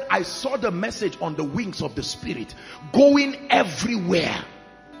 I said I saw the message on the wings of the Spirit going everywhere.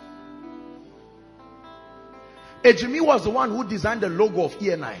 Ejimi was the one who designed the logo of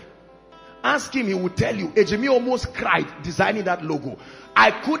ENI. Ask him, he will tell you. Ejimi almost cried designing that logo.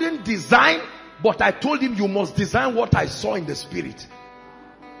 I couldn't design, but I told him, you must design what I saw in the Spirit.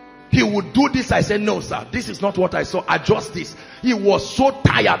 He would do this. I said, no sir, this is not what I saw, adjust this. He was so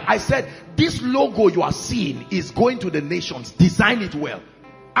tired. I said, this logo you are seeing is going to the nations, design it well.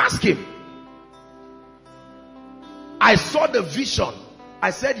 Ask him. I saw the vision.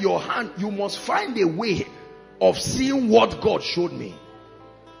 I said, your hand, you must find a way of seeing what God showed me.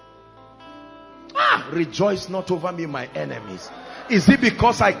 Rejoice not over me, my enemies. Is it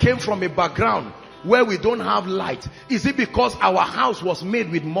because I came from a background where we don't have light? Is it because our house was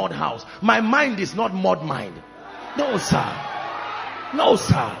made with mud house? My mind is not mud mind. No sir. No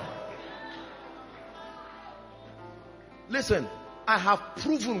sir. Listen, I have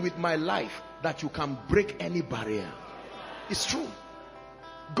proven with my life that you can break any barrier. It's true.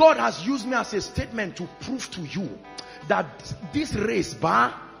 God has used me as a statement to prove to you that this race,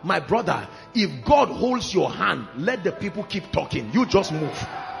 my brother, if God holds your hand, let the people keep talking. You just move.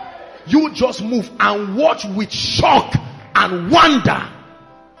 You just move and watch with shock and wonder.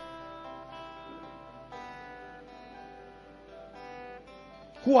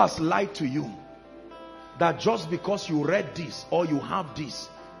 Who has lied to you that just because you read this or you have this,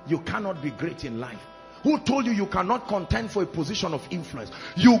 you cannot be great in life? Who told you you cannot contend for a position of influence?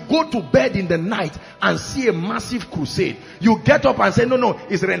 You go to bed in the night and see a massive crusade. You get up and say, no, no,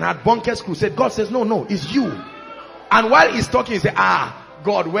 it's Reinhard Bonke's crusade. God says, no, no, it's you. And while he's talking, he says,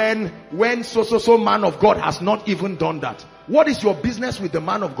 God, when so man of God has not even done that. What is your business with the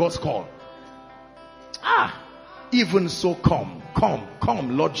man of God's call? Even so, come,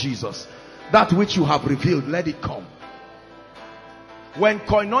 Lord Jesus. That which you have revealed, let it come. When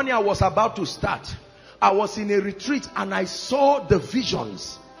Koinonia was about to start, I was in a retreat and I saw the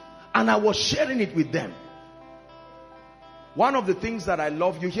visions and I was sharing it with them. One of the things that I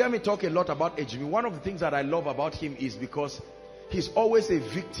love, you hear me talk a lot about Ejimi. One of the things that I love about him is because he's always a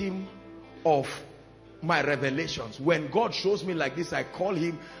victim of my revelations. When God shows me like this, I call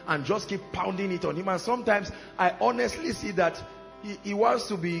him and just keep pounding it on him. And sometimes I honestly see that he wants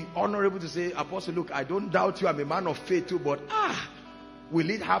to be honorable to say, Apostle, look, I don't doubt you, I'm a man of faith too, but will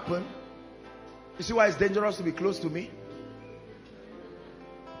it happen? You see why it's dangerous to be close to me?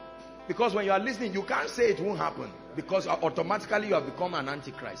 Because when you are listening, you can't say it won't happen, because automatically you have become an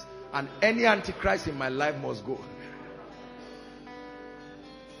antichrist, and any antichrist in my life must go.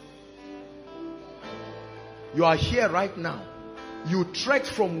 You are here right now. You trekked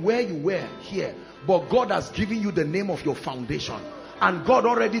from where you were here, but God has given you the name of your foundation, and God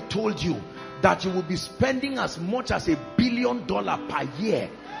already told you that you will be spending as much as $1 billion per year,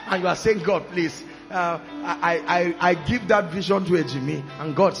 and you are saying, God, please, I give that vision to Ejimi,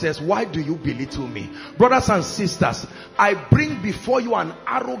 and God says, why do you belittle me? Brothers and sisters, I bring before you an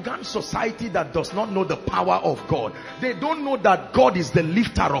arrogant society that does not know the power of God. They don't know that God is the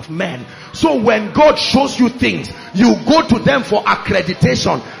lifter of men. So when God shows you things, you go to them for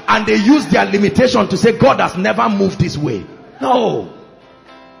accreditation, and they use their limitation to say God has never moved this way. No,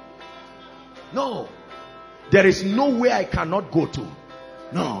 there is no way I cannot go to.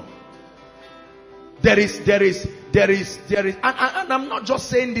 No. There is, and I'm not just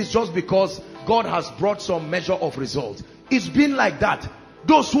saying this just because God has brought some measure of result. It's been like that.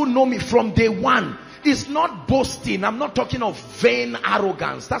 Those who know me from day one, it's not boasting. I'm not talking of vain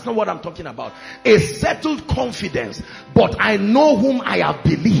arrogance. That's not what I'm talking about. A settled confidence. But I know whom I have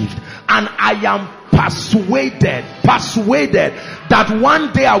believed, and I am persuaded that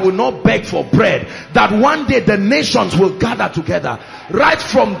one day I will not beg for bread, that one day the nations will gather together. Right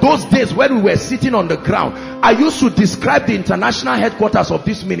from those days when we were sitting on the ground, I used to describe the international headquarters of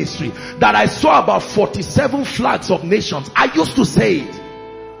this ministry, that I saw about 47 flags of nations. I used to say it.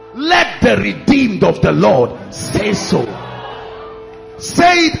 Let the redeemed of the Lord say so.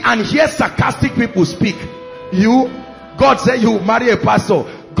 Say it and hear sarcastic people speak. God said you will marry a pastor.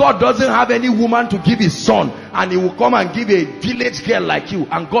 God doesn't have any woman to give his son, and he will come and give a village girl like you.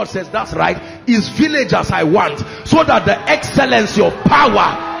 And God says, that's right, is village as I want, so that the excellency of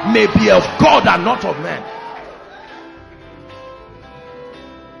power may be of God and not of man.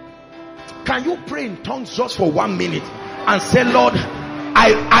 Can you pray in tongues just for 1 minute and say, Lord,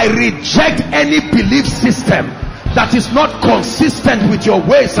 I reject any belief system that is not consistent with your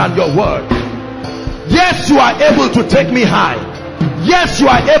ways and your word. Yes, you are able to take me high. Yes, you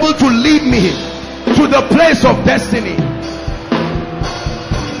are able to lead me to the place of destiny.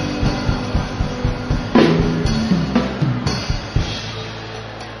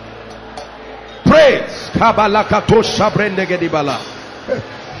 Praise.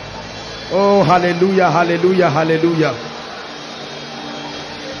 Oh, hallelujah, hallelujah, hallelujah.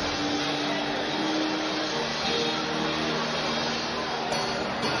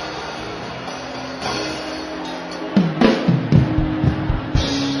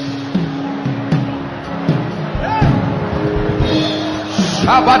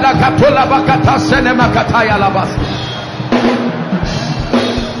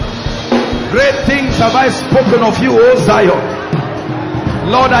 Great things have I spoken of you, O Zion.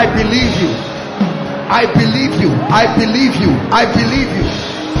 Lord, I believe you. I believe you. I believe you. I believe you.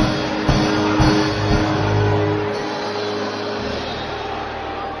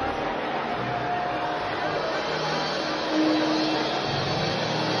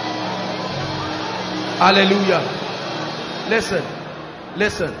 Hallelujah.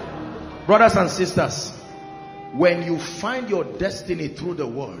 Listen, brothers and sisters, when you find your destiny through the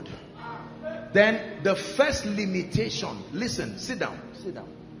word, then the first limitation, listen, sit down.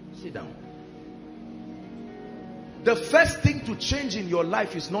 The first thing to change in your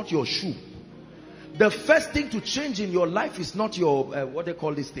life is not your shoe. The first thing to change in your life is not your, what they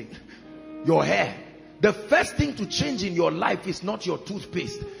call this thing, your hair. The first thing to change in your life is not your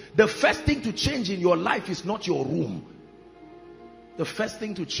toothpaste. The first thing to change in your life is not your room. The first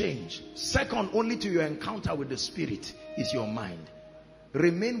thing to change, second only to your encounter with the Spirit, is your mind.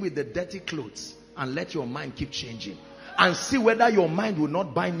 Remain with the dirty clothes and let your mind keep changing. And see whether your mind will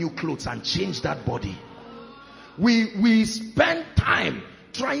not buy new clothes and change that body. We spend time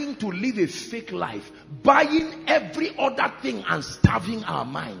trying to live a fake life, buying every other thing and starving our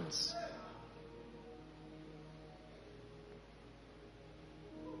minds.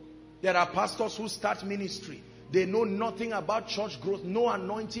 There are pastors who start ministry. They know nothing about church growth, no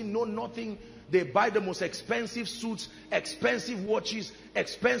anointing, no nothing. They buy the most expensive suits, expensive watches,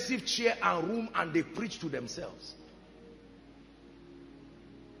 expensive chair and room, and they preach to themselves.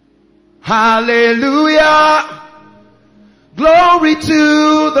 Hallelujah. Glory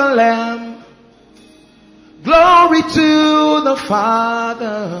to the Lamb. Glory to the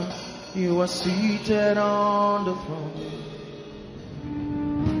Father. You are seated on the throne.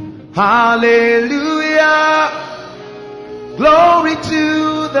 Hallelujah. Glory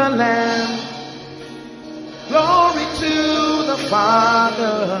to the Lamb. Glory to the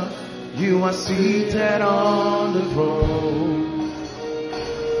Father. You are seated on the throne.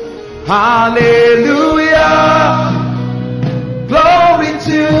 Hallelujah. Glory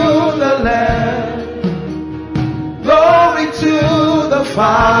to the Lamb. Glory to the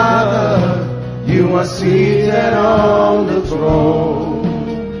Father. You are seated on the throne.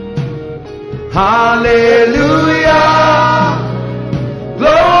 Hallelujah.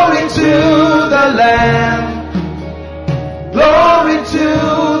 Glory to the Lamb. Glory to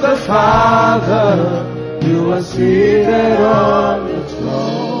the Father. You are seated on the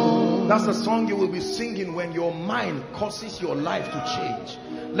throne. That's the song you will be singing when your mind causes your life to change.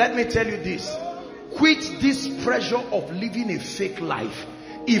 Let me tell you this. Quit this pressure of living a fake life.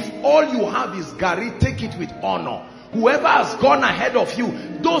 If all you have is Gary, take it with honor. Whoever has gone ahead of you,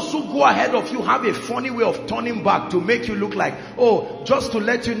 those who go ahead of you have a funny way of turning back to make you look like, oh, just to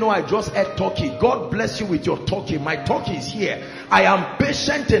let you know I just ate turkey. God bless you with your turkey. My turkey is here. I am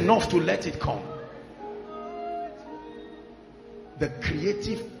patient enough to let it come. The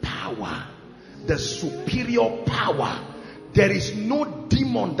creative power, the superior power. There is no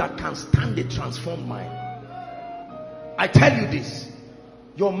demon that can stand a transformed mind. I tell you this.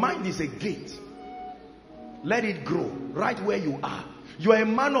 Your mind is a gate. Let it grow right where you are. You are a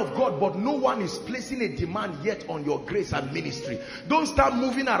man of God, but no one is placing a demand yet on your grace and ministry. Don't start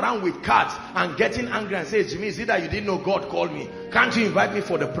moving around with cards and getting angry and say, Jimmy, is it that you didn't know God called me? Can't you invite me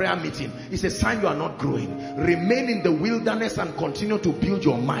for the prayer meeting? It's a sign you are not growing. Remain in the wilderness and continue to build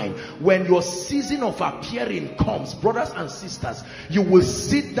your mind. When your season of appearing comes, brothers and sisters, you will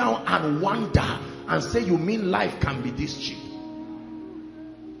sit down and wonder and say, you mean life can be this cheap?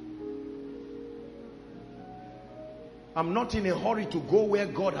 I'm not in a hurry to go where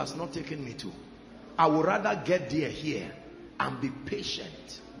God has not taken me to. I would rather get there here and be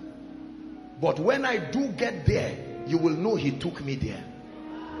patient. But when I do get there, you will know he took me there.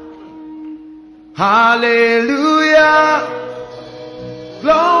 Hallelujah.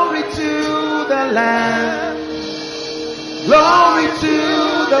 Glory to the Lamb. Glory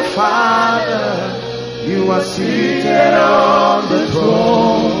to the Father. You are seated on the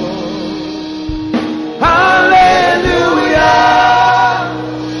throne. Hallelujah.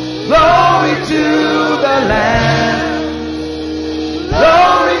 Glory to the Lamb.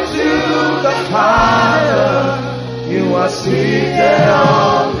 Glory to the Father. You are seated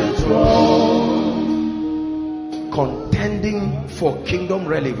on the throne. Contending for kingdom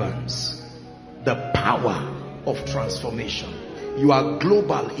relevance. The power of transformation. You are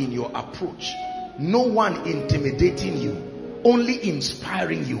global in your approach. No one intimidating you. Only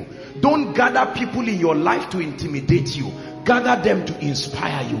inspiring you. Don't gather people in your life to intimidate you. Gather them to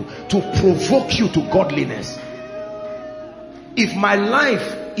inspire you, to provoke you to godliness. If my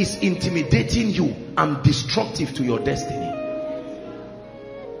life is intimidating you, I'm destructive to your destiny.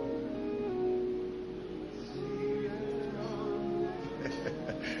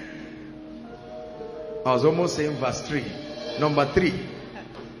 I was almost saying verse 3. Number 3.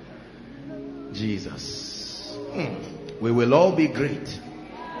 Jesus. We will all be great.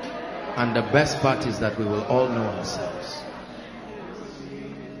 And the best part is that we will all know ourselves.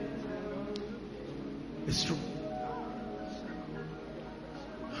 It's true.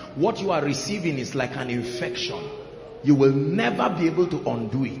 What you are receiving is like an infection. You will never be able to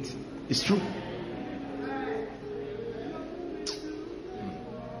undo it. It's true.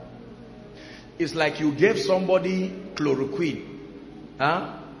 It's like you gave somebody chloroquine.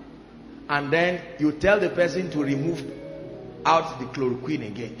 And then you tell the person to remove out the chloroquine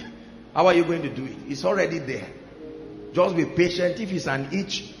again. How are you going to do it? It's already there. Just be patient. If it's an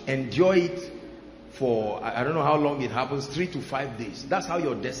itch, endure it for, I don't know how long it happens, 3 to 5 days. That's how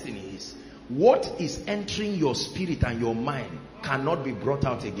your destiny is. What is entering your spirit and your mind cannot be brought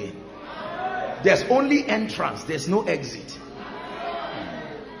out again. There's only entrance, there's no exit.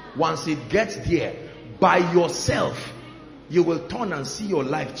 Once it gets there, by yourself, you will turn and see your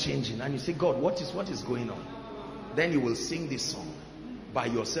life changing. And you say, God, what is going on? Then you will sing this song by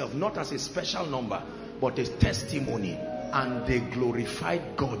yourself, not as a special number, but a testimony. And they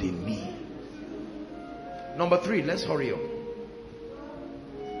glorified God in me. Number 3, let's hurry up.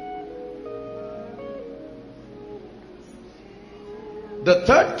 The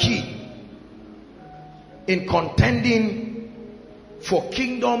third key in contending for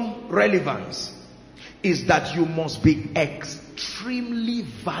kingdom relevance is that you must be extremely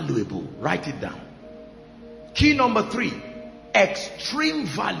valuable. Write it down. Key number 3, extreme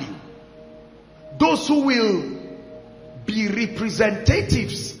value. Those who will be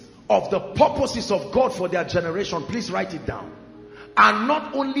representatives of the purposes of God for their generation, please write it down, are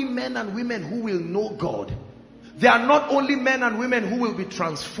not only men and women who will know God. They are not only men and women who will be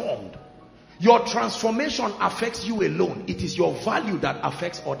transformed. Your transformation affects you alone. It is your value that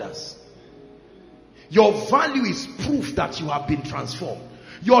affects others. Your value is proof that you have been transformed.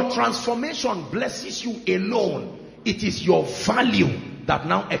 Your transformation blesses you alone. It is your value that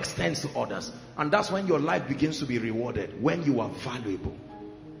now extends to others. And that's when your life begins to be rewarded, when you are valuable.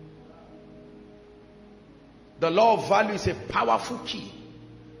 The law of value is a powerful key.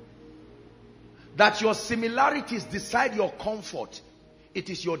 That your similarities decide your comfort. It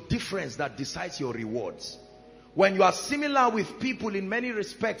is your difference that decides your rewards. When you are similar with people in many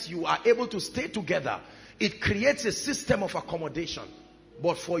respects, you are able to stay together. It creates a system of accommodation.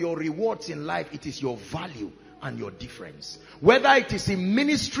 But for your rewards in life, it is your value and your difference. Whether it is in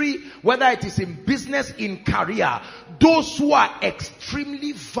ministry, whether it is in business, in career, those who are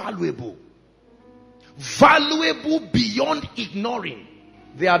extremely valuable beyond ignoring,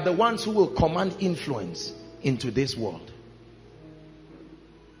 they are the ones who will command influence into this world.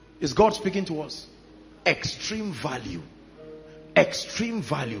 Is God speaking to us? Extreme value. Extreme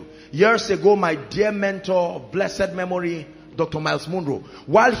value. Years ago, my dear mentor, blessed memory, Dr. Miles Monroe,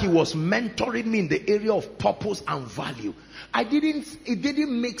 while he was mentoring me in the area of purpose and value, it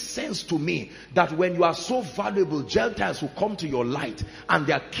didn't make sense to me that when you are so valuable, Gentiles will come to your light and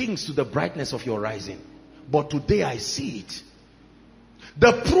they are kings to the brightness of your rising. But today I see it.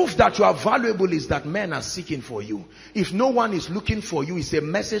 The proof that you are valuable is that men are seeking for you. If no one is looking for you, it's a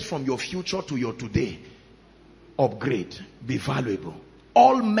message from your future to your today. Upgrade. Be valuable.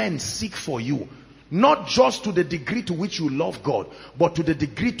 All men seek for you. Not just to the degree to which you love God, but to the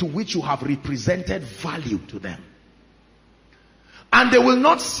degree to which you have represented value to them. And they will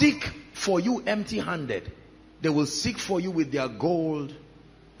not seek for you empty-handed. They will seek for you with their gold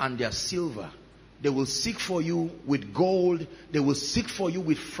and their silver. They will seek for you with gold. They will seek for you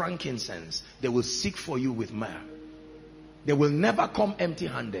with frankincense. They will seek for you with myrrh. They will never come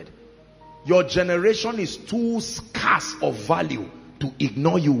empty-handed. Your generation is too scarce of value to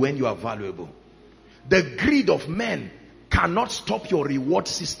ignore you when you are valuable. The greed of men cannot stop your reward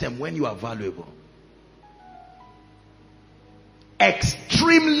system when you are valuable.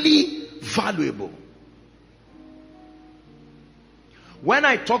 Extremely valuable. When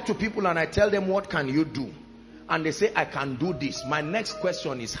I talk to people and I tell them, what can you do? And they say, I can do this. My next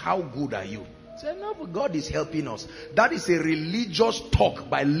question is, how good are you? I say, no, but God is helping us. That is a religious talk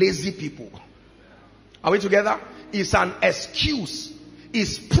by lazy people. Are we together? It's an excuse.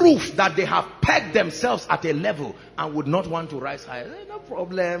 It's proof that they have pegged themselves at a level and would not want to rise higher. No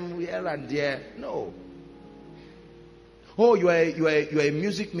problem, here and there. No. Oh, you are a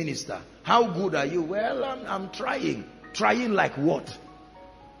music minister. How good are you? Well, I'm trying. Trying like what?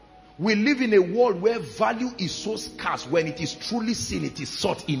 We live in a world where value is so scarce. When it is truly seen, it is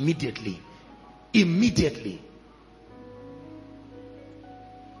sought immediately. Immediately.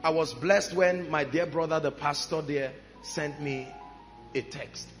 I was blessed when my dear brother, the pastor there, sent me a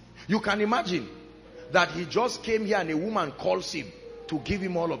text. You can imagine that he just came here and a woman calls him to give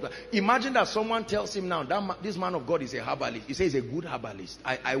him all of that. Imagine that someone tells him now, this man of God is a herbalist. He says he's a good herbalist.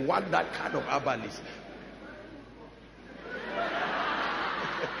 I want that kind of herbalist.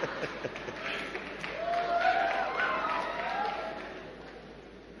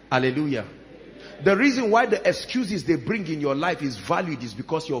 Hallelujah. The reason why the excuses they bring in your life is valued is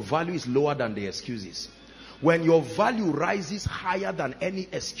because your value is lower than the excuses. When your value rises higher than any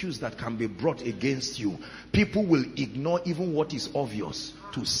excuse that can be brought against you, people will ignore even what is obvious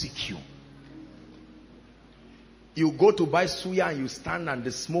to seek you. You go to buy suya and you stand and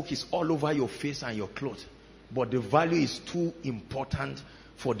the smoke is all over your face and your clothes. But the value is too important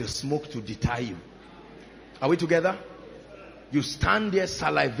for the smoke to deter you. Are we together? You stand there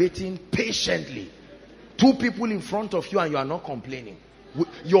salivating patiently. Two people in front of you and you are not complaining.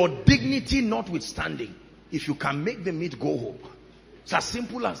 Your dignity notwithstanding, if you can make the meat go home. It's as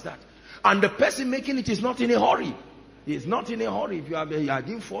simple as that. And the person making it is not in a hurry. He's not in a hurry. If you have, I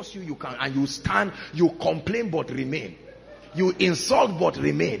didn't force you, you can, and you stand, you complain but remain. You insult but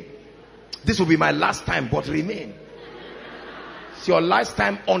remain. This will be my last time but remain. It's your last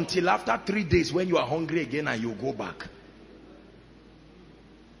time until after 3 days when you are hungry again and you go back.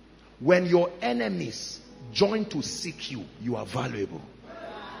 When your enemies join to seek you, you are valuable.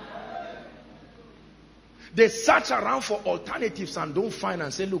 They search around for alternatives and don't find,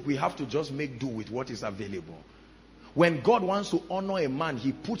 and say, look, we have to just make do with what is available. When God wants to honor a man,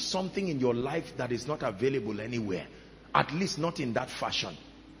 he puts something in your life that is not available anywhere. At least not in that fashion.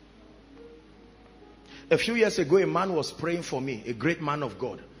 A few years ago, a man was praying for me, a great man of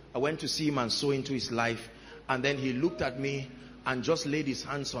God. I went to see him and sow into his life. And then he looked at me and just laid his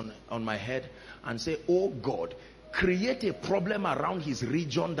hands on my head and said, oh God, create a problem around his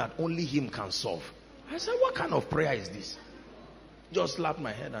region that only him can solve. I said, what kind of prayer is this? Just slapped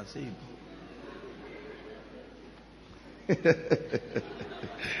my head and said,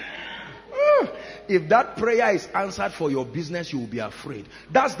 if that prayer is answered for your business, you will be afraid.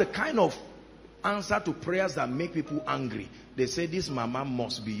 That's the kind of answer to prayers that make people angry. They say this mama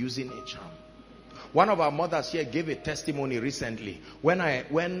must be using a charm. One of our mothers here gave a testimony recently.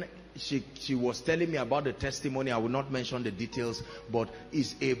 When she was telling me about the testimony, I will not mention the details, but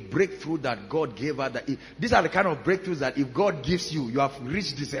it's a breakthrough that God gave her. These are the kind of breakthroughs that if God gives you, you have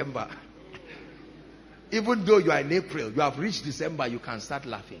reached December. Even though you are in April, you have reached December, you can start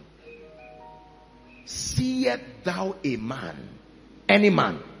laughing. Seest thou a man, any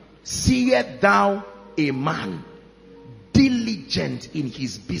man, seest thou a man diligent in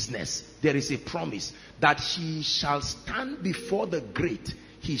his business, there is a promise that he shall stand before the great,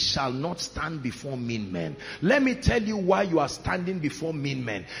 he shall not stand before mean men. Let me tell you why you are standing before mean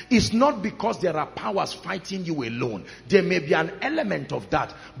men. It's not because there are powers fighting you alone. There may be an element of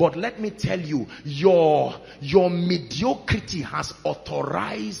that, but let me tell you, your mediocrity has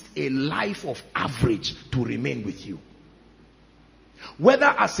authorized a life of average to remain with you. Whether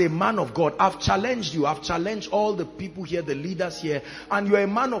as a man of God, I've challenged you, I've challenged all the people here, the leaders here, and you're a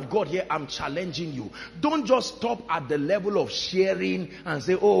man of God here, I'm challenging you. Don't just stop at the level of sharing and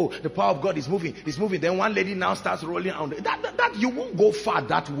say, oh, the power of God is moving, it's moving. Then one lady now starts rolling on. That you won't go far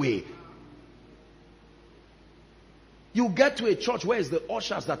that way. You get to a church where it's the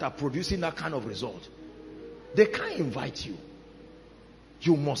ushers that are producing that kind of result. They can't invite you.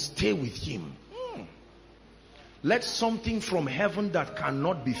 You must stay with him. Let something from heaven that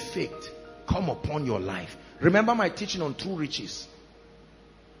cannot be faked come upon your life. Remember my teaching on true riches.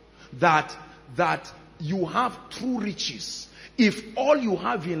 That you have true riches. If all you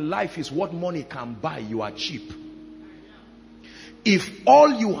have in life is what money can buy, you are cheap. If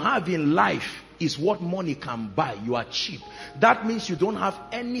all you have in life is what money can buy, you are cheap. That means you don't have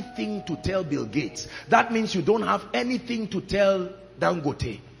anything to tell Bill Gates. That means you don't have anything to tell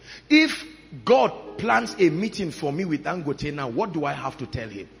Dangote. If God plans a meeting for me with Dangote now, what do I have to tell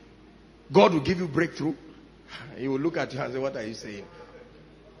him? God will give you breakthrough. He will look at you and say, what are you saying?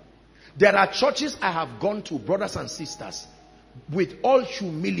 There are churches I have gone to, brothers and sisters, with all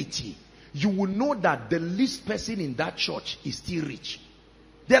humility, you will know that the least person in that church is still rich.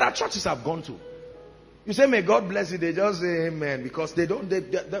 There are churches I've gone to. You say, may God bless you. They just say amen, because they don't,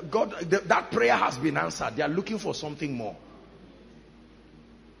 that prayer has been answered. They are looking for something more.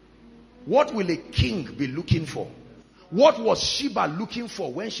 What will a king be looking for? What was Sheba looking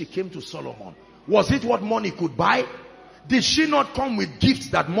for when she came to Solomon? Was it what money could buy? Did she not come with gifts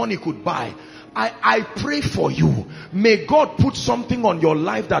that money could buy? I pray for you. May God put something on your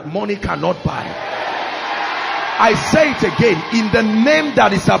life that money cannot buy. I say it again, in the name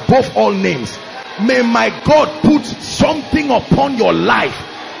that is above all names. May my God put something upon your life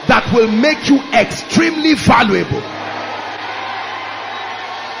that will make you extremely valuable.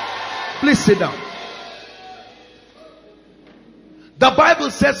 Please sit down. The Bible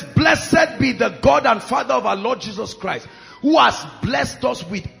says, blessed be the God and Father of our Lord Jesus Christ, who has blessed us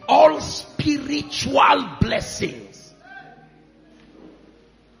with all spiritual blessings.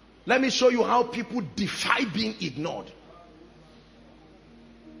 Let me show you how people defy being ignored.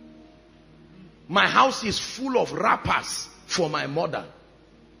 My house is full of wrappers for my mother.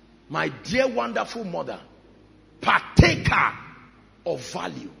 My dear wonderful mother. Partaker of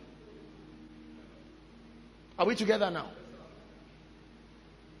value. Are we together now?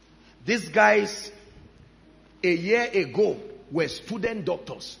 These guys, a year ago, were student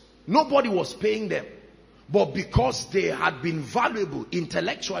doctors. Nobody was paying them. But because they had been valuable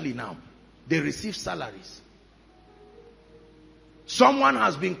intellectually now, they received salaries. Someone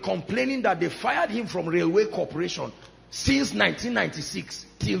has been complaining that they fired him from Railway Corporation since 1996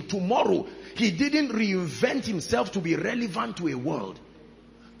 till tomorrow. He didn't reinvent himself to be relevant to a world.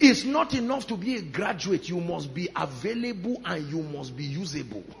 It's not enough to be a graduate. You must be available and you must be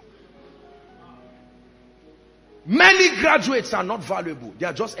usable. Many graduates are not valuable. They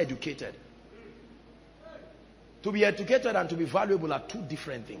are just educated. To be educated and to be valuable are two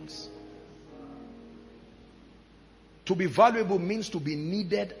different things. To be valuable means to be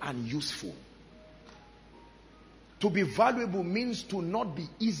needed and useful. To be valuable means to not be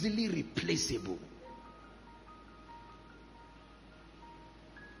easily replaceable.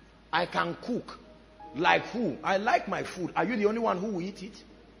 I can cook. Like who? I like my food. Are you the only one who will eat it?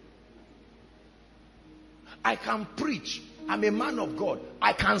 I can preach. I'm a man of God.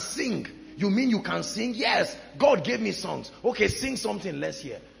 I can sing. You mean you can sing? Yes. God gave me songs. Okay, sing something. Let's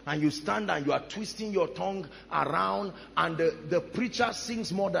hear. And you stand and you are twisting your tongue around and the preacher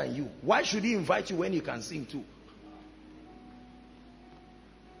sings more than you. Why should he invite you when you can sing too?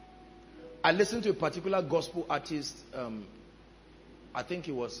 I listened to a particular gospel artist, I think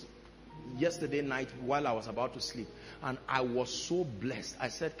it was yesterday night while I was about to sleep. And I was so blessed. I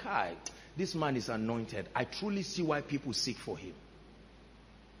said, Kai, this man is anointed. I truly see why people seek for him.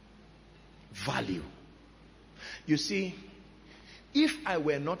 Value. You see, if I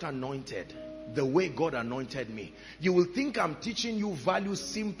were not anointed the way God anointed me, you will think I'm teaching you value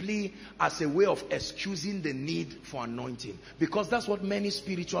simply as a way of excusing the need for anointing. Because that's what many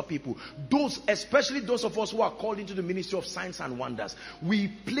spiritual people, especially those of us who are called into the ministry of signs and wonders, we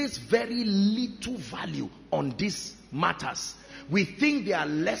place very little value on these matters. We think they are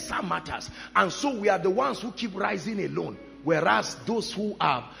lesser matters. And so we are the ones who keep rising alone. Whereas those who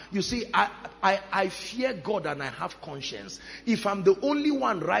are, you see, I fear God and I have conscience. If I'm the only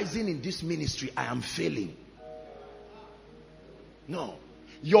one rising in this ministry, I am failing. No.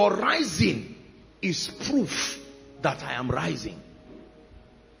 Your rising is proof that I am rising.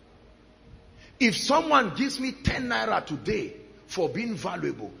 If someone gives me 10 naira today for being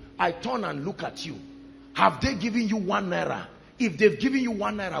valuable, I turn and look at you. Have they given you 1 naira? If they've given you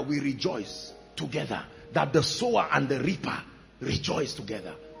 1 naira, we rejoice together. That the sower and the reaper rejoice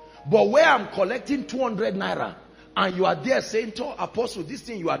together. But where I'm collecting 200 naira and you are there saying, to Apostle, this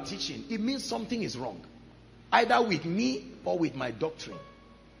thing you are teaching, it means something is wrong. Either with me or with my doctrine.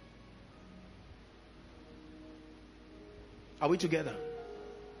 Are we together?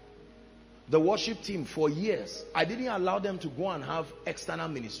 The worship team, for years, I didn't allow them to go and have external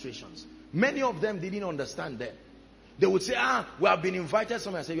ministrations. Many of them didn't understand that. They would say, we have been invited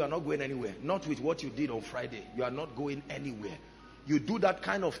somewhere. I say, you are not going anywhere. Not with what you did on Friday. You are not going anywhere. You do that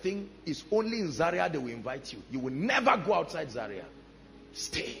kind of thing, it's only in Zaria they will invite you. You will never go outside Zaria.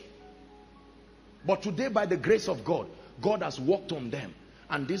 Stay. But today, by the grace of God, God has worked on them.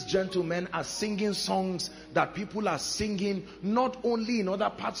 And these gentlemen are singing songs that people are singing not only in other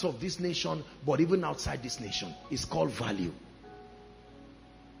parts of this nation, but even outside this nation. It's called value.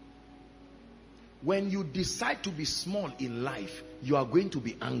 When you decide to be small in life, you are going to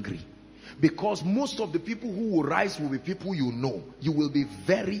be angry. Because most of the people who will rise will be people you know. You will be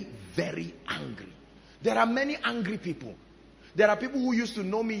very, very angry. There are many angry people. There are people who used to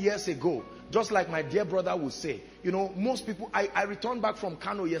know me years ago. Just like my dear brother would say. You know, most people, I returned back from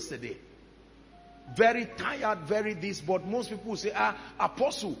Kano yesterday. Very tired, very this. But most people will say,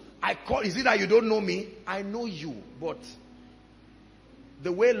 Apostle, I call. Is it that you don't know me? I know you. But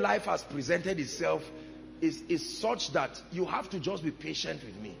the way life has presented itself is such that you have to just be patient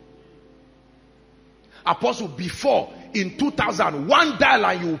with me. Apostle, before, in 2000, one dial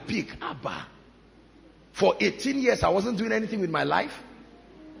and you will pick. Abba. For 18 years, I wasn't doing anything with my life.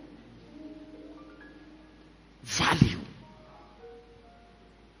 Value.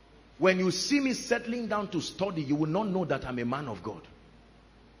 When you see me settling down to study, you will not know that I'm a man of God.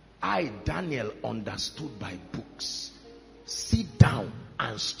 I, Daniel, understood by books. Sit down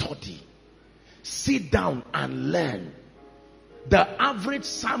and study. Sit down and learn. The average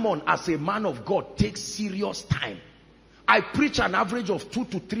sermon as a man of God takes serious time. I preach an average of 2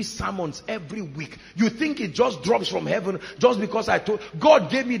 to 3 sermons every week. You think it just drops from heaven just because I told God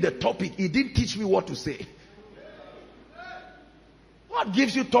gave me the topic. He didn't teach me what to say. God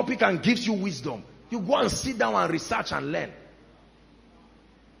gives you topic and gives you wisdom. You go and sit down and research and learn.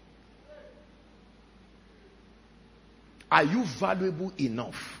 Are you valuable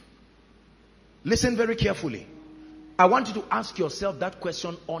enough? Listen very carefully. I want you to ask yourself that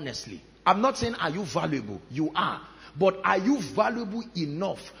question honestly. I'm not saying are you valuable? You are. But are you valuable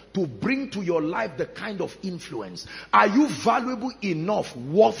enough to bring to your life the kind of influence? Are you valuable enough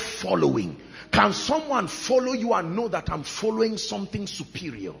worth following? Can someone follow you and know that I'm following something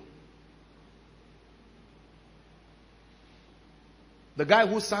superior? The guy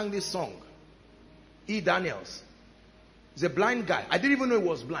who sang this song, E. Daniels, is a blind guy. I didn't even know he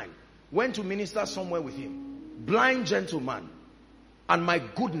was blind. Went to minister somewhere with him. Blind gentleman. And my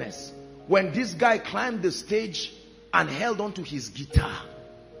goodness, when this guy climbed the stage and held on to his guitar,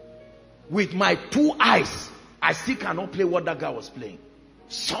 with my 2 eyes, I still cannot play what that guy was playing.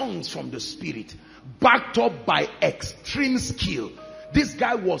 Songs from the spirit, backed up by extreme skill. This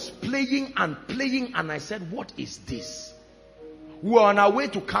guy was playing, and I said, what is this? We were on our way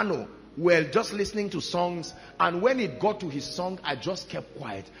to Kano. We were just listening to songs, and when it got to his song, I just kept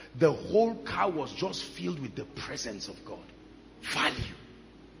quiet. The whole car was just filled with the presence of God. Value.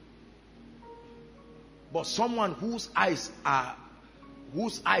 But someone whose eyes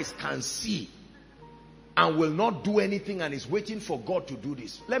can see and will not do anything and is waiting for God to do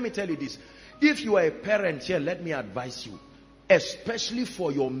this. Let me tell you this. If you are a parent here, let me advise you, especially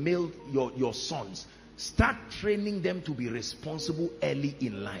for your sons, start training them to be responsible early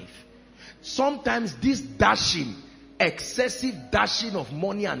in life. Sometimes this excessive dashing of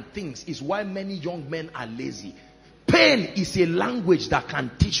money and things is why many young men are lazy. Pain is a language that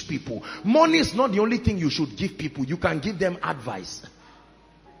can teach people. Money is not the only thing you should give people. You can give them advice.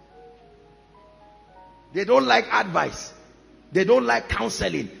 They don't like advice. They don't like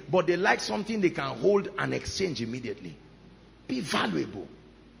counseling. But they like something they can hold and exchange immediately. Be valuable.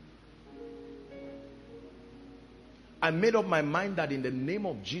 I made up my mind that in the name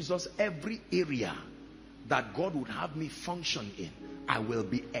of Jesus, every area that God would have me function in, I will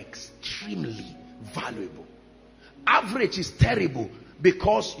be extremely valuable. Average is terrible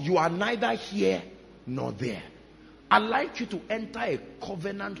because you are neither here nor there. I'd like you to enter a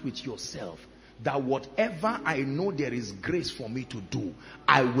covenant with yourself that whatever I know there is grace for me to do,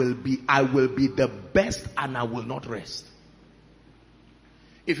 I will be the best and I will not rest.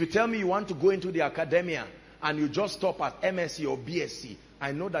 If you tell me you want to go into the academia and you just stop at MSc or BSc,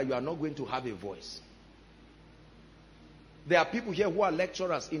 I know that you are not going to have a voice. There are people here who are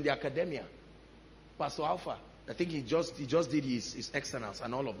lecturers in the academia. Pastor Alpha, I think he just did his externals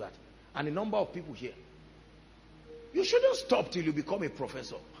and all of that. And a number of people here. You shouldn't stop till you become a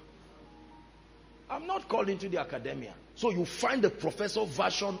professor. I'm not called into the academia. So you find the professor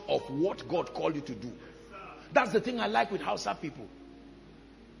version of what God called you to do. That's the thing I like with Hausa people.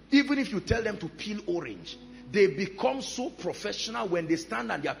 Even if you tell them to peel orange, they become so professional when they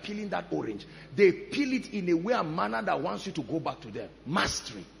stand and they are peeling that orange. They peel it in a way and manner that wants you to go back to them.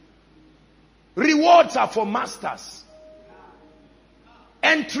 Mastery. Rewards are for masters.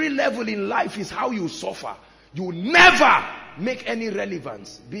 Entry level in life is how you suffer. You never make any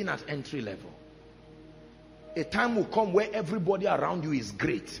relevance being at entry level. A time will come where everybody around you is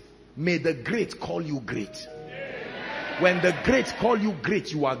great. May the great call you great. When the great call you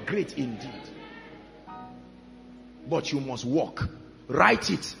great, you are great indeed. But you must walk. Write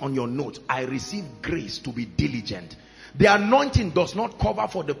it on your note. I receive grace to be diligent. The anointing does not cover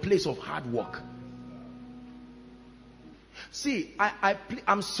for the place of hard work. See,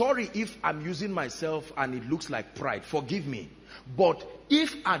 I'm sorry if I'm using myself and it looks like pride. Forgive me. But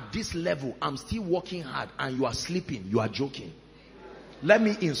if at this level I'm still working hard and you are sleeping, you are joking. Let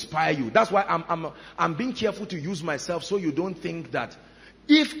me inspire you. That's why I'm being careful to use myself so you don't think that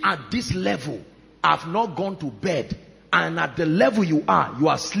if at this level I've not gone to bed and at the level you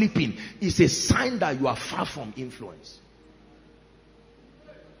are sleeping, it's a sign that you are far from influence.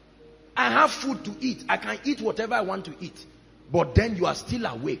 I have food to eat. I can eat whatever I want to eat. But then you are still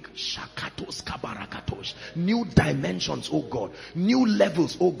awake. Shakatos kabarakatos. New dimensions, oh God. New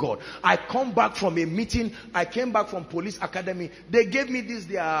levels, oh God. I come back from a meeting. I came back from police academy. They gave me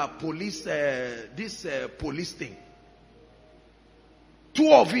their police thing.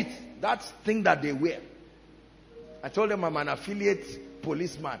 2 of it. That thing that they wear. I told them I'm an affiliate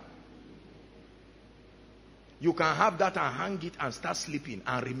policeman. You can have that and hang it and start sleeping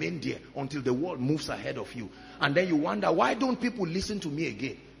and remain there until the world moves ahead of you. And then you wonder, why don't people listen to me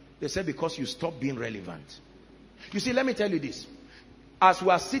again? They say, because you stopped being relevant. You see, let me tell you this. As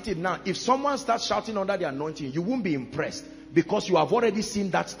we are sitting now, if someone starts shouting under the anointing, you won't be impressed because you have already seen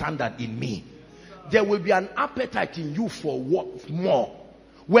that standard in me. There will be an appetite in you for what more.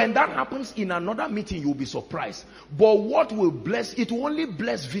 When that happens in another meeting, you'll be surprised. But what will bless, it will only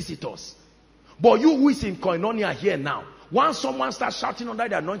bless visitors. But you who is in koinonia here now, once someone starts shouting under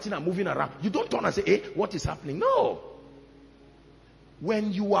the anointing and moving around, you don't turn and say, hey, what is happening? No.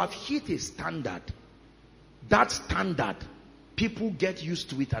 When you have hit a standard, that standard, people get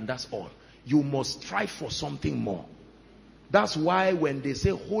used to it and that's all. You must strive for something more. That's why when they say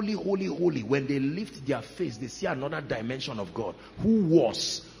holy, holy, holy, when they lift their face, they see another dimension of God. Who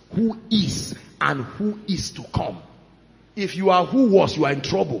was, who is, and who is to come. If you are who was, you are in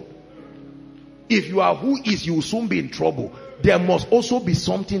trouble. If you are who is, you will soon be in trouble. There must also be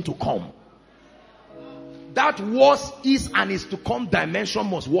something to come. That was, is, and is to come dimension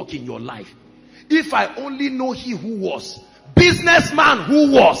must work in your life. If I only know he who was, businessman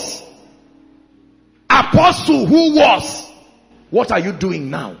who was, apostle who was, what are you doing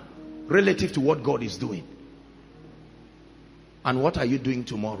now relative to what God is doing? And what are you doing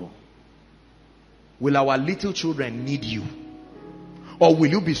tomorrow? Will our little children need you? Or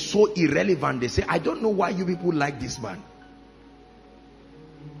will you be so irrelevant they say, I don't know why you people like this man.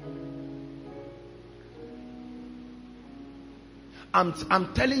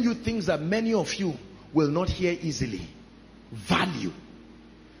 I'm telling you things that many of you will not hear easily. Value.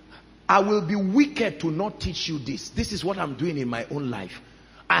 I will be wicked to not teach you this. This is what I'm doing in my own life.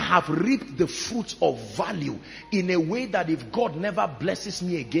 I have reaped the fruits of value in a way that if God never blesses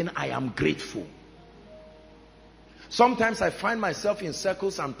me again, I am grateful. Sometimes I find myself in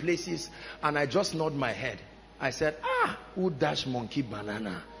circles and places and I just nod my head. I said, who dash monkey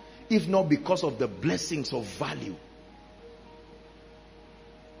banana? If not because of the blessings of value.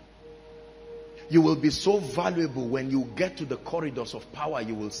 You will be so valuable when you get to the corridors of power.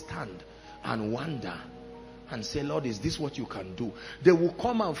 You will stand and wonder and say, Lord, is this what you can do? They will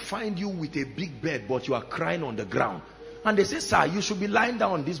come and find you with a big bed, but you are crying on the ground. And they say, sir, you should be lying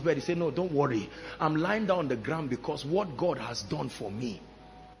down on this bed. He say, no, don't worry. I'm lying down on the ground because what God has done for me.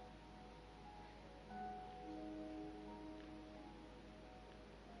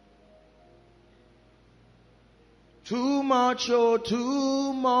 Too much, oh,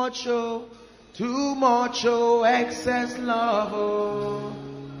 too much, oh. Too much, oh, excess love, oh.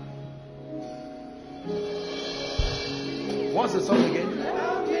 What's the song again?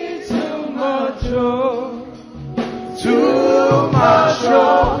 Love me too much, oh. Too much,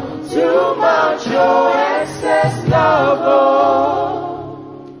 oh. Too much, oh, excess love,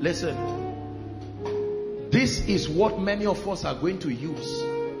 oh. Listen. This is what many of us are going to use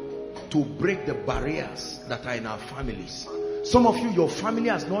to break the barriers that are in our families. Some of you, your family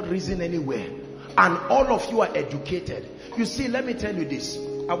has not risen anywhere. And all of you are educated. You see, let me tell you this.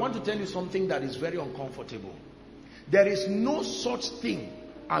 I want to tell you something that is very uncomfortable. There is no such thing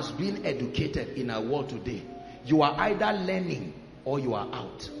as being educated in our world today. You are either learning or you are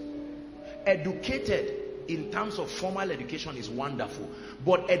out. Educated in terms of formal education is wonderful.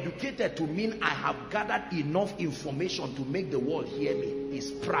 But educated to mean I have gathered enough information to make the world hear me is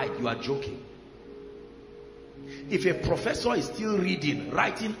pride. You are joking. If a professor is still reading,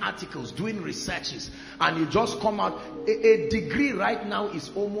 writing articles, doing researches, and you just come out, a degree right now is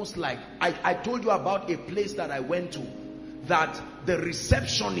almost like, I told you about a place that I went to, that the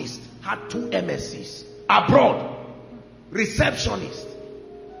receptionist had 2 MScs abroad. Receptionist.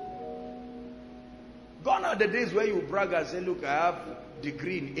 Gone are the days where you brag and say, look, I have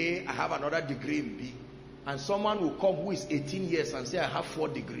degree in A, I have another degree in B. And someone will come who is 18 years and say, I have 4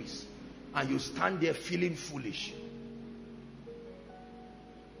 degrees. And you stand there feeling foolish.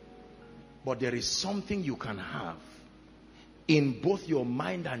 But there is something you can have in both your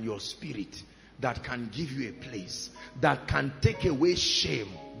mind and your spirit that can give you a place, that can take away shame.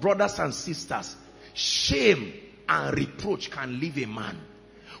 Brothers and sisters, shame and reproach can leave a man.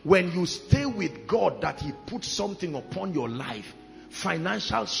 When you stay with God, that he puts something upon your life,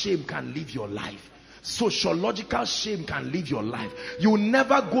 financial shame can leave your life. Sociological shame can leave your life. You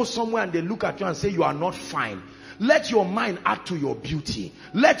never go somewhere and they look at you and say you are not fine. Let your mind add to your beauty.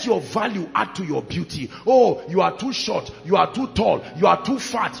 Let your value add to your beauty. Oh, you are too short, you are too tall, you are too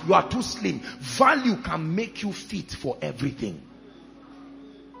fat, you are too slim. Value can make you fit for everything.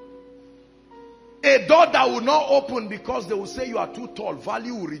 A door that will not open because they will say you are too tall,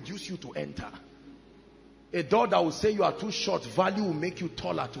 value will reduce you to enter. A door that will say you are too short, value will make you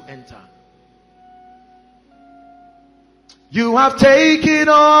taller to enter. You have taken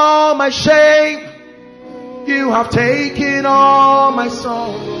all my shame. You have taken all my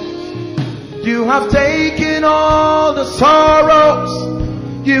sorrows. You have taken all the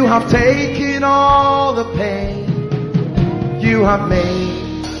sorrows. You have taken all the pain. You have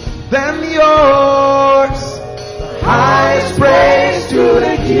made them yours. Highest praise to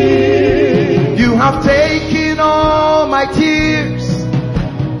the King. You have taken all my tears.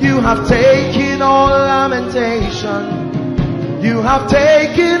 You have taken all lamentation. You have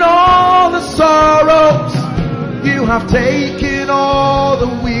taken all the sorrows. You have taken all the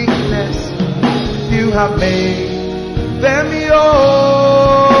weakness. You have made them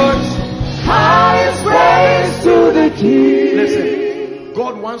yours. Highest praise to the King.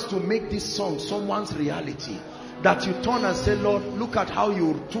 wants to make this song someone's reality, that you turn and say, Lord, look at how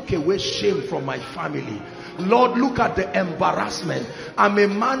you took away shame from my family. Lord, look at the embarrassment. I'm a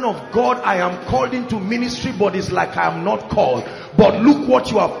man of God. I am called into ministry, but it's like I am not called. But look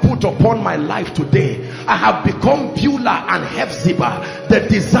what you have put upon my life today. I have become Beulah and Hephzibah, the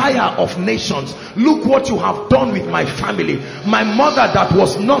desire of nations. Look what you have done with my family. My mother that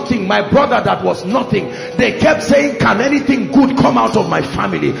was nothing, my brother that was nothing. They kept saying, can anything good come out of my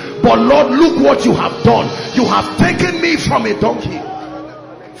family? But Lord, look what you have done. You have taken me from a donkey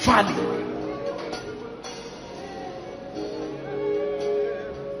valley.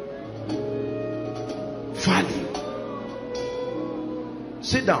 Value.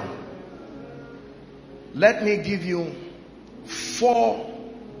 Sit down. Let me give you four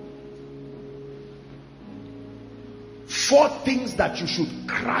things that you should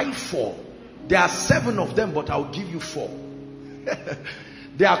cry for. There are 7 of them, but I'll give you 4.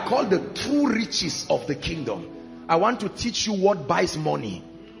 They are called the true riches of the kingdom. I want to teach you what buys money,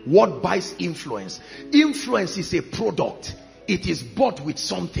 what buys influence. Influence is a product. It is bought with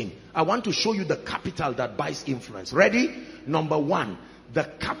something. I want to show you the capital that buys influence. Ready? Number 1, the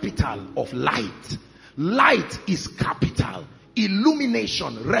capital of light. Light is capital.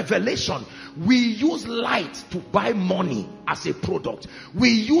 Illumination, revelation. We use light to buy money as a product. We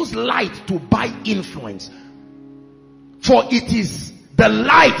use light to buy influence. For it is the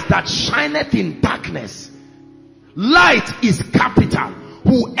light that shineth in darkness. Light is capital.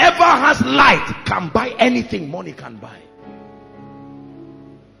 Whoever has light can buy anything money can buy.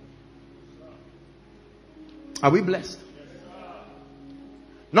 Are we blessed?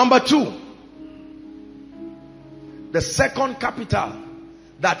 Number 2, the second capital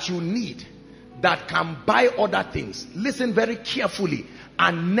that you need that can buy other things. Listen very carefully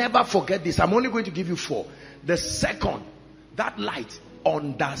and never forget this. I'm only going to give you 4. The second, that light,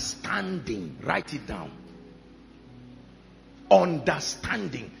 understanding. Write it down.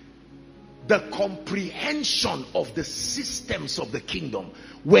 Understanding. The comprehension of the systems of the kingdom.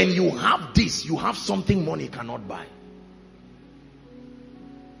 When you have this, you have something money cannot buy.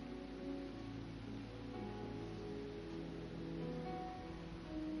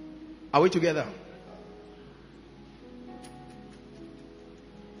 Are we together?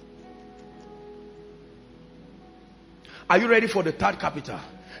 Are you ready for the third capital?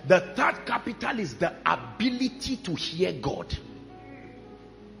 The third capital is the ability to hear God.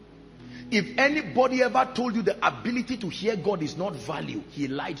 If anybody ever told you the ability to hear God is not value, he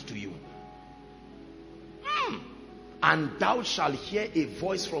lied to you. And thou shalt hear a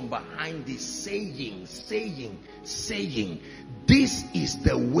voice from behind thee saying, this is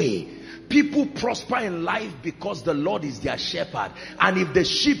the way. People prosper in life because the Lord is their shepherd. And if the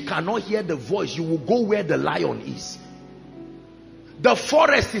sheep cannot hear the voice, you will go where the lion is. The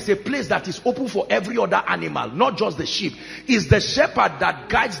forest is a place that is open for every other animal, not just the sheep. It's the shepherd that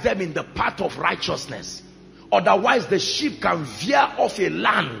guides them in the path of righteousness. Otherwise, the sheep can veer off a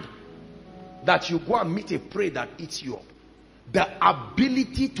land that you go and meet a prey that eats you up. The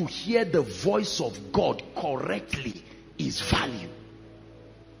ability to hear the voice of God correctly is value.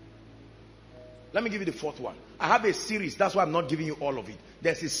 Let me give you the 4th one. I have a series, that's why I'm not giving you all of it.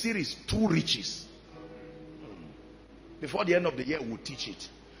 There's a series, True Riches. Before the end of the year, we'll teach it.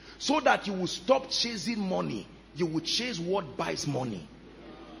 So that you will stop chasing money. You will chase what buys money.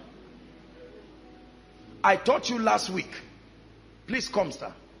 I taught you last week. Please come,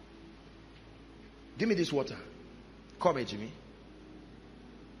 sir. Give me this water. Come here, Jimmy.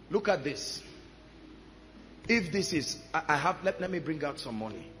 Look at this. If this is, let me bring out some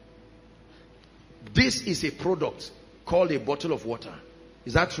money. This is a product called a bottle of water.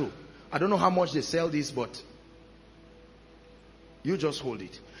 Is that true? I don't know how much they sell this, but you just hold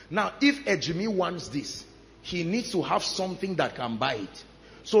it. Now, if Ejimi wants this, he needs to have something that can buy it.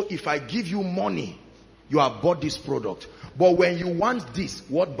 So if I give you money, you have bought this product. But when you want this,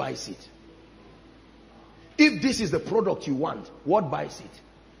 what buys it? If this is the product you want, what buys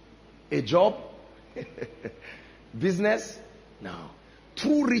it? A job? Business? No.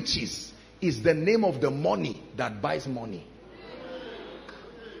 True riches is the name of the money that buys money.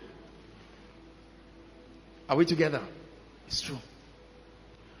 Are we together? It's true.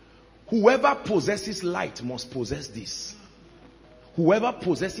 Whoever possesses light must possess this. Whoever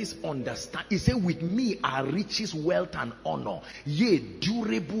possesses understand. He said, with me are riches, wealth, and honor. Yea,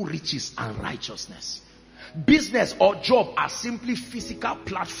 durable riches and righteousness. Business or job are simply physical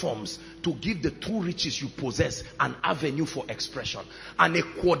platforms to give the true riches you possess an avenue for expression and a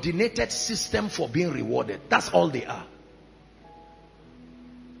coordinated system for being rewarded. That's all they are.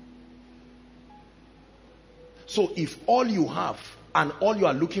 So if all you have and all you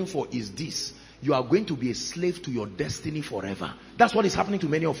are looking for is this, you are going to be a slave to your destiny forever. That's what is happening to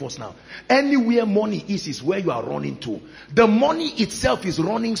many of us now. Anywhere money is where you are running to. The money itself is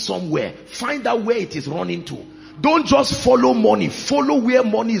running somewhere. Find out where it is running to. Don't just follow money. Follow where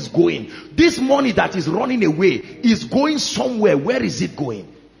money is going. This money that is running away is going somewhere. Where is it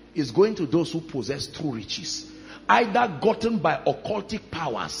going? It's going to those who possess true riches, either gotten by occultic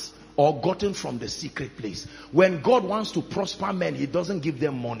powers or gotten from the secret place. When God wants to prosper men, he doesn't give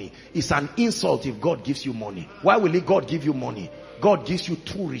them money. It's an insult if God gives you money. Why will God give you money? God gives you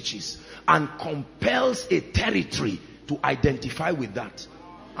true riches and compels a territory to identify with that.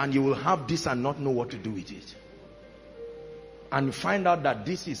 And you will have this and not know what to do with it. And find out that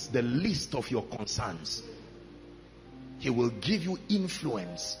this is the least of your concerns. He will give you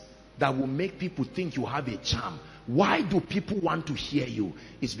influence that will make people think you have a charm. Why do people want to hear you?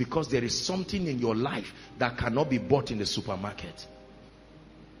 It's because there is something in your life that cannot be bought in the supermarket.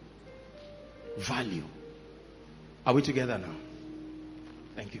 Value. Are we together now?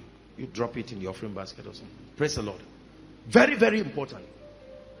 Thank you. You drop it in the offering basket or something. Praise the Lord. Very, very important.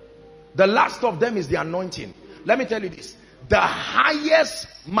 The last of them is the anointing. Let me tell you this. The highest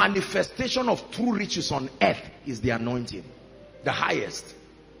manifestation of true riches on earth is the anointing. The highest.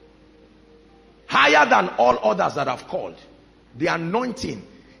 Higher than all others that I've called. The anointing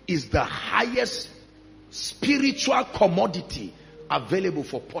is the highest spiritual commodity available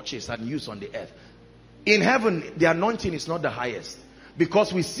for purchase and use on the earth. In heaven, the anointing is not the highest.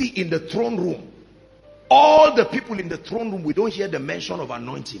 Because we see in the throne room, all the people in the throne room, we don't hear the mention of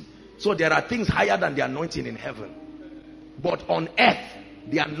anointing. So there are things higher than the anointing in heaven. But on earth,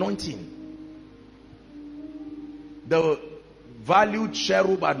 the anointing, the valued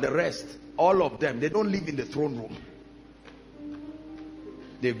cherub and the rest, all of them, they don't live in the throne room.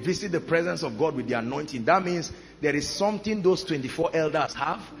 They visit the presence of God with the anointing. That means there is something those 24 elders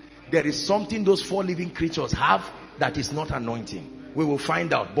have. There is something those 4 living creatures have that is not anointing. We will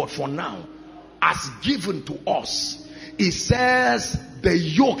find out. But for now, as given to us, it says, the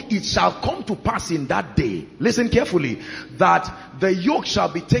yoke, it shall come to pass in that day. Listen carefully. That the yoke shall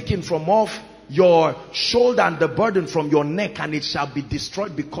be taken from off your shoulder and the burden from your neck, and it shall be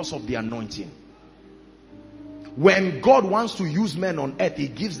destroyed because of the anointing. When God wants to use men on earth, he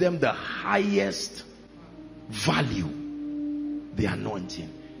gives them the highest value, the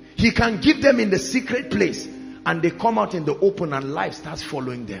anointing. He can give them in the secret place and they come out in the open and life starts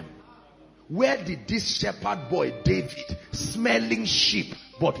following them. Where did this shepherd boy David, smelling sheep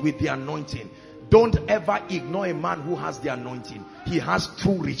but with the anointing? Don't ever ignore a man who has the anointing. He has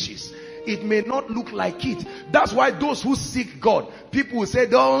true riches. It may not look like it. That's why those who seek God, people will say,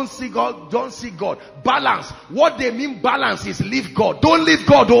 don't seek God, don't seek God. Balance. What they mean balance is leave God. Don't leave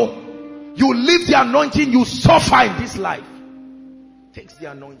God, oh. You leave the anointing, you suffer in this life. Takes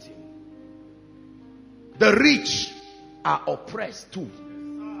the anointing. The rich are oppressed too.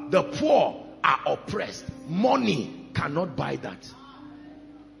 The poor are oppressed. Money cannot buy that.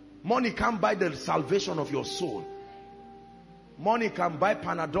 Money can't buy the salvation of your soul. Money can buy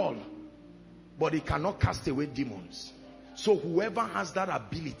Panadol, but it cannot cast away demons. So whoever has that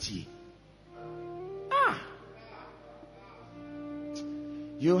ability,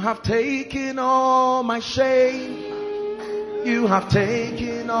 you have taken all my shame. You have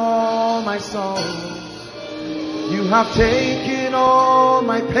taken all my sorrow. You have taken all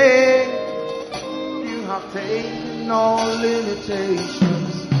my pain. You have taken all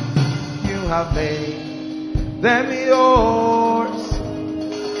limitations. You have made them yours.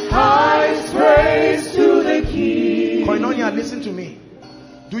 Highest praise to the King. Koinonia, listen to me.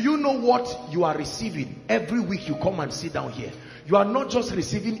 Do you know what you are receiving? Every week you come and sit down here. You are not just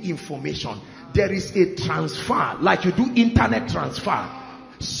receiving information. There is a transfer, like you do internet transfer.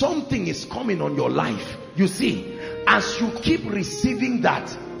 Something is coming on your life. You see, as you keep receiving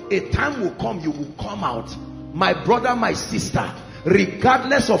that, a time will come, you will come out. My brother, my sister,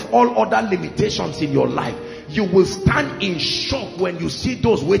 regardless of all other limitations in your life, you will stand in shock when you see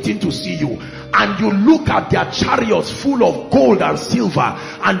those waiting to see you. And you look at their chariots full of gold and silver,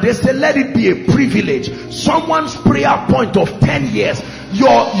 and they say, let it be a privilege. Someone's prayer point of 10 years,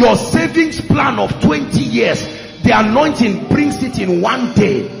 your savings plan of 20 years, the anointing brings it in one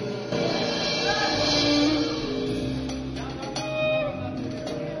day.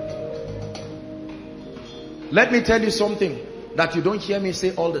 Let me tell you something that you don't hear me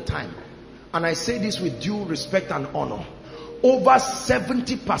say all the time. And I say this with due respect and honor. Over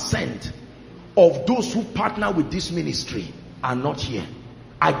 70% of those who partner with this ministry are not here.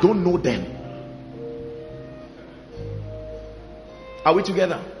 I don't know them. Are we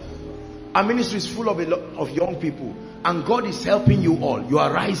together? Our ministry is full of a lot of young people. and God is helping you all. You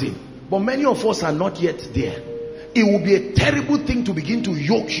are rising. But many of us are not yet there. It will be a terrible thing to begin to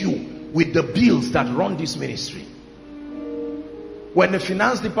yoke you with the bills that run this ministry. When the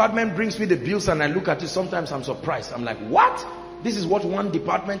finance department brings me the bills and I look at it, sometimes I'm surprised. I'm like, what? This is what one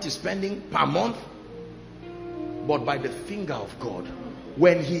department is spending per month? But by the finger of God,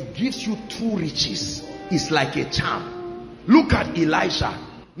 when he gives you true riches, it's like a charm. Look at Elisha.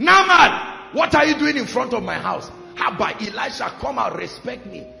 Naaman, what are you doing in front of my house? How about Elisha, come out, respect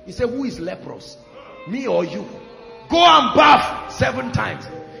me. He said, who is leprous? Me or you? Go and bath 7 times.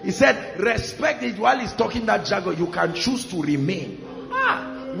 He said, respect it. While he's talking that jargon, you can choose to remain.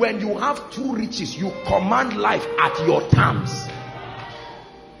 When you have true riches, you command life at your terms.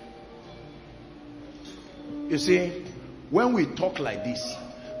 You see, when we talk like this,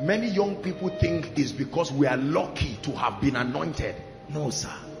 many young people think it's because we are lucky to have been anointed. No,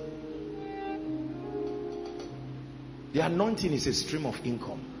 sir. The anointing is a stream of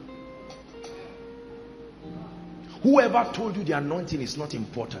income. Whoever told you the anointing is not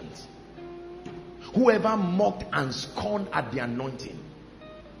important, whoever mocked and scorned at the anointing,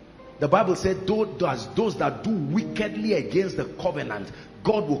 the Bible said those that do wickedly against the covenant,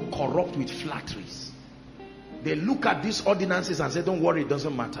 God will corrupt with flatteries. They look at these ordinances and say, don't worry, it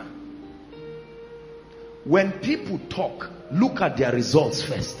doesn't matter. When people talk, look at their results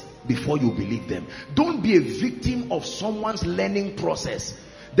first before you believe them. Don't be a victim of someone's learning process.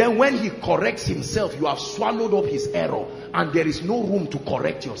 Then when he corrects himself, you have swallowed up his error and there is no room to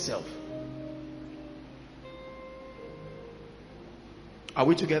correct yourself. Are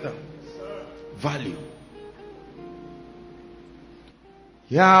we together? Value.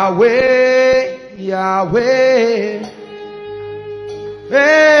 Yahweh, Yahweh,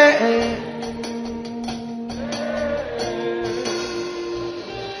 hey,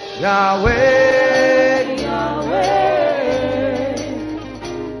 Yahweh, Yahweh,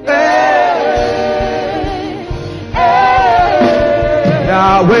 hey, hey,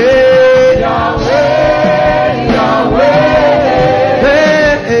 Yahweh.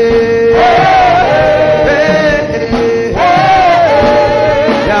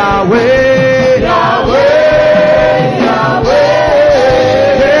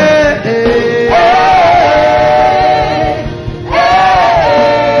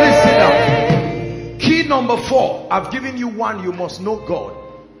 I've given you 1, you must know God.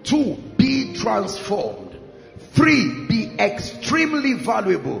 2, be transformed. 3, be extremely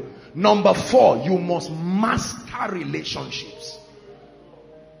valuable. Number 4, you must master relationships.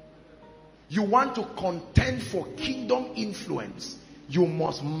 You want to contend for kingdom influence, you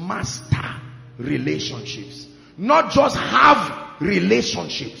must master relationships. Not just have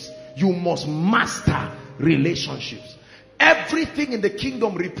relationships, you must master relationships. Everything in the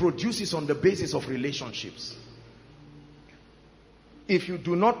kingdom reproduces on the basis of relationships. If you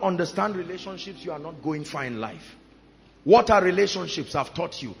do not understand relationships, you are not going far in life. What are relationships? I've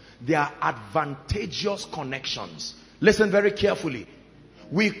taught you. They are advantageous connections. Listen very carefully.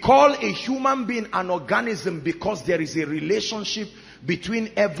 We call a human being an organism because there is a relationship between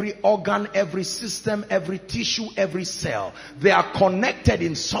every organ, every system, every tissue, every cell. They are connected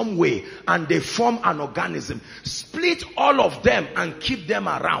in some way and they form an organism. Split all of them and keep them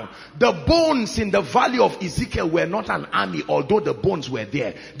around. The bones in the valley of Ezekiel were not an army, although the bones were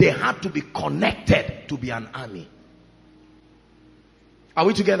there. They had to be connected to be an army. Are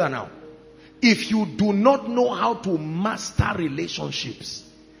we together now? If you do not know how to master relationships,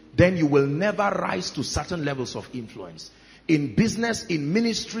 then you will never rise to certain levels of influence. In business, in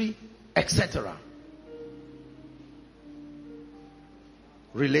ministry, etc.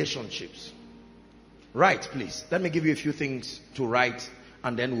 Relationships. Write, please. Let me give you a few things to write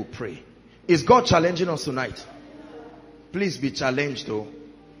and then we'll pray. Is God challenging us tonight? Please be challenged though.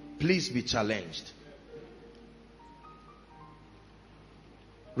 Please be challenged.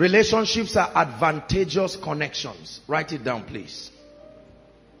 Relationships are advantageous connections. Write it down, please.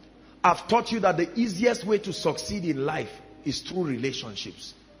 I've taught you that the easiest way to succeed in life is through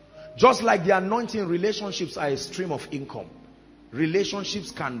relationships. Just like the anointing, relationships are a stream of income.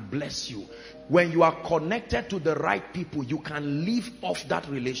 Relationships can bless you. When you are connected to the right people, you can live off that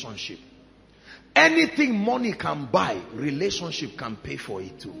relationship. Anything money can buy, relationship can pay for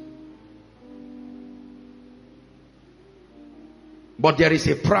it too. But there is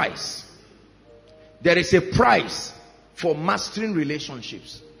a price. There is a price for mastering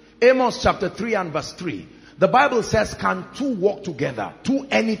relationships. Amos chapter 3 and verse 3. The Bible says, can 2 walk together? 2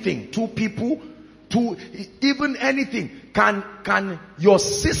 anything, 2 people, 2 even anything. Can your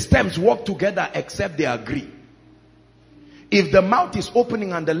systems work together except they agree? If the mouth is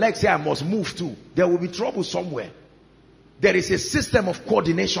opening and the legs say I must move too, there will be trouble somewhere. There is a system of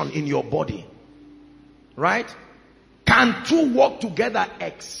coordination in your body. Right? Can two work together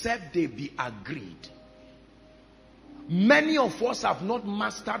except they be agreed? Many of us have not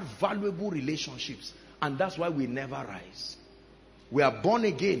mastered valuable relationships, and that's why we never rise. We are born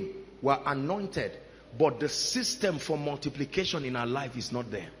again, we are anointed, but the system for multiplication in our life is not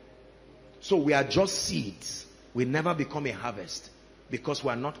there. So we are just seeds. We never become a harvest because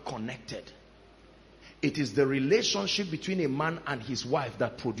we are not connected. It is the relationship between a man and his wife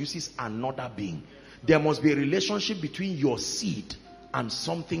that produces another being. There must be a relationship between your seed and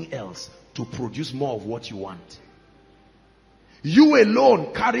something else to produce more of what you want. You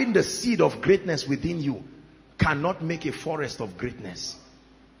alone, carrying the seed of greatness within you, cannot make a forest of greatness.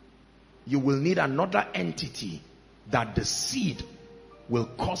 You will need another entity that the seed will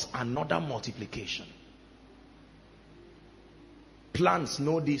cause another multiplication. Plants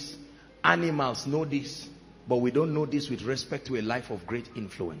know this, animals know this, but we don't know this with respect to a life of great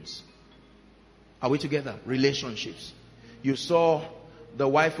influence. Are we together? Relationships. You saw the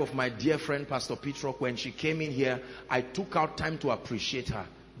wife of my dear friend Pastor Petrock. When she came in here, I took out time to appreciate her.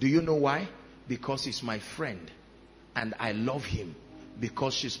 Do you know why? Because she's my friend and I love him.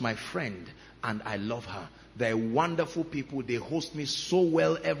 Because she's my friend and I love her. They're wonderful people. They host me so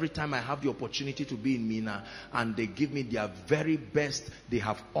well every time I have the opportunity to be in Mina, and they give me their very best. They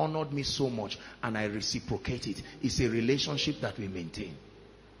have honored me so much, and I reciprocate it. It's a relationship that we maintain.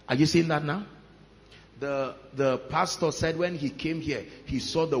 Are you seeing that now? The pastor said when he came here, he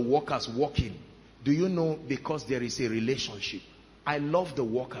saw the workers working. Do you know? Because there is a relationship. I love the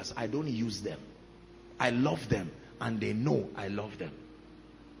workers. I don't use them. I love them, and they know I love them.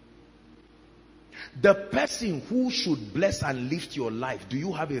 The person who should bless and lift your life, do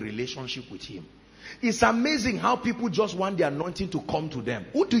you have a relationship with him? It's amazing how people just want the anointing to come to them.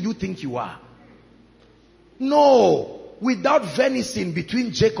 Who do you think you are? No. Without venison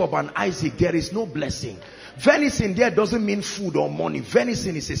between Jacob and Isaac, there is no blessing. Venison there doesn't mean food or money.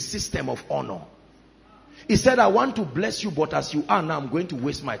 Venison is a system of honor. He said, I want to bless you, but as you are now, I'm going to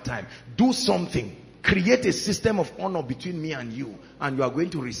waste my time. Do something. Create a system of honor between me and you are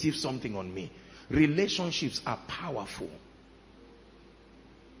going to receive something on me. Relationships are powerful.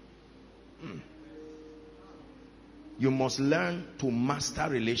 You must learn to master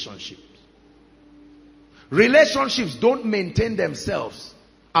relationships. Relationships don't maintain themselves.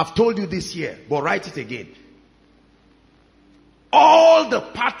 I've told you this here, but write it again. All the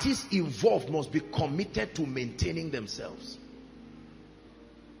parties involved must be committed to maintaining themselves.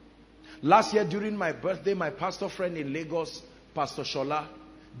 Last year during my birthday, my pastor friend in Lagos, Pastor Shola,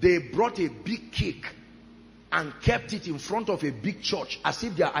 they brought a big cake and kept it in front of a big church as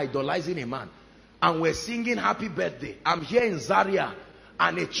if they are idolizing a man. And we're singing happy birthday. I'm here in Zaria,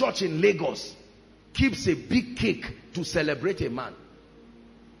 and a church in Lagos keeps a big cake to celebrate a man.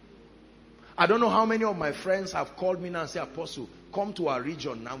 I don't know how many of my friends have called me now and said, Apostle, come to our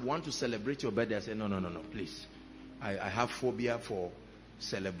region now, we want to celebrate your birthday. I said, no, please. I have phobia for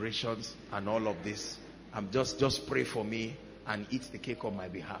celebrations and all of this. Just pray for me and eat the cake on my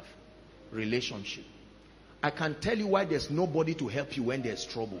behalf. Relationship. I can tell you why there's nobody to help you when there's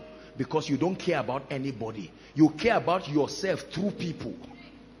trouble. Because you don't care about anybody. You care about yourself through people.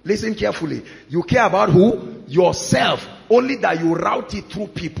 Listen carefully. You care about who? Yourself. Only that you route it through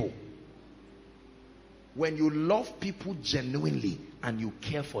people. When you love people genuinely and you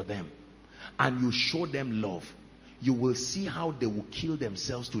care for them and you show them love, you will see how they will kill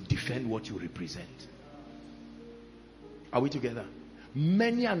themselves to defend what you represent. Are we together?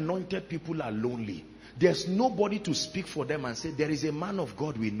 Many anointed people are lonely. There's nobody to speak for them and say, there is a man of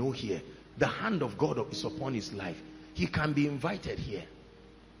God we know here. The hand of God is upon his life. He can be invited here.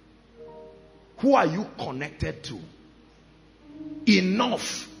 Who are you connected to?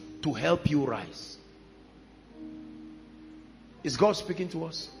 Enough to help you rise. Is God speaking to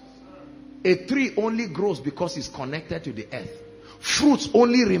us? A tree only grows because it's connected to the earth. Fruits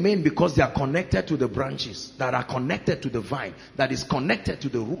only remain because they are connected to the branches, that are connected to the vine, that is connected to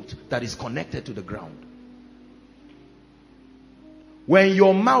the root, that is connected to the ground. When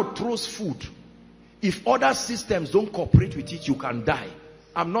your mouth throws food, if other systems don't cooperate with it, you can die.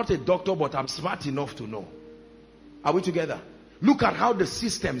 I'm not a doctor, but I'm smart enough to know. Are we together? Look at how the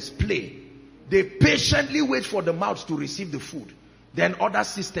systems play. They patiently wait for the mouth to receive the food. Then other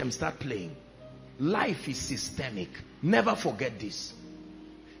systems start playing. Life is systemic. Never forget this.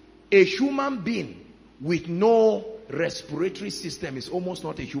 A human being with no respiratory system is almost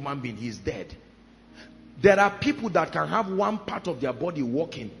not a human being. He's dead. There are people that can have one part of their body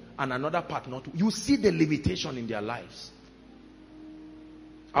working and another part not. You see the limitation in their lives.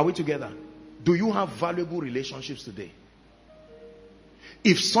 Are we together? Do you have valuable relationships today?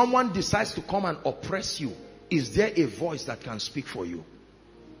 If someone decides to come and oppress you, is there a voice that can speak for you?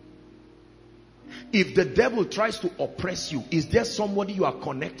 If the devil tries to oppress you, is there somebody you are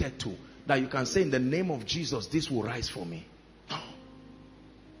connected to that you can say, in the name of Jesus, this will rise for me? No.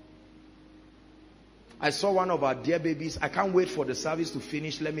 I saw one of our dear babies. I can't wait for the service to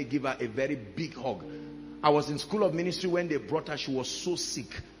finish. Let me give her a very big hug. I was in school of ministry when they brought her. She was so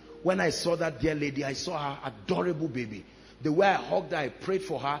sick. When I saw that dear lady, I saw her adorable baby. The way I hugged her, I prayed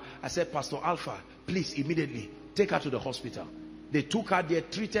for her. I said, Pastor Alpha, please immediately take her to the hospital. They took her there,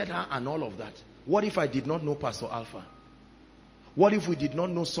 treated her and all of that. What if I did not know Pastor Alpha? What if we did not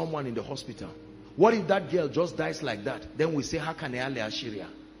know someone in the hospital? What if that girl just dies like that? Then we say, Hakanea le Ashiria.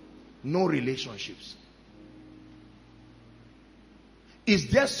 No relationships. Is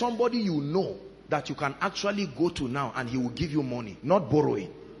there somebody you know that you can actually go to now and he will give you money? Not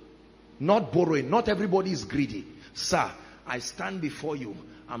borrowing. Not borrowing. Not everybody is greedy. Sir, I stand before you.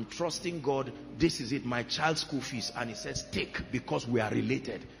 I'm trusting God. This is it. My child's school fees. And he says, take, because we are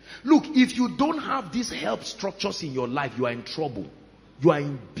related. Look, if you don't have these help structures in your life, you are in trouble. You are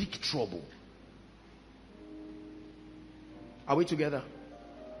in big trouble. Are we together?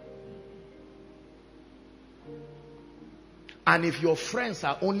 And if your friends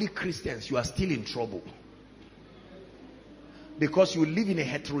are only Christians, you are still in trouble. Because you live in a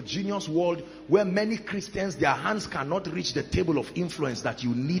heterogeneous world where many Christians, their hands cannot reach the table of influence that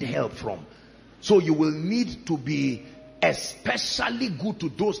you need help from. So you will need to be especially good to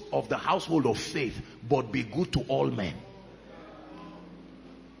those of the household of faith, but be good to all men.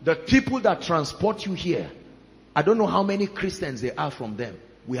 The people that transport you here, I don't know how many Christians there are from them.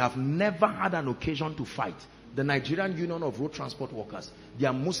 We have never had an occasion to fight. The Nigerian Union of Road Transport Workers, they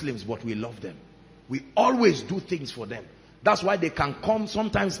are Muslims, but we love them. We always do things for them. That's why they can come.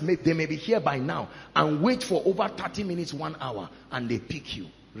 Sometimes they may be here by now and wait for over 30 minutes, 1 hour, and they pick you.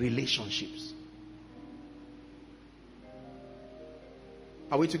 Relationships.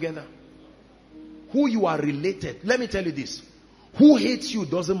 Are we together? Who you are related. Let me tell you this. Who hates you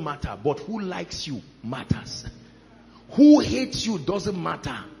doesn't matter, but who likes you matters. Who hates you doesn't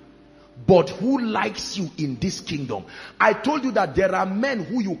matter, but who likes you in this kingdom. I told you that there are men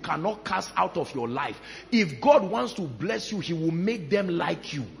who you cannot cast out of your life. If God wants to bless you, he will make them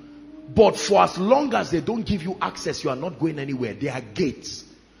like you. But for as long as they don't give you access, you are not going anywhere. They are gates.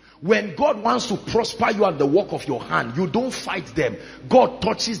 When God wants to prosper you at the work of your hand, you don't fight them. God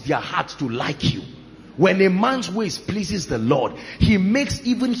touches their heart to like you. When a man's ways pleases the Lord, he makes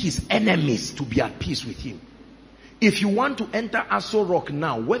even his enemies to be at peace with him. If you want to enter Aso Rock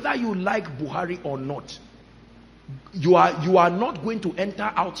now, whether you like Buhari or not, you are not going to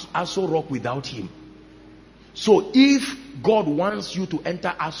enter out Aso Rock without him. So if God wants you to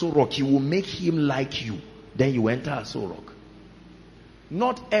enter Aso Rock, he will make him like you. Then you enter Aso Rock.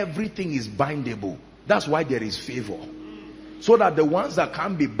 Not everything is bindable. That's why there is favor. So that the ones that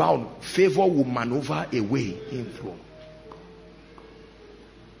can't be bound, favor will maneuver away him from.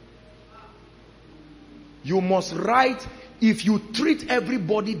 You must write, if you treat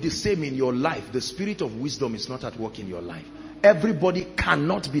everybody the same in your life, the spirit of wisdom is not at work in your life. Everybody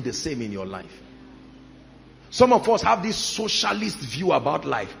cannot be the same in your life. Some of us have this socialist view about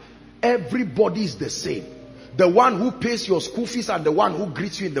life. Everybody is the same. The one who pays your school fees and the one who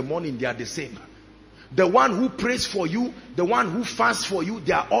greets you in the morning, they are the same. The one who prays for you, the one who fasts for you,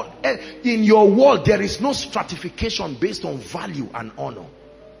 they are all in your world. There is no stratification based on value and honor.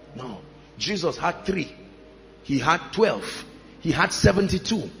 No. Jesus had 3. He had 12. He had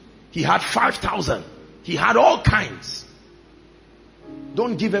 72. He had 5,000. He had all kinds.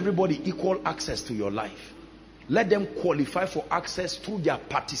 Don't give everybody equal access to your life. Let them qualify for access through their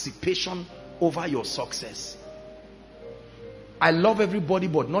participation over your success. I love everybody,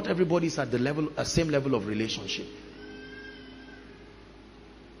 but not everybody is at the same level of relationship.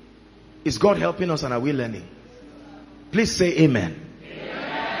 Is God helping us and are we learning? Please say amen.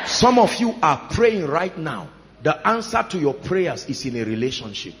 Amen. Some of you are praying right now. The answer to your prayers is in a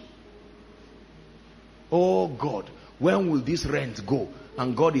relationship. Oh God, when will this rent go?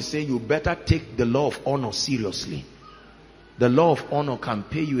 And God is saying you better take the law of honor seriously. The law of honor can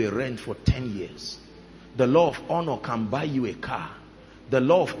pay you a rent for 10 years. The law of honor can buy you a car. The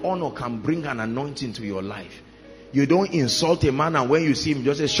law of honor can bring an anointing to your life. You don't insult a man and when you see him,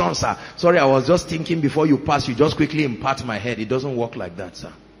 just say, Sean, sir, sorry, I was just thinking before you pass, you just quickly impart my head. It doesn't work like that,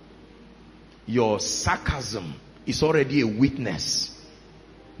 sir. Your sarcasm is already a witness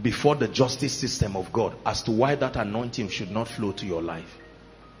before the justice system of God as to why that anointing should not flow to your life.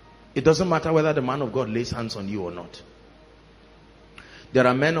 It doesn't matter whether the man of God lays hands on you or not. There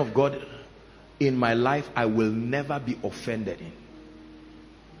are men of God in my life I will never be offended in.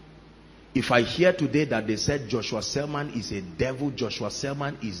 If I hear today that they said Joshua Selman is a devil, Joshua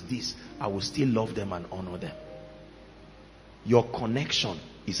Selman is this, I will still love them and honor them. Your connection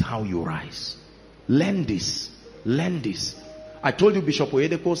is how you rise. Learn this. Learn this. I told you Bishop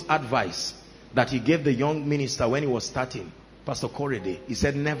Oyedepo's advice that he gave the young minister when he was starting, Pastor Korede. He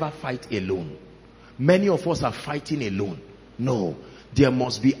said, never fight alone. Many of us are fighting alone. No, there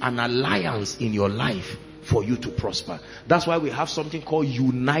must be an alliance in your life for you to prosper. That's why we have something called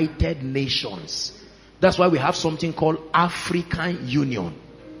United Nations. That's why we have something called African Union.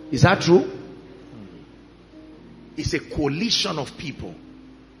 Is that true? It's a coalition of people.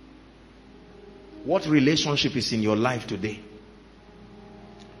 What relationship is in your life today?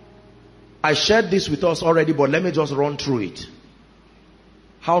 I shared this with us already, but let me just run through it.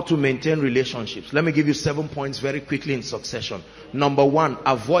 How to maintain relationships. Let me give you 7 points very quickly in succession. Number 1,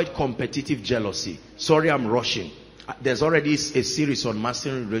 avoid competitive jealousy. Sorry, I'm rushing. There's already a series on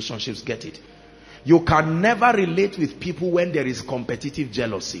mastering relationships. Get it. You can never relate with people when there is competitive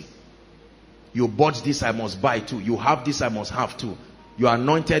jealousy. You bought this, I must buy too. You have this, I must have too. You are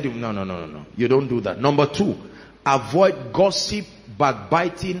anointed. No. You don't do that. Number 2, avoid gossip,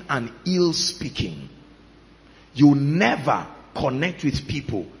 backbiting, and ill speaking. You never connect with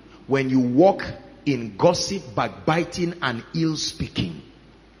people when you walk in gossip, backbiting, and ill speaking.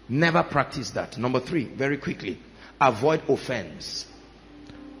 Never practice that. Number 3, very quickly, avoid offense.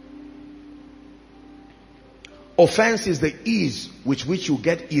 Offense is the ease with which you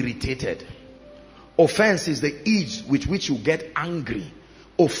get irritated. Offense is the ease with which you get angry.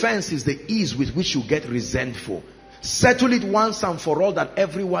 Offense is the ease with which you get resentful. Settle it once and for all that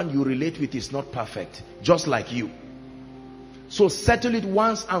everyone you relate with is not perfect, just like you. So settle it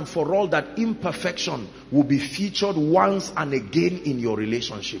once and for all that imperfection will be featured once and again in your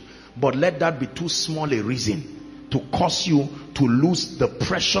relationship. But let that be too small a reason to cause you to lose the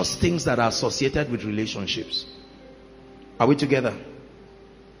precious things that are associated with relationships. Are we together?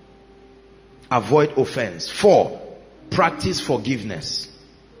 Avoid offense. 4, practice forgiveness.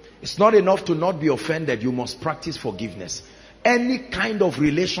 It's not enough to not be offended. You must practice forgiveness. Any kind of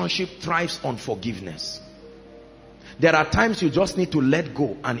relationship thrives on forgiveness. There are times you just need to let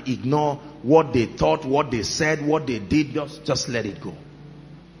go and ignore what they thought, what they said, what they did. Just let it go.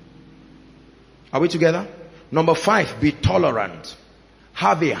 Are we together? Number 5, be tolerant.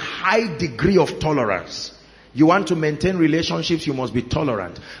 Have a high degree of tolerance. You want to maintain relationships, you must be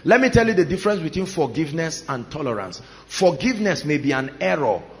tolerant. Let me tell you the difference between forgiveness and tolerance. Forgiveness may be an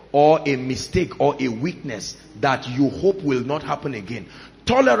error or a mistake or a weakness that you hope will not happen again.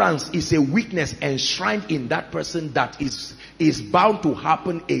 Tolerance is a weakness enshrined in that person that is bound to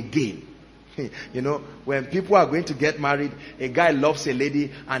happen again. You know, when people are going to get married, a guy loves a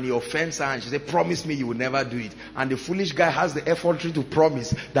lady and he offends her and she says, promise me you will never do it. And the foolish guy has the effrontery to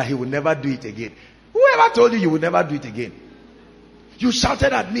promise that he will never do it again. Whoever told you you will never do it again? You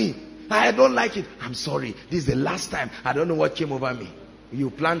shouted at me. I don't like it. I'm sorry. This is the last time. I don't know what came over me. You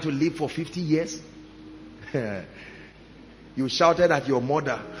plan to live for 50 years? You shouted at your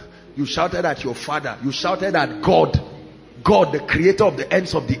mother. You shouted at your father. You shouted at God. God, the creator of the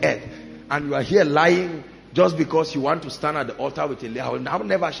ends of the earth. And you are here lying just because you want to stand at the altar with a lady. I will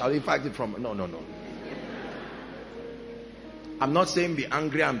never shout. In fact, no. I'm not saying be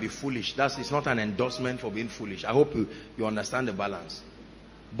angry and be foolish. It's not an endorsement for being foolish. I hope you understand the balance.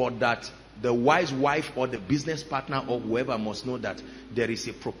 But that the wise wife or the business partner or whoever must know that there is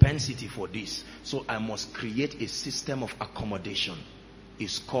a propensity for this. So I must create a system of accommodation.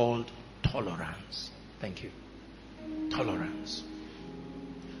 It's called tolerance. Thank you. Tolerance.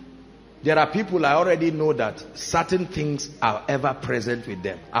 There are people I already know that certain things are ever present with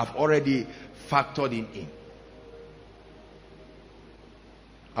them. I've already factored in.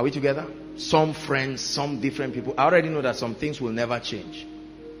 Are we together? Some friends, some different people. I already know that some things will never change.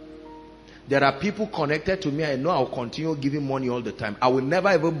 There are people connected to me. I know I'll continue giving money all the time. I will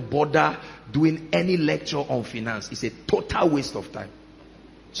never even bother doing any lecture on finance. It's a total waste of time.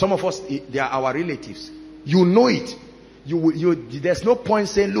 Some of us, they are our relatives. You know it. There's no point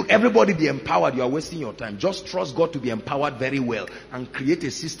saying, look, everybody be empowered. You are wasting your time. Just trust God to be empowered very well and create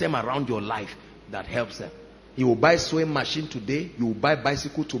a system around your life that helps them. You will buy sewing machine today. You will buy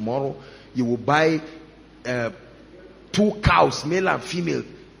bicycle tomorrow. You will buy 2 cows, male and female.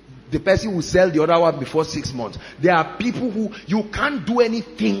 The person will sell the other one before 6 months. There are people who you can't do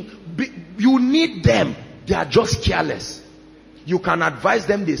anything. You need them. They are just careless. You can advise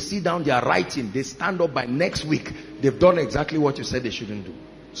them. They sit down. They are writing. They stand up by next week. They've done exactly what you said they shouldn't do.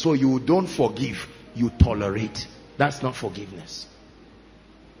 So you don't forgive. You tolerate. That's not forgiveness.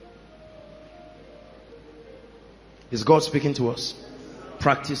 Is God speaking to us?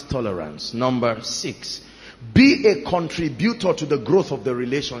 practice tolerance. Number 6, be a contributor to the growth of the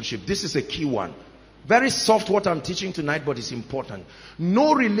relationship. This is a key one. Very soft what I'm teaching tonight, but it's important.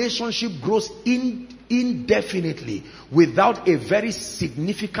 No relationship grows indefinitely without a very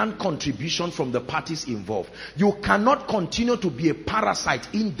significant contribution from the parties involved. You cannot continue to be a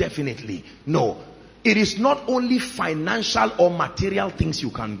parasite indefinitely. No. It is not only financial or material things you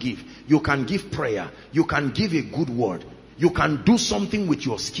can give. You can give prayer. You can give a good word. You can do something with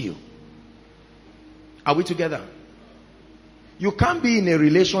your skill. Are we together? You can't be in a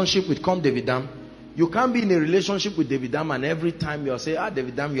relationship with David Dam. You can't be in a relationship with David Dam and every time you say,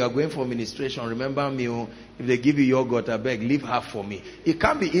 David Dam, you are going for ministration. Remember me, if they give you yogurt, I beg, leave half for me. It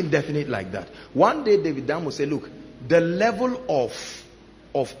can't be indefinite like that. One day David Dam will say, look, the level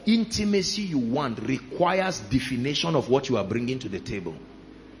of intimacy you want requires definition of what you are bringing to the table.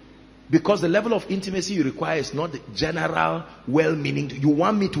 Because the level of intimacy you require is not general, well-meaning. You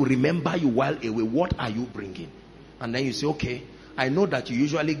want me to remember you while away. What are you bringing? And then you say, okay, I know that you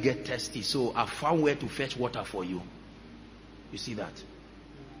usually get thirsty, so I found where to fetch water for you. You see that?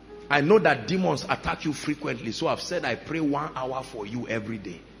 I know that demons attack you frequently, so I've said I pray 1 hour for you every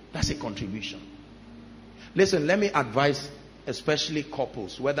day. That's a contribution. Listen, let me advise especially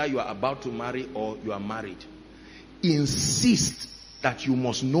couples, whether you are about to marry or you are married. Insist that you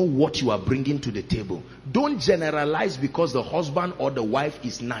must know what you are bringing to the table. Don't generalize because the husband or the wife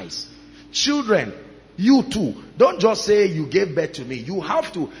is nice. Children, you too, don't just say you gave birth to me. You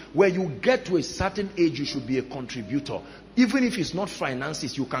have to, when you get to a certain age, you should be a contributor. Even if it's not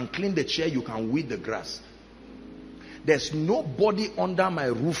finances, you can clean the chair, you can weed the grass. There's nobody under my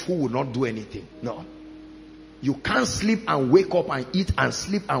roof who will not do anything. No. You can't sleep and wake up and eat and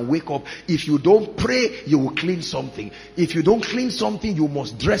sleep and wake up. If you don't pray, you will clean something. If you don't clean something, you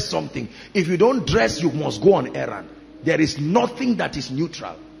must dress something. If you don't dress, you must go on errand. There is nothing that is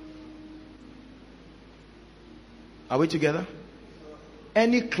neutral. Are we together?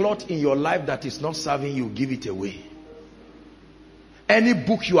 Any cloth in your life that is not serving you, give it away. Any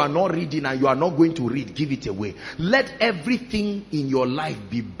book you are not reading and you are not going to read, give it away. Let everything in your life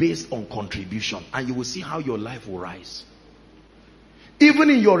be based on contribution, and you will see how your life will rise. Even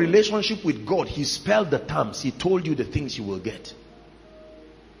in your relationship with God, he spelled the terms. He told you the things you will get.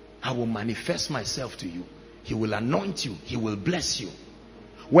 I will manifest myself to you. He will anoint you. He will bless you.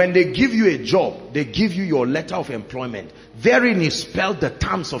 When they give you a job, they give you your letter of employment. Therein is spelled the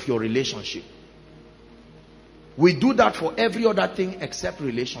terms of your relationship. We do that for every other thing except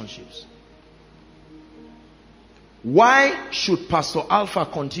relationships. Why should Pastor Alpha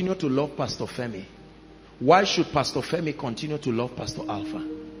continue to love Pastor Femi? Why should Pastor Femi continue to love Pastor Alpha?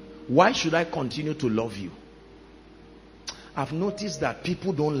 Why should I continue to love you? I've noticed that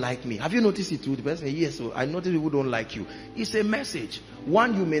people don't like me. Have you noticed it too? The person says, yes, so I notice people don't like you. It's a message.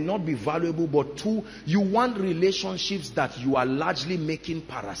 One, you may not be valuable, but two, you want relationships that you are largely making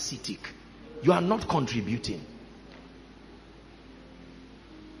parasitic. You are not contributing.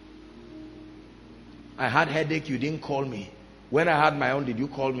 I had headache, you didn't call me. When I had my own, did you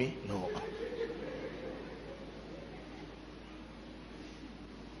call me? No.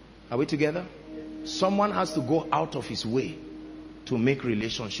 Are we together? Someone has to go out of his way to make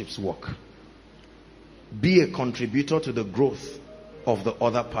relationships work. Be a contributor to the growth of the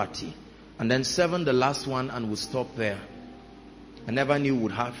other party. And then 7, the last one, and we'll stop there. I never knew we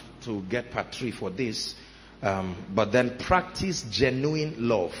would have to get part 3 for this. But then practice genuine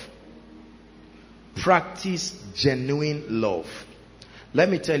love. Practice genuine love. Let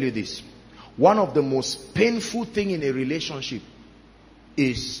me tell you this. One of the most painful things in a relationship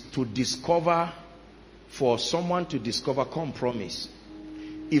is to discover, for someone to discover, promise.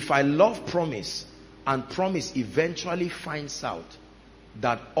 If I love promise and promise eventually finds out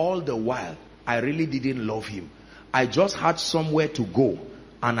that all the while I really didn't love him, I just had somewhere to go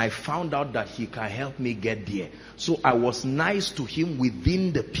and I found out that he can help me get there, so I was nice to him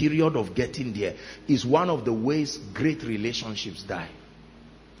within the period of getting there, is one of the ways great relationships die.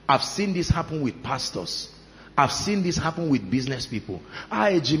 I've seen this happen with pastors. I've seen this happen with business people.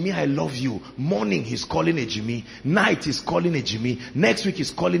 Ejimi, I love you. Morning he's calling Ejimi. Night he's calling Ejimi. Next week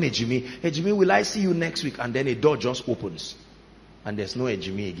he's calling Ejimi. Ejimi, will I see you next week? And then a door just opens. And there's no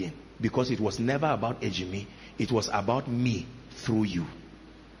Ejimi again. Because it was never about Ejimi. It was about me through you.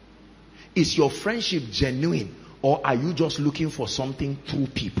 Is your friendship genuine, or are you just looking for something through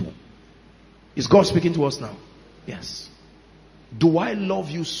people? Is God speaking to us now? Yes. Do I love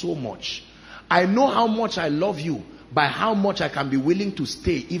you so much? I know how much I love you by how much I can be willing to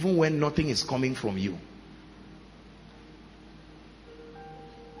stay even when nothing is coming from you.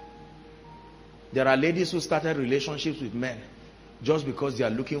 There are ladies who started relationships with men just because they are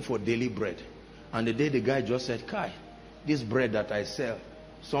looking for daily bread. And the day the guy just said, Kai, this bread that I sell,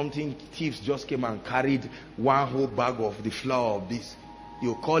 something thieves just came and carried one whole bag of the flour of this.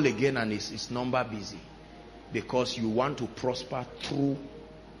 You call again and it's number busy. Because you want to prosper through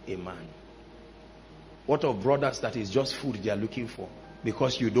a man. What of brothers that is just food they are looking for?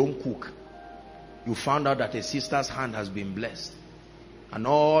 Because you don't cook. You found out that a sister's hand has been blessed. And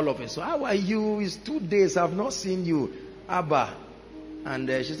all of it. So how are you? It's 2 days. I've not seen you. Abba. And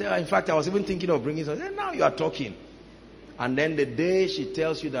she said, in fact, I was even thinking of bringing something. Now you are talking. And then the day she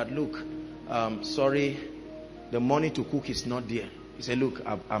tells you that, look, sorry, the money to cook is not there. You say, look,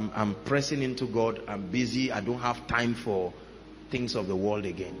 I'm pressing into God. I'm busy. I don't have time for things of the world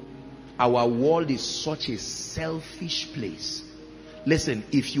again. Our world is such a selfish place. Listen,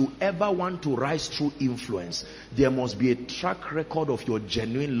 if you ever want to rise through influence, there must be a track record of your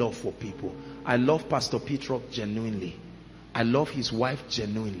genuine love for people. I love Pastor Petrock genuinely. I love his wife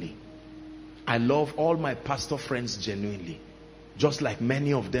genuinely. I love all my pastor friends genuinely. Just like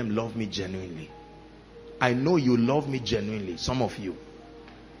many of them love me genuinely. I know you love me genuinely, some of you.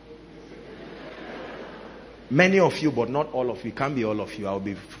 Many of you, but not all of you. Can't be all of you. I'll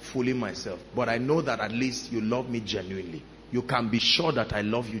be fooling myself. But I know that at least you love me genuinely. You can be sure that I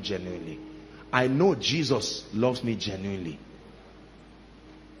love you genuinely. I know Jesus loves me genuinely.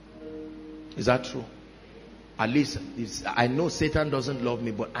 Is that true? At least I know Satan doesn't love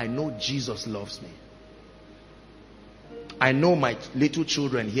me, but I know Jesus loves me. I know my little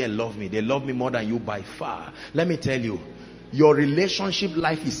children here love me. They love me more than you by far. Let me tell you, your relationship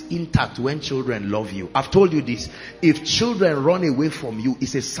life is intact when children love you. I've told you this. If children run away from you,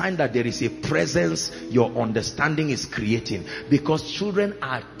 it's a sign that there is a presence your understanding is creating. Because children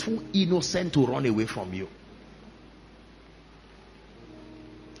are too innocent to run away from you.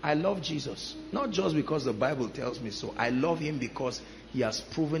 I love Jesus. Not just because the Bible tells me so. I love him because he has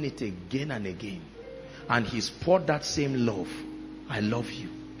proven it again and again. And he's poured that same love. I love you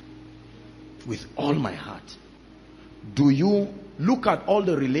with all my heart. Do you look at all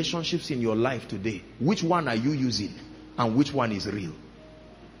the relationships in your life today? Which one are you using and which one is real?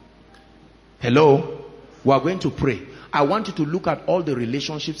 Hello? We are going to pray. I want you to look at all the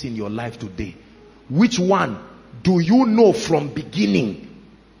relationships in your life today. Which one do you know from beginning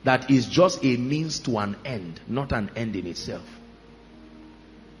that is just a means to an end, not an end in itself?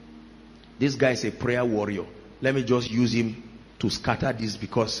 This guy is a prayer warrior. Let me just use him to scatter this,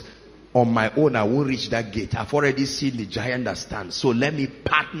 because on my own I won't reach that gate. I've already seen the giant that stands. So let me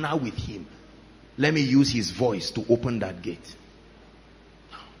partner with him. Let me use his voice to open that gate.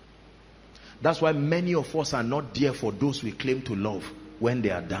 That's why many of us are not there for those we claim to love when they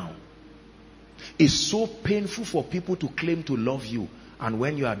are down. It's so painful for people to claim to love you, and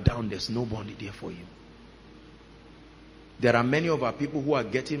when you are down, there's nobody there for you. There are many of our people who are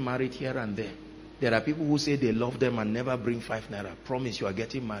getting married here and there. There are people who say they love them and never bring 5 naira. Promise you are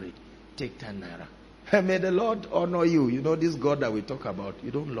getting married. Take 10 naira. May the Lord honor you. You know this God that we talk about, you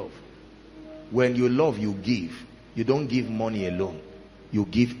don't love. When you love, you give. You don't give money alone. You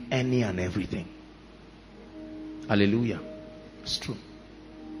give any and everything. Hallelujah. It's true.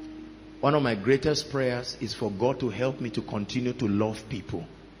 One of my greatest prayers is for God to help me to continue to love people.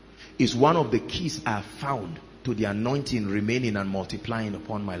 It's one of the keys I have found to the anointing remaining and multiplying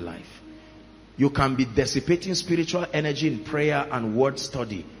upon my life. You can be dissipating spiritual energy in prayer and word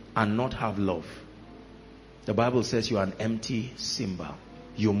study and not have love. The Bible says you are an empty symbol.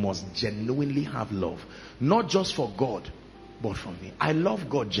 You must genuinely have love. Not just for God, but for me. I love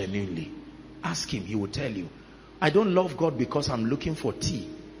God genuinely. Ask him, he will tell you. I don't love God because I'm looking for tea.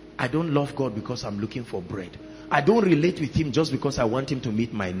 I don't love God because I'm looking for bread. I don't relate with him just because I want him to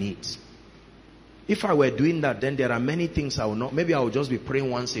meet my needs. If I were doing that, then there are many things I will not. Maybe I will just be praying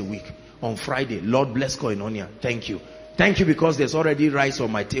once a week on Friday. Lord, bless Koinonia. Thank you. Thank you because there's already rice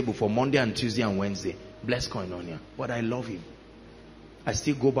on my table for Monday and Tuesday and Wednesday. Bless Koinonia. But I love him. I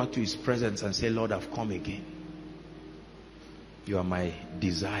still go back to his presence and say, Lord, I've come again. You are my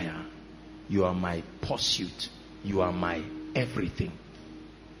desire. You are my pursuit. You are my everything.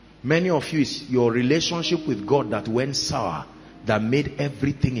 Many of you, it's your relationship with God that went sour that made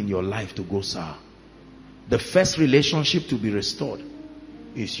everything in your life to go sour. The first relationship to be restored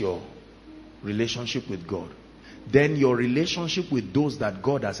is your relationship with God. Then your relationship with those that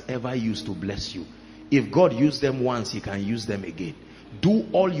God has ever used to bless you. If God used them once, he can use them again. Do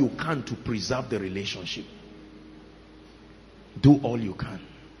all you can to preserve the relationship. Do all you can.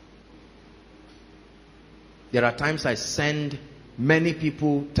 There are times I send many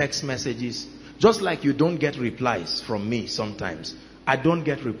people text messages, just like you don't get replies from me sometimes. I don't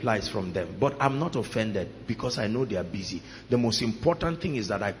get replies from them, but I'm not offended because I know they are busy. The most important thing is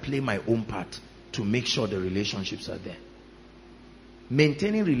that I play my own part to make sure the relationships are there.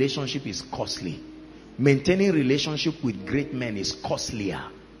 Maintaining relationship is costly. Maintaining relationship with great men is costlier.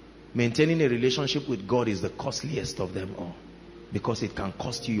 Maintaining a relationship with God is the costliest of them all, because it can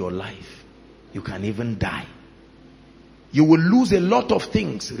cost you your life. You can even die. You will lose a lot of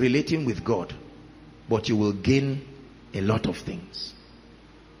things relating with God, but you will gain a lot of things.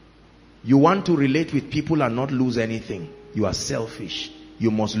 You want to relate with people and not lose anything. You are selfish. You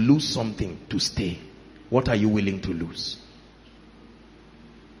must lose something to stay. What are you willing to lose?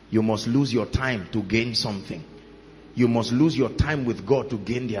 You must lose your time to gain something. You must lose your time with God to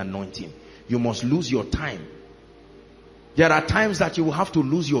gain the anointing. You must lose your time. There are times that you will have to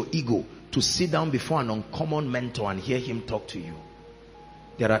lose your ego to sit down before an uncommon mentor and hear him talk to you.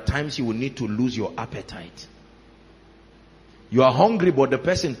 There are times you will need to lose your appetite. You are hungry, but the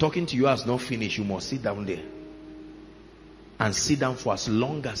person talking to you has not finished. You must sit down there and sit down for as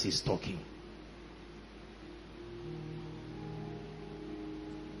long as he's talking.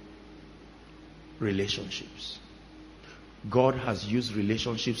 Relationships. God has used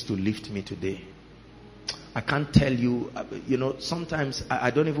relationships to lift me today. I can't tell you, sometimes I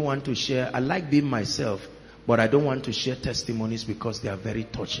don't even want to share. I like being myself, but I don't want to share testimonies because they are very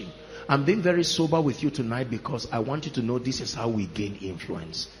touching. I'm being very sober with you tonight because I want you to know this is how we gain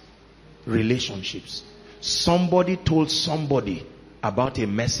influence. Relationships. Somebody told somebody about a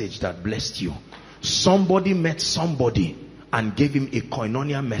message that blessed you. Somebody met somebody and gave him a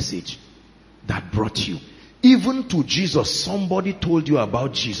koinonia message that brought you. Even to Jesus, somebody told you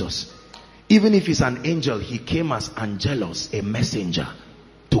about Jesus. Even if he's an angel, he came as angelos, a messenger,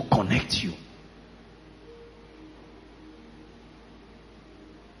 to connect you.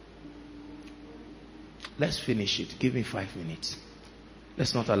 Let's finish it. Give me 5 minutes.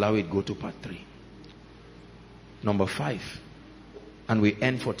 Let's not allow it go to part 3. Number 5. And we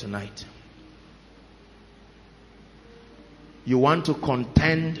end for tonight. You want to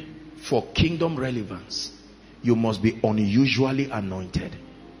contend for kingdom relevance. You must be unusually anointed.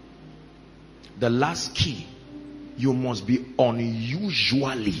 The last key, you must be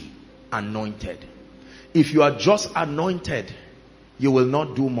unusually anointed. If you are just anointed, you will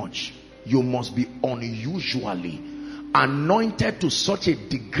not do much. You must be unusually anointed to such a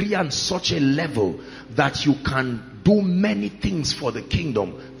degree and such a level that you can do many things for the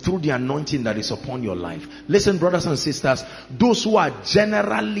kingdom through the anointing that is upon your life. Listen, brothers and sisters, those who are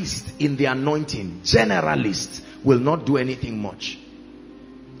generalists in the anointing, generalists, will not do anything much.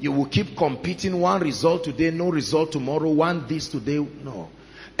 You will keep competing. One result today, no result tomorrow. One this today, no.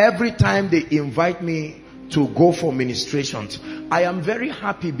 Every time they invite me to go for ministrations, I am very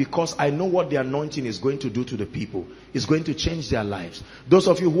happy because I know what the anointing is going to do to the people. It's going to change their lives. Those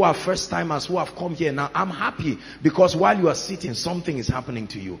of you who are first timers who have come here now, I'm happy because while you are sitting, something is happening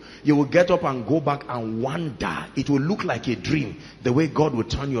to you. You will get up and go back and wonder. It will look like a dream, the way God will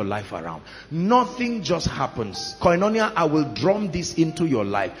turn your life around. Nothing just happens. Koinonia, I will drum this into your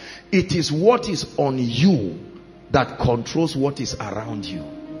life. It is what is on you that controls what is around you.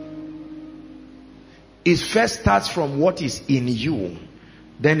 It first starts from what is in you,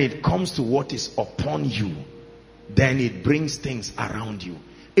 then it comes to what is upon you, then it brings things around you.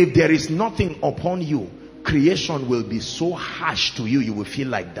 If there is nothing upon you, creation will be so harsh to you, you will feel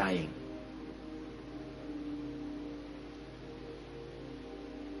like dying.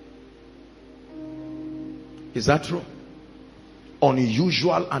 Is that true?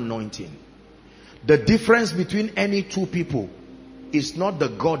 Unusual anointing. The difference between any two people is not the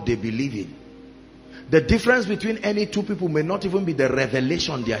God they believe in. The difference between any two people may not even be the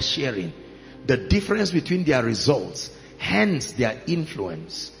revelation they are sharing. The difference between their results, hence their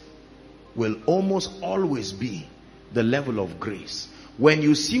influence, will almost always be the level of grace. When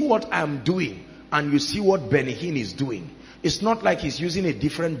you see what I'm doing and you see what Benny Hinn is doing, it's not like he's using a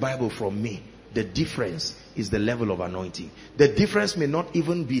different Bible from me. The difference is the level of anointing. The difference may not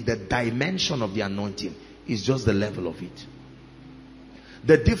even be the dimension of the anointing. It's just the level of it.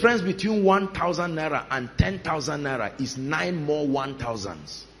 The difference between 1,000 naira and 10,000 naira is 9 more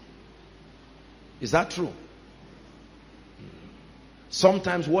 1,000s. Is that true?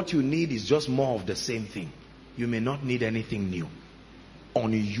 Sometimes what you need is just more of the same thing. You may not need anything new.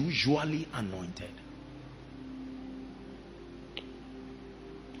 Unusually anointed.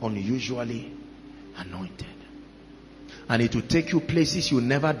 Unusually anointed. And it will take you places you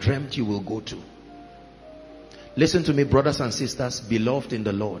never dreamt you will go to. Listen to me, brothers and sisters, beloved in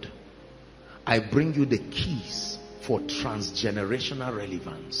the Lord. I bring you the keys for transgenerational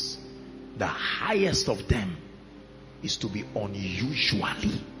relevance. The highest of them is to be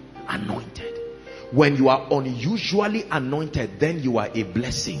unusually anointed. When you are unusually anointed, then you are a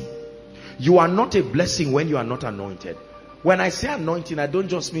blessing. You are not a blessing when you are not anointed. When I say anointing, I don't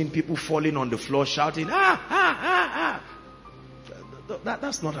just mean people falling on the floor shouting, ah, ah, ah, ah.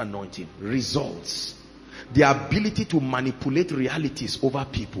 That's not anointing. Results. The ability to manipulate realities over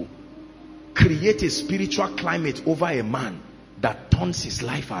people. Create a spiritual climate over a man that turns his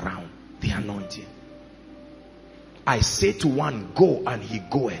life around. The anointing. I say to one, go, and he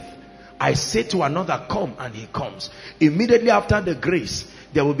goeth. I say to another, come, and he comes. Immediately after the grace,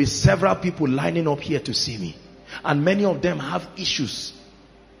 there will be several people lining up here to see me. And many of them have issues.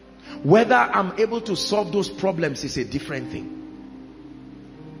 Whether I'm able to solve those problems is a different thing.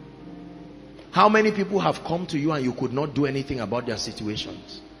 How many people have come to you and you could not do anything about their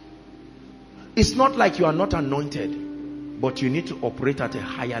situations? It's not like you are not anointed, but you need to operate at a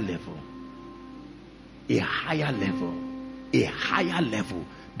higher level. A higher level. A higher level.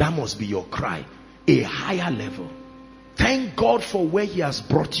 That must be your cry. A higher level. Thank God for where he has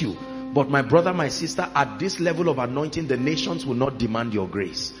brought you. But my brother, my sister, at this level of anointing, the nations will not demand your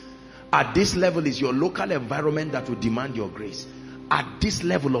grace. At this level is your local environment that will demand your grace. At this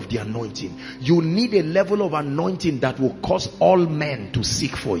level of the anointing, you need a level of anointing that will cause all men to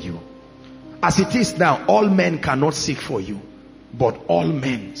seek for you. As it is now, all men cannot seek for you, but all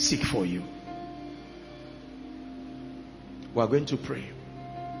men seek for you. We are going to pray.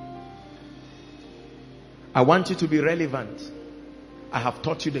 I want you to be relevant. I have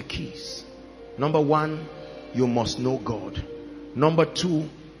taught you the keys. Number one, you must know God. Number two,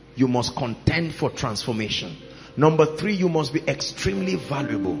 you must contend for transformation. Number three, you must be extremely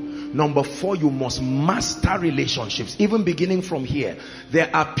valuable. Number four, you must master relationships. Even beginning from here,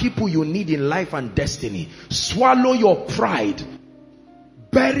 there are people you need in life and destiny. Swallow your pride,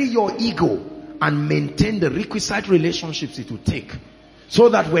 bury your ego, and maintain the requisite relationships it will take. So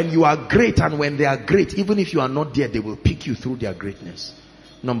that when you are great and when they are great, even if you are not there, they will pick you through their greatness.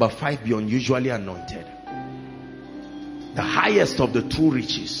 Number five, be unusually anointed. The highest of the true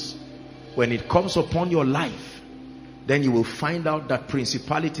riches. When it comes upon your life, then you will find out that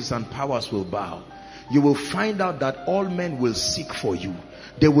principalities and powers will bow. You will find out that all men will seek for you.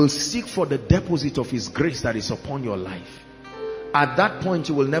 They will seek for the deposit of his grace that is upon your life. At that point,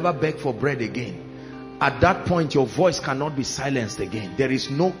 you will never beg for bread again. At that point, your voice cannot be silenced again. There is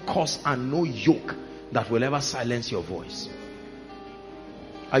no curse and no yoke that will ever silence your voice.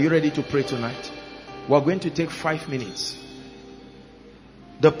 Are you ready to pray tonight? We're going to take 5 minutes.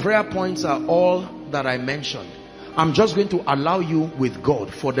 The prayer points are all that I mentioned. I'm just going to allow you with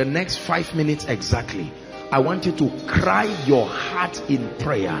God for the next 5 minutes exactly. I want you to cry your heart in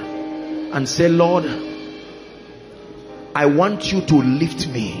prayer and say, Lord, I want you to lift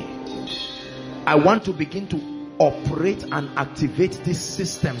me. I want to begin to operate and activate these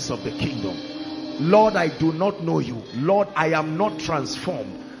systems of the kingdom. Lord, I do not know you. Lord, I am not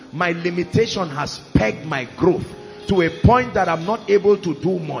transformed. My limitation has pegged my growth to a point that I'm not able to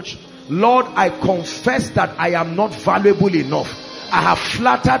do much. Lord, I confess that I am not valuable enough. I have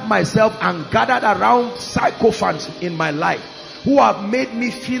flattered myself and gathered around sycophants in my life who have made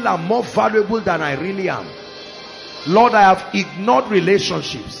me feel I'm more valuable than I really am. Lord, I have ignored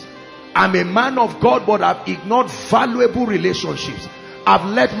relationships. I'm a man of God, but I've ignored valuable relationships. I've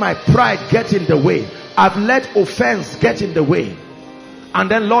let my pride get in the way. I've let offense get in the way.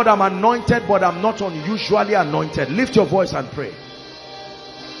 And then, Lord, I'm anointed, but I'm not unusually anointed. Lift your voice and pray.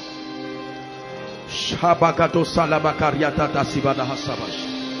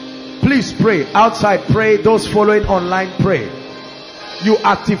 Please pray. Outside, pray. Those following online, pray. You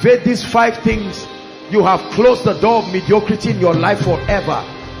activate these 5 things. You have closed the door of mediocrity in your life forever.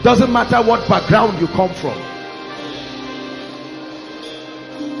 Doesn't matter what background you come from.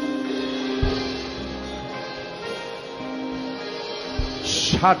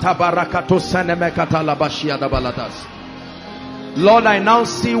 Lord, I now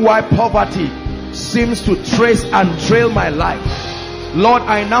see why poverty seems to trace and trail my life. Lord,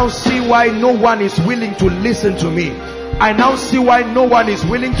 I now see why no one is willing to listen to me. I now see why no one is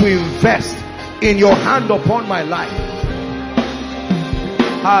willing to invest in your hand upon my life.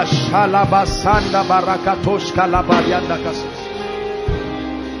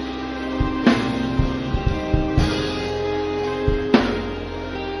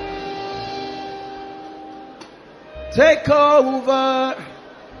 Take over,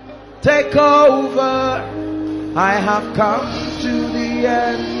 take over. I have come to the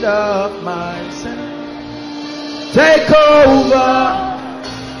end of myself. Take over,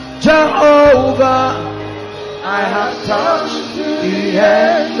 Jehovah. I have touched the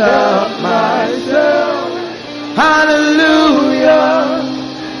end of myself. Hallelujah.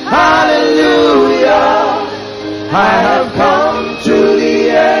 I have come to the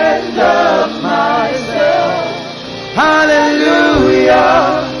end of myself.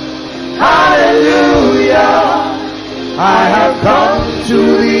 Hallelujah, hallelujah. I have come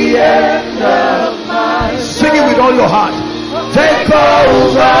to the end of myself. Sing it with all your heart. Take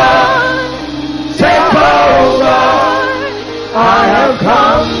over, take over. I have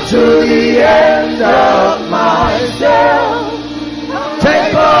come to the end of myself.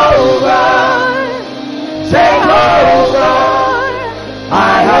 Take over, take over.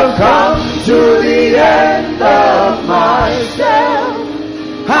 I have come to the end of myself.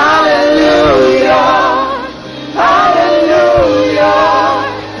 Hallelujah, hallelujah.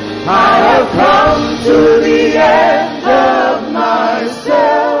 I have come to the end of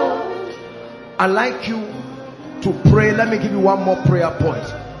myself. I'd like you to pray. Let me give you one more prayer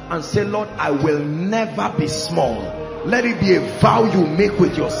point and say, Lord, I will never be small. Let it be a vow you make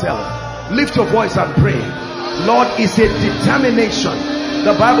with yourself. Lift your voice and pray. Lord, it's a determination.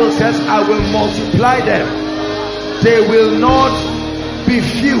 The Bible says, I will multiply them. They will not be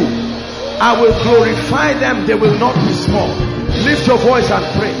few. I will glorify them. They will not be small. Lift your voice and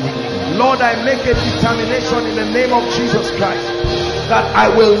pray. Lord, I make a determination in the name of Jesus Christ that I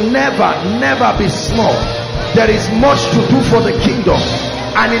will never be small. There is much to do for the kingdom,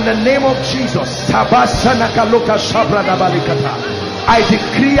 and in the name of Jesus, I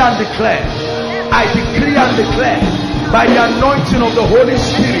decree and declare, by the anointing of the Holy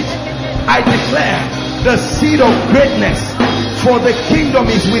Spirit, I declare the seed of greatness for the kingdom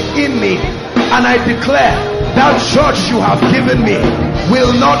is within me, and I declare that church you have given me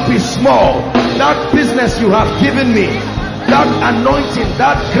will not be small. That business you have given me, that anointing,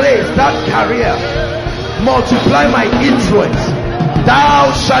 that grace, that career, multiply my influence.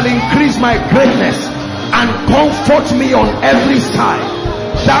 Thou shalt increase my greatness and comfort me on every side.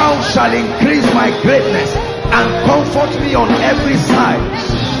 Thou shalt increase my greatness and comfort me on every side.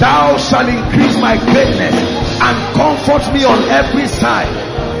 Thou shalt increase my greatness and comfort me on every side.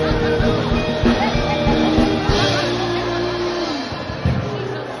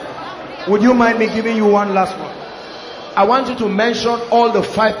 Would you mind me giving you one last one? I want you to mention all the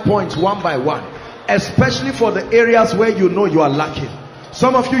 5 points one by one, especially for the areas where you know you are lacking.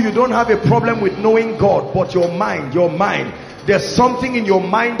 Some of you, you don't have a problem with knowing God, but your mind, there's something in your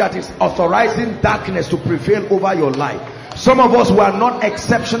mind that is authorizing darkness to prevail over your life. Some of us who are not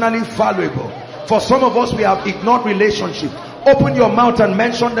exceptionally valuable. For some of us, we have ignored relationships. Open your mouth and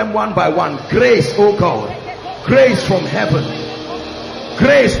mention them one by one. Grace, oh God. Grace from heaven.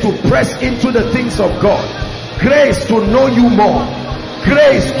 Grace to press into the things of God. Grace to know you more.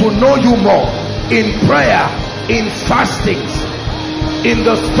 Grace to know you more. In prayer, in fastings, in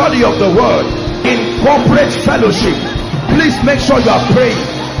the study of the word, in corporate fellowship. Please make sure you are praying.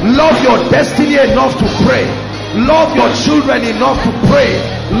 Love your destiny enough to pray. Love your children enough to pray.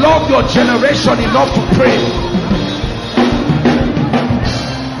 Love your generation enough to pray.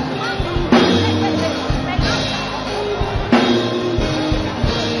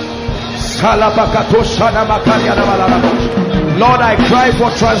 Lord, I cry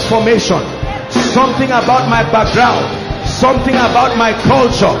for transformation. Something about my background, something about my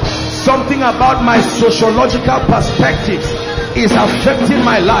culture, something about my sociological perspectives is affecting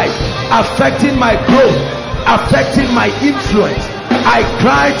my life, affecting my growth, affecting my influence. I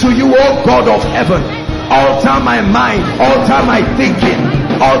cry to you, O God of heaven, alter my mind, alter my thinking,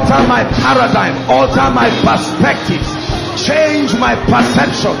 alter my paradigm, alter my perspectives, change my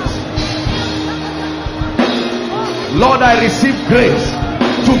perceptions. Lord, I receive grace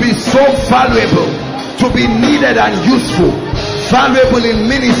to be so valuable, to be needed and useful, valuable in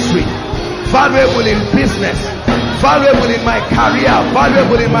ministry, valuable in business, valuable in my career,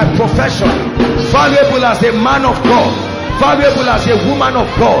 valuable in my profession, valuable as a man of God, valuable as a woman of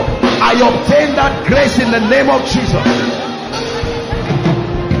God. I obtain that grace in the name of Jesus.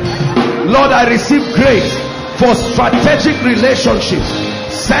 Lord, I receive grace for strategic relationships.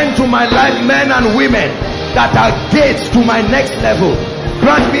 Send to my life men and women that are gates to my next level.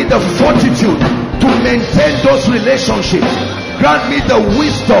 Grant me the fortitude to maintain those relationships. Grant me the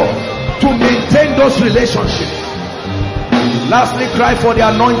wisdom to maintain those relationships. Lastly, cry for the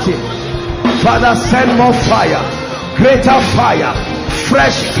anointing. Father, send more fire, greater fire,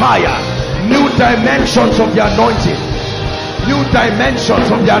 fresh fire, new dimensions of the anointing, new dimensions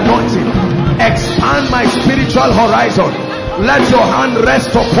of the anointing. Expand my spiritual horizon. Let your hand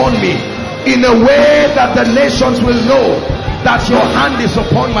rest upon me in a way that the nations will know that your hand is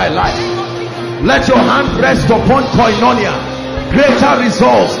upon my life. Let your hand rest upon Koinonia. Greater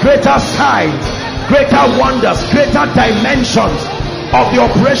results, greater signs, greater wonders, greater dimensions of the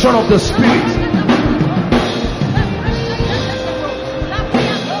operation of the Spirit.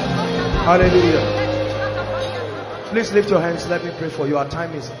 Hallelujah. Please lift your hands. Let me pray for you. Our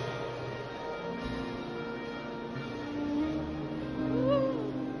time is up.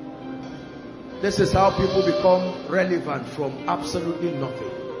 This is how people become relevant from absolutely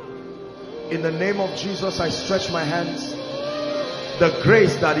nothing. In the name of Jesus, I stretch my hands. The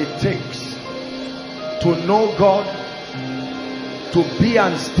grace that it takes to know God, to be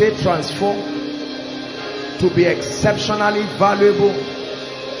and stay transformed, to be exceptionally valuable,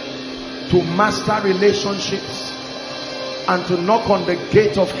 to master relationships, and to knock on the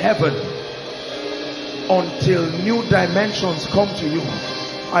gate of heaven until new dimensions come to you.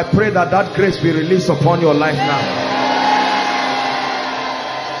 I pray that that grace be released upon your life now.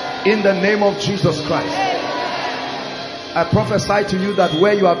 In the name of Jesus Christ. I prophesy to you that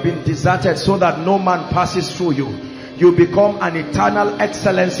where you have been deserted so that no man passes through you, you become an eternal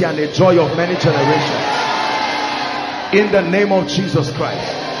excellency and a joy of many generations. In the name of Jesus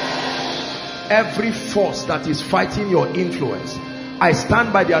Christ. Every force that is fighting your influence, I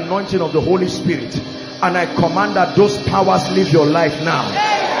stand by the anointing of the Holy Spirit and I command that those powers leave your life now.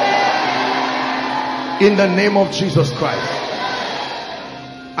 In the name of Jesus Christ.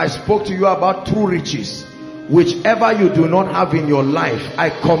 I spoke to you about true riches. Whichever you do not have in your life, I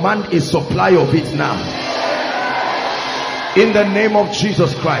command a supply of it now. In the name of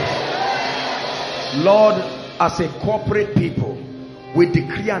Jesus Christ. Lord, as a corporate people, we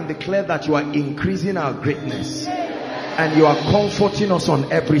decree and declare that you are increasing our greatness and you are comforting us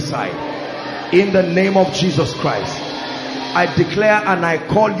on every side. In the name of Jesus Christ. I declare and I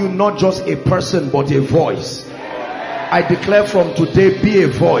call you not just a person but a voice. I declare from today, be a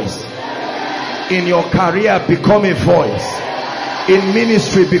voice. In your career, become a voice. In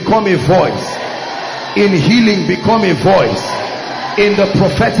ministry, become a voice. In healing, become a voice. In the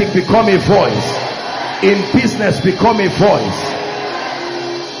prophetic, become a voice. In business, become a voice.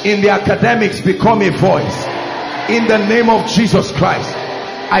 In the academics, become a voice. In the name of Jesus Christ,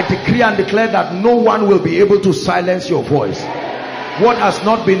 I decree and declare that no one will be able to silence your voice. What has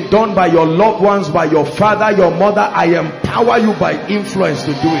not been done by your loved ones, by your father, your mother, I empower you by influence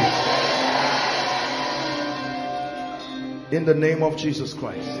to do it. In the name of Jesus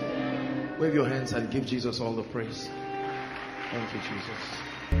Christ. Wave your hands and give Jesus all the praise. Thank you, Jesus.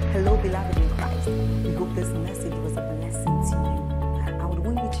 Hello, beloved in Christ. We hope this message was a blessing to you. I would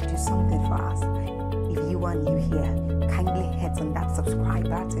want you to do something for us. If you are new here, kindly hit on that subscribe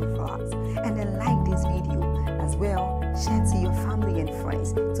button for us and then like this video as well. Share to your family and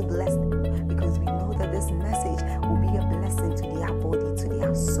friends to bless them, because we know that this message will be a blessing to their body, to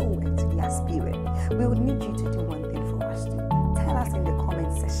their soul, and to their spirit. We would need you to do one thing for us too. Tell us in the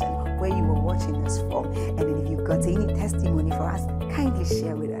comment section where you were watching us from, and then if you've got any testimony for us, kindly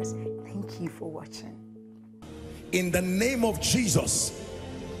share with us. Thank you for watching. In the name of Jesus,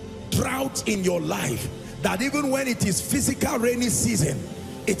 drought in your life, that even when it is physical rainy season,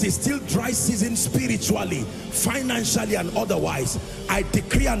 it is still dry season spiritually, financially, and otherwise. I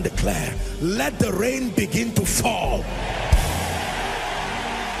decree and declare, let the rain begin to fall.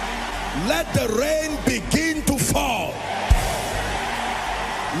 Let the rain begin to